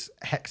it is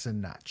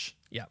Hexennatch.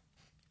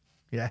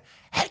 Yeah,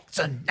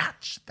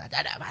 Hexennatch,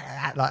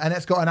 and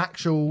it's got an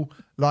actual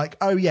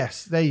oh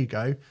yes, there you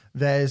go.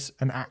 There's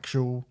an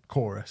actual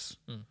chorus.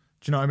 Do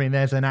you know what I mean?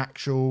 There's an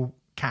actual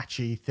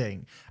catchy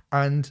thing,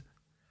 and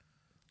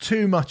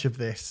too much of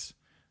this,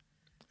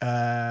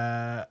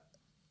 I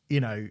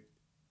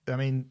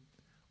mean,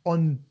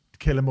 on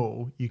Kill 'Em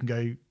All, you can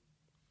go.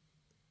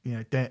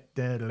 Hit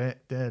the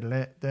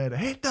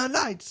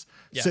lights,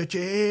 search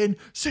in,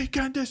 seek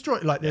and destroy.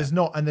 There's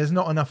not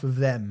enough of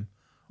them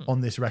on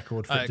this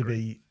record for it to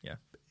be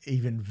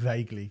even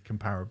vaguely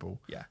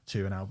comparable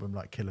to an album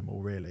like Kill 'Em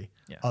All, really.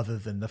 Other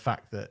than the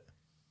fact that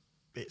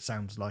it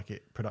sounds like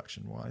it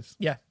production wise.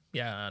 No,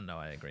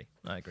 I agree.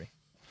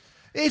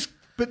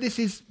 But this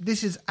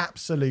is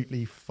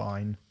absolutely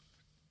fine.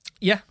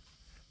 Yeah.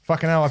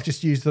 Fucking hell, I've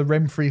just used the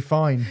Renfrey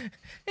fine.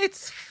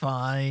 It's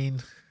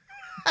fine.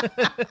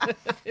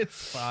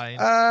 It's fine.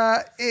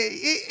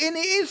 It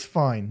is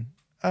fine.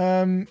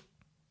 I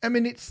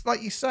mean, it's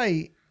like you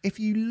say, if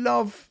you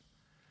love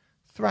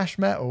thrash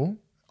metal,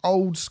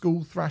 old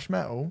school thrash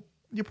metal,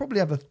 you'll probably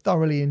have a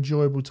thoroughly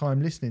enjoyable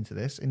time listening to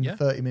this in the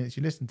 30 minutes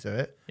you listen to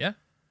it. Yeah.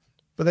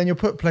 But then you'll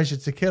put Pleasure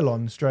to Kill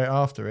on straight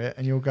after it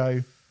and you'll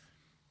go,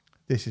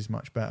 this is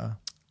much better.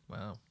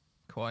 Wow.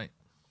 Quite.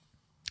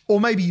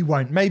 Or maybe you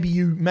won't. Maybe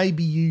you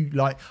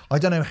I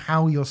don't know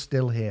how you're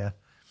still here.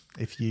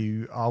 if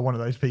you are one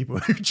of those people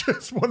who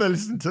just want to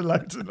listen to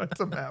loads and loads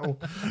of metal,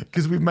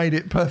 because we've made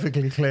it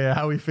perfectly clear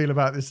how we feel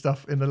about this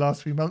stuff in the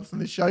last few months on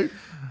this show,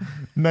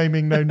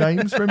 naming no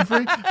names,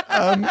 Renfrew.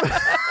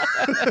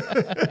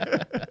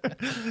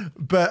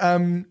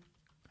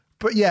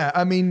 But yeah,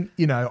 I mean,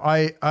 you know,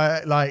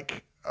 I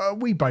like,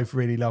 we both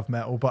really love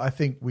metal, but I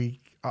think we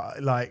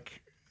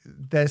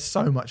there's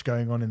so much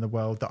going on in the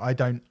world that I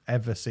don't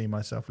ever see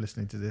myself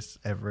listening to this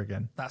ever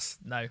again.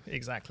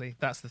 Exactly.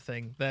 That's the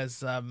thing.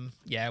 There's,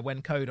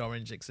 when Code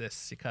Orange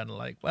exists, you're kind of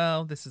like,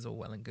 well, this is all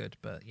well and good,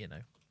 but, you know,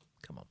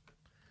 come on.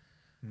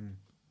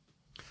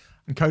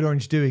 And Code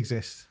Orange do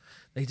exist.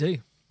 They do.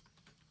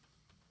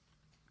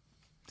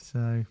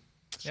 So,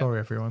 sorry,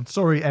 everyone.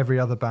 Sorry, every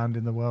other band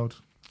in the world.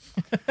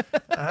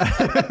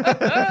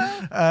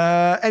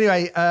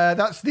 Anyway,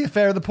 that's The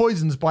Affair of the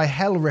Poisons by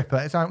Hell Ripper.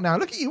 It's out now.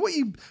 Look at you. What are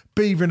you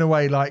beavering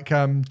away like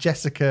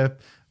Jessica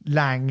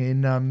Lange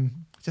in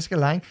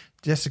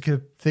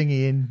Jessica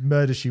Thingy in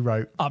Murder, She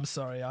Wrote. I'm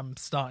sorry, I'm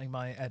starting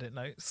my edit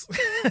notes.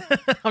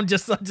 I'm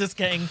just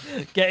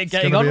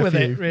getting on with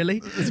it, really.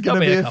 There's going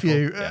to be a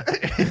few. Yeah.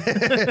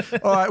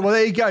 All right, well,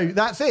 there you go.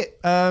 That's it.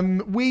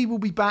 We will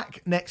be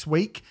back next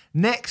week.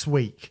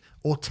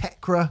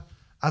 Autekra,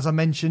 as I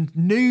mentioned,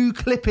 new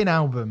clipping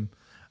album.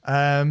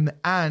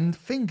 And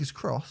fingers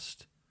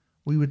crossed,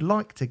 we would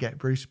like to get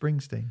Bruce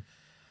Springsteen.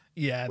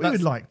 Yeah, we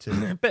would like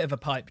to. A bit of a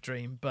pipe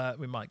dream, but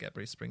we might get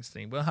Bruce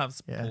Springsteen. We'll have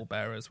Paul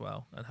Bearer as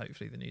well, and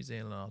hopefully the New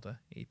Zealander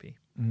EP.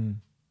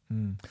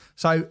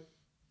 So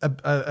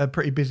a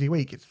pretty busy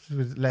week. It's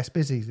less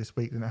busy this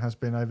week than it has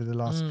been over the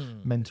last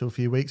mental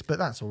few weeks, but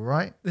that's all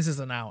right. This is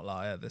an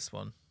outlier, this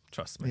one.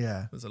 Trust me.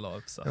 Yeah. There's a lot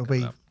of stuff. It'll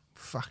be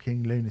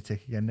fucking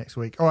lunatic again next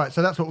week. All right,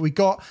 so that's what we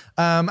got.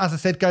 As I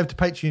said, go to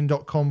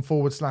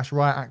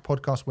patreon.com/Riot Act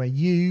podcast, where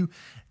you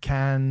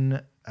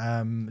can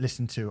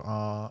listen to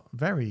our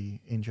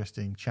very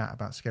interesting chat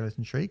about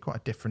Skeleton Tree, quite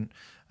a different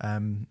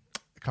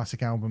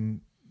classic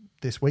album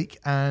this week.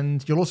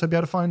 And you'll also be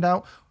able to find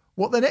out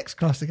what the next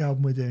classic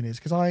album we're doing is,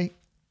 because I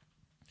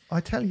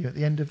tell you at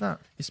the end of that.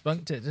 You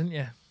spunked it, didn't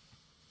you?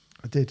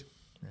 I did.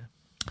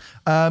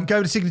 Yeah.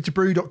 Go to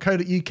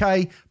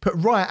signaturebrew.co.uk, put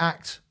Riot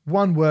Act,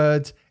 one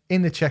word,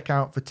 in the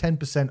checkout for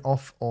 10%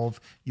 off of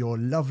your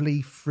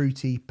lovely,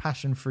 fruity,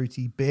 passion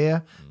fruity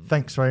beer.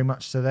 Thanks very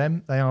much to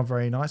them. They are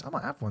very nice. I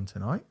might have one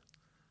tonight.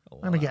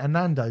 I'm going to get a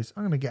Nando's.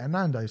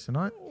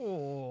 Tonight.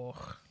 Oh,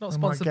 not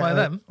sponsored by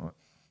them.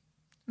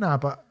 No,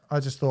 but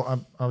I just thought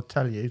I'll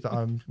tell you that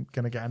I'm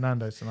going to get a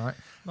Nando's tonight.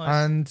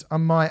 Nice. And I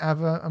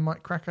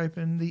might crack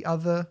open the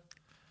other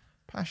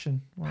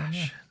passion.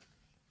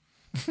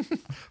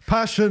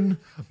 Passion.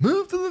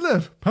 Move to the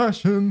left.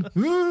 Passion.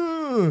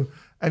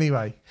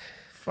 Anyway.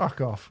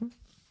 Fuck off.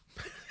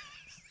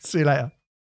 See you later.